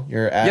Whandall,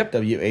 you're at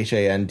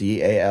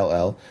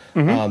WHANDALL.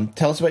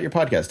 Tell us about your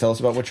podcast. Tell us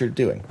about what you're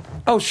doing.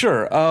 Oh,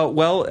 sure.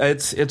 Well,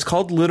 it's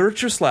called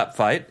Literature Slap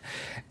Fight,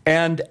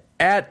 and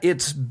at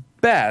its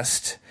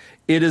best,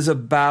 it is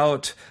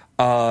about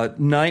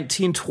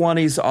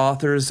 1920s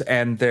authors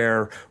and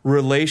their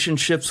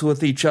relationships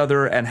with each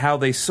other and how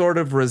they sort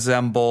of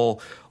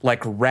resemble,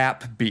 like,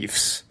 rap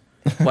beefs.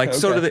 Like, okay.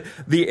 Sort of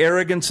the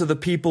arrogance of the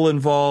people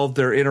involved,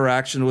 their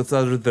interaction with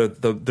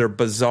their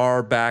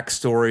bizarre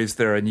backstories,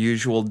 their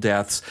unusual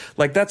deaths.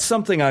 Like, that's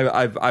something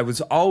I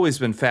was always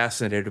been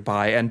fascinated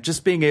by, and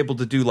just being able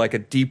to do, like, a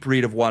deep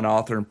read of one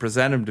author and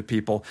present him to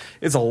people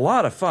is a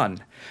lot of fun.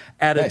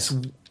 At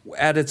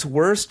its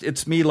worst,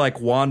 it's me, like,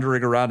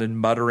 wandering around and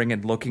muttering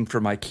and looking for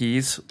my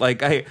keys.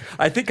 Like,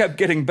 I think I'm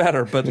getting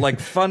better, but, like,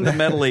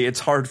 fundamentally, it's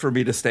hard for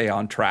me to stay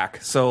on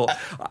track. So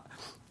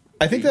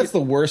I think that's the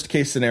worst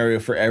case scenario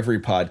for every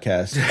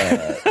podcast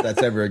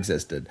that's ever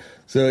existed.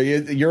 So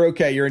you're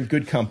okay. You're in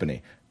good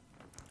company.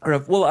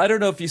 Well, I don't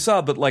know if you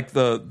saw, but, like,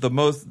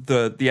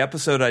 the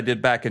episode I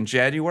did back in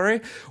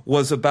January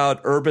was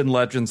about urban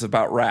legends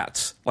about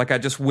rats. Like, I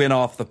just went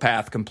off the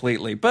path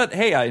completely. But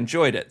hey, I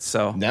enjoyed it.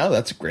 So no,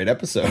 that's a great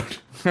episode.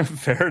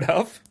 Fair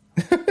enough.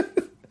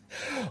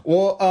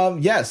 Well,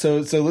 yeah. So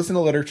listen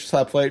to Literature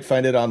Slap Fight.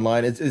 Find it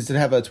online. Does it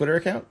have a Twitter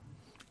account?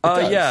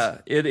 Yeah,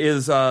 it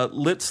is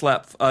Lit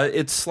Slap.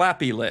 It's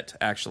Slappy Lit,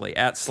 actually,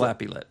 at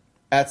Slappy Lit.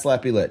 At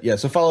Slappy Lit, yeah.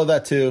 So follow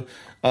that too.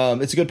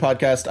 It's a good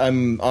podcast.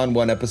 I'm on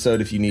one episode.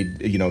 If you need,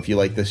 if you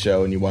like this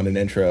show and you want an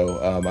intro,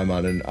 I'm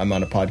on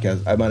a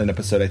podcast. I'm on an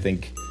episode. I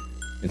think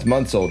it's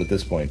months old at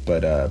this point,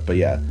 but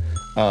yeah.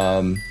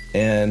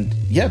 And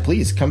yeah,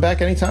 please come back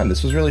anytime.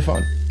 This was really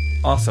fun.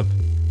 Awesome.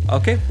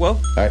 Okay,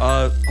 well, right.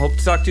 Hope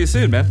to talk to you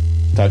soon, man.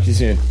 Talk to you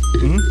soon.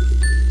 Mm-hmm.